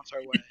gonna bounce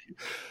our way.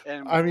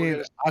 And I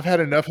mean, I've had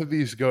enough of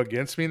these go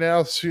against me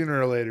now. Sooner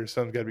or later,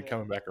 something's got to be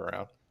coming back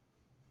around.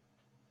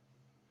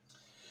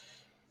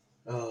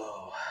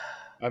 Oh,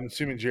 I'm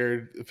assuming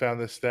Jared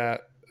found this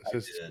stat.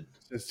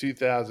 Since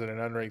 2000, an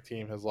unranked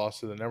team has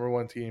lost to the number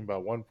one team by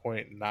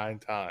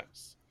 1.9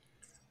 times.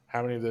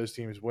 How many of those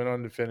teams went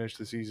on to finish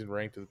the season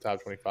ranked in the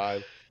top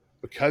 25?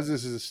 Because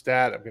this is a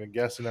stat, I'm going to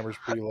guess the number's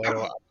pretty low.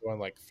 I'm going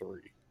like 3.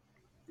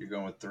 You're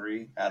going with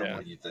 3? Adam,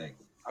 what do you think?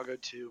 I'll go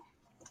 2.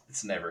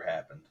 It's never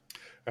happened.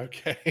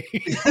 Okay.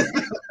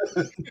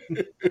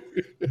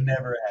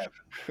 Never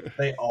happened.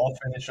 They all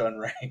finish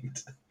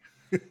unranked.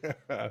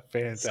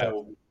 Fantastic.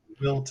 So,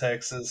 will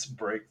Texas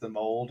break the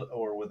mold,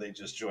 or will they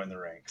just join the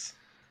ranks?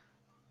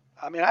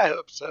 I mean, I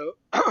hope so.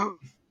 Well,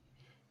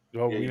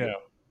 we know.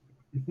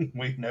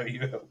 We know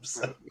you hope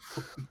so.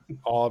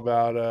 All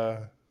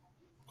about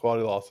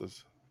quality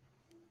losses.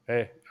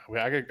 Hey,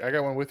 I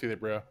got one with you there,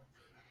 bro.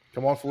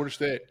 Come on, Florida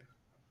State.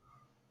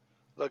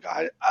 Look,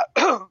 I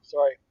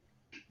sorry.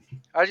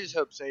 I just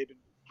hope Saban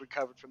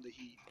recovered from the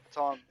heat. That's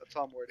all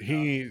I'm worried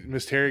about.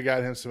 Miss Terry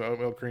got him some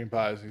oatmeal cream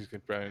pies. He's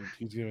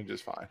doing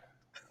just fine.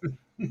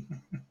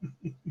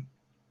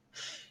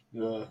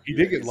 He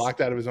did get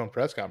locked out of his own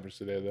press conference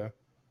today, though.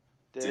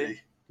 Did he?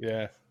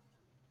 Yeah.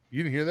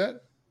 You didn't hear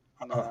that?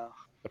 No.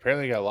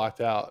 Apparently, he got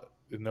locked out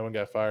and no one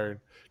got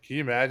fired. Can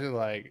you imagine,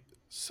 like,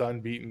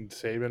 sun-beaten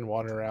Saban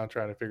wandering around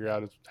trying to figure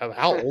out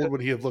how old would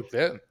he have looked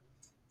then?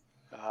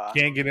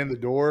 Can't get in the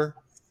door,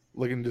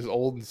 looking just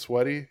old and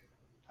sweaty.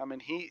 I mean,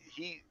 he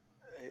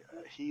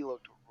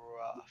looked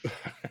rough.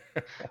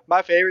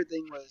 My favorite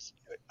thing was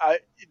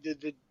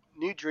the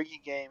new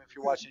drinking game. If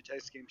you're watching a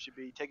Texas game, should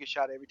be take a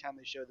shot every time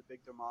they show the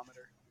big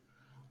thermometer.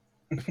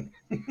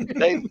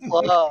 They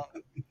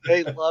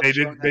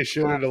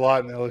showed it a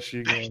lot in the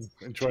LSU game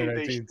in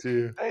 2019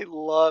 too. They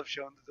love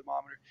showing the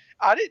thermometer.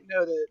 I didn't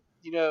know that.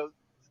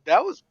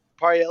 That was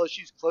probably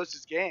LSU's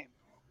closest game,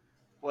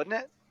 wasn't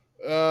it?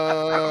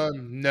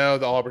 No,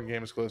 the Auburn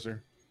game was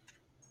closer.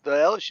 The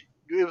LSU,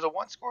 it was a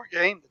one-score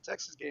game. The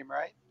Texas game,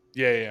 right?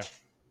 Yeah.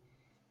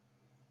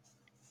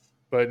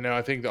 But no,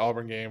 I think the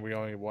Auburn game we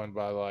only won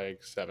by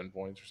like 7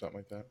 points or something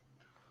like that.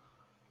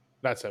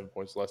 Not 7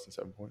 points, less than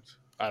 7 points.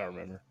 I don't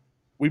remember.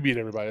 We beat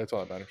everybody. That's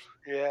all that matters.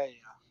 Yeah.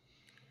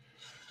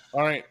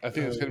 All right. I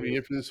think that's going to be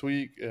it for this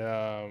week.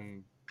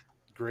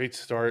 Great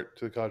start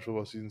to the college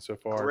football season so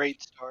far.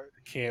 Great start.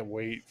 Can't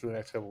wait for the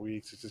next couple of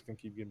weeks. It's just going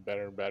to keep getting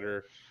better and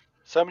better.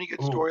 So many good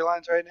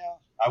storylines right now.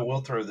 I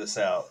will throw this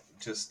out.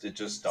 It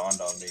just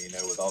dawned on me,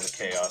 with all the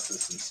chaos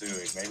that's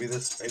ensuing. Maybe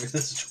this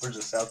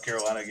Georgia South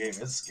Carolina game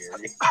is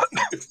scary.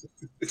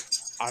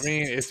 I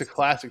mean, it's a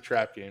classic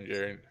trap game,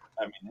 Jared.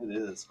 I mean, it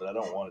is, but I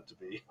don't want it to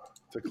be.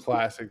 It's a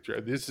classic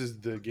trap. This is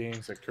the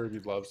games that Kirby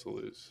loves to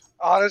lose.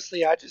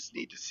 Honestly, I just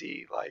need to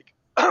see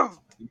you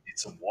need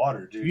some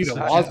water, dude. You need a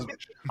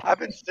lozenge. I've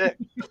been sick.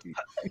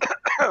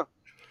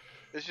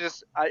 It's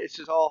just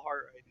all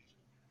heart right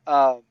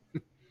now.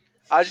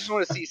 I just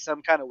want to see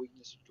some kind of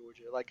weakness in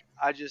Georgia.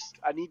 I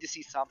need to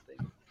see something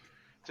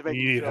to make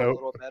me feel a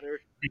little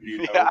better.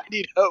 I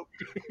need hope.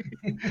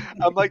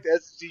 I'm like the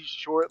SEC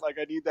short. I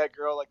need that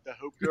girl, like the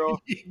Hope girl.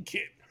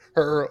 Get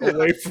her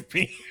away from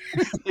me.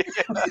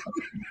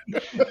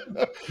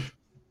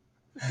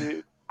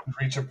 Dude.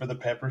 Reach up for the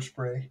pepper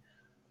spray.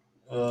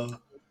 Oh,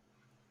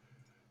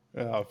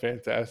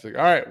 fantastic.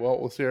 All right. Well,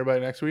 we'll see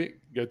everybody next week.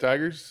 Go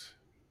Tigers.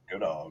 Go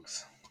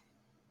Dogs.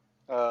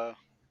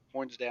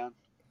 Horns down.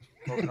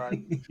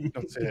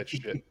 Don't say that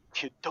shit.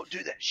 Don't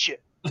do that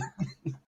shit.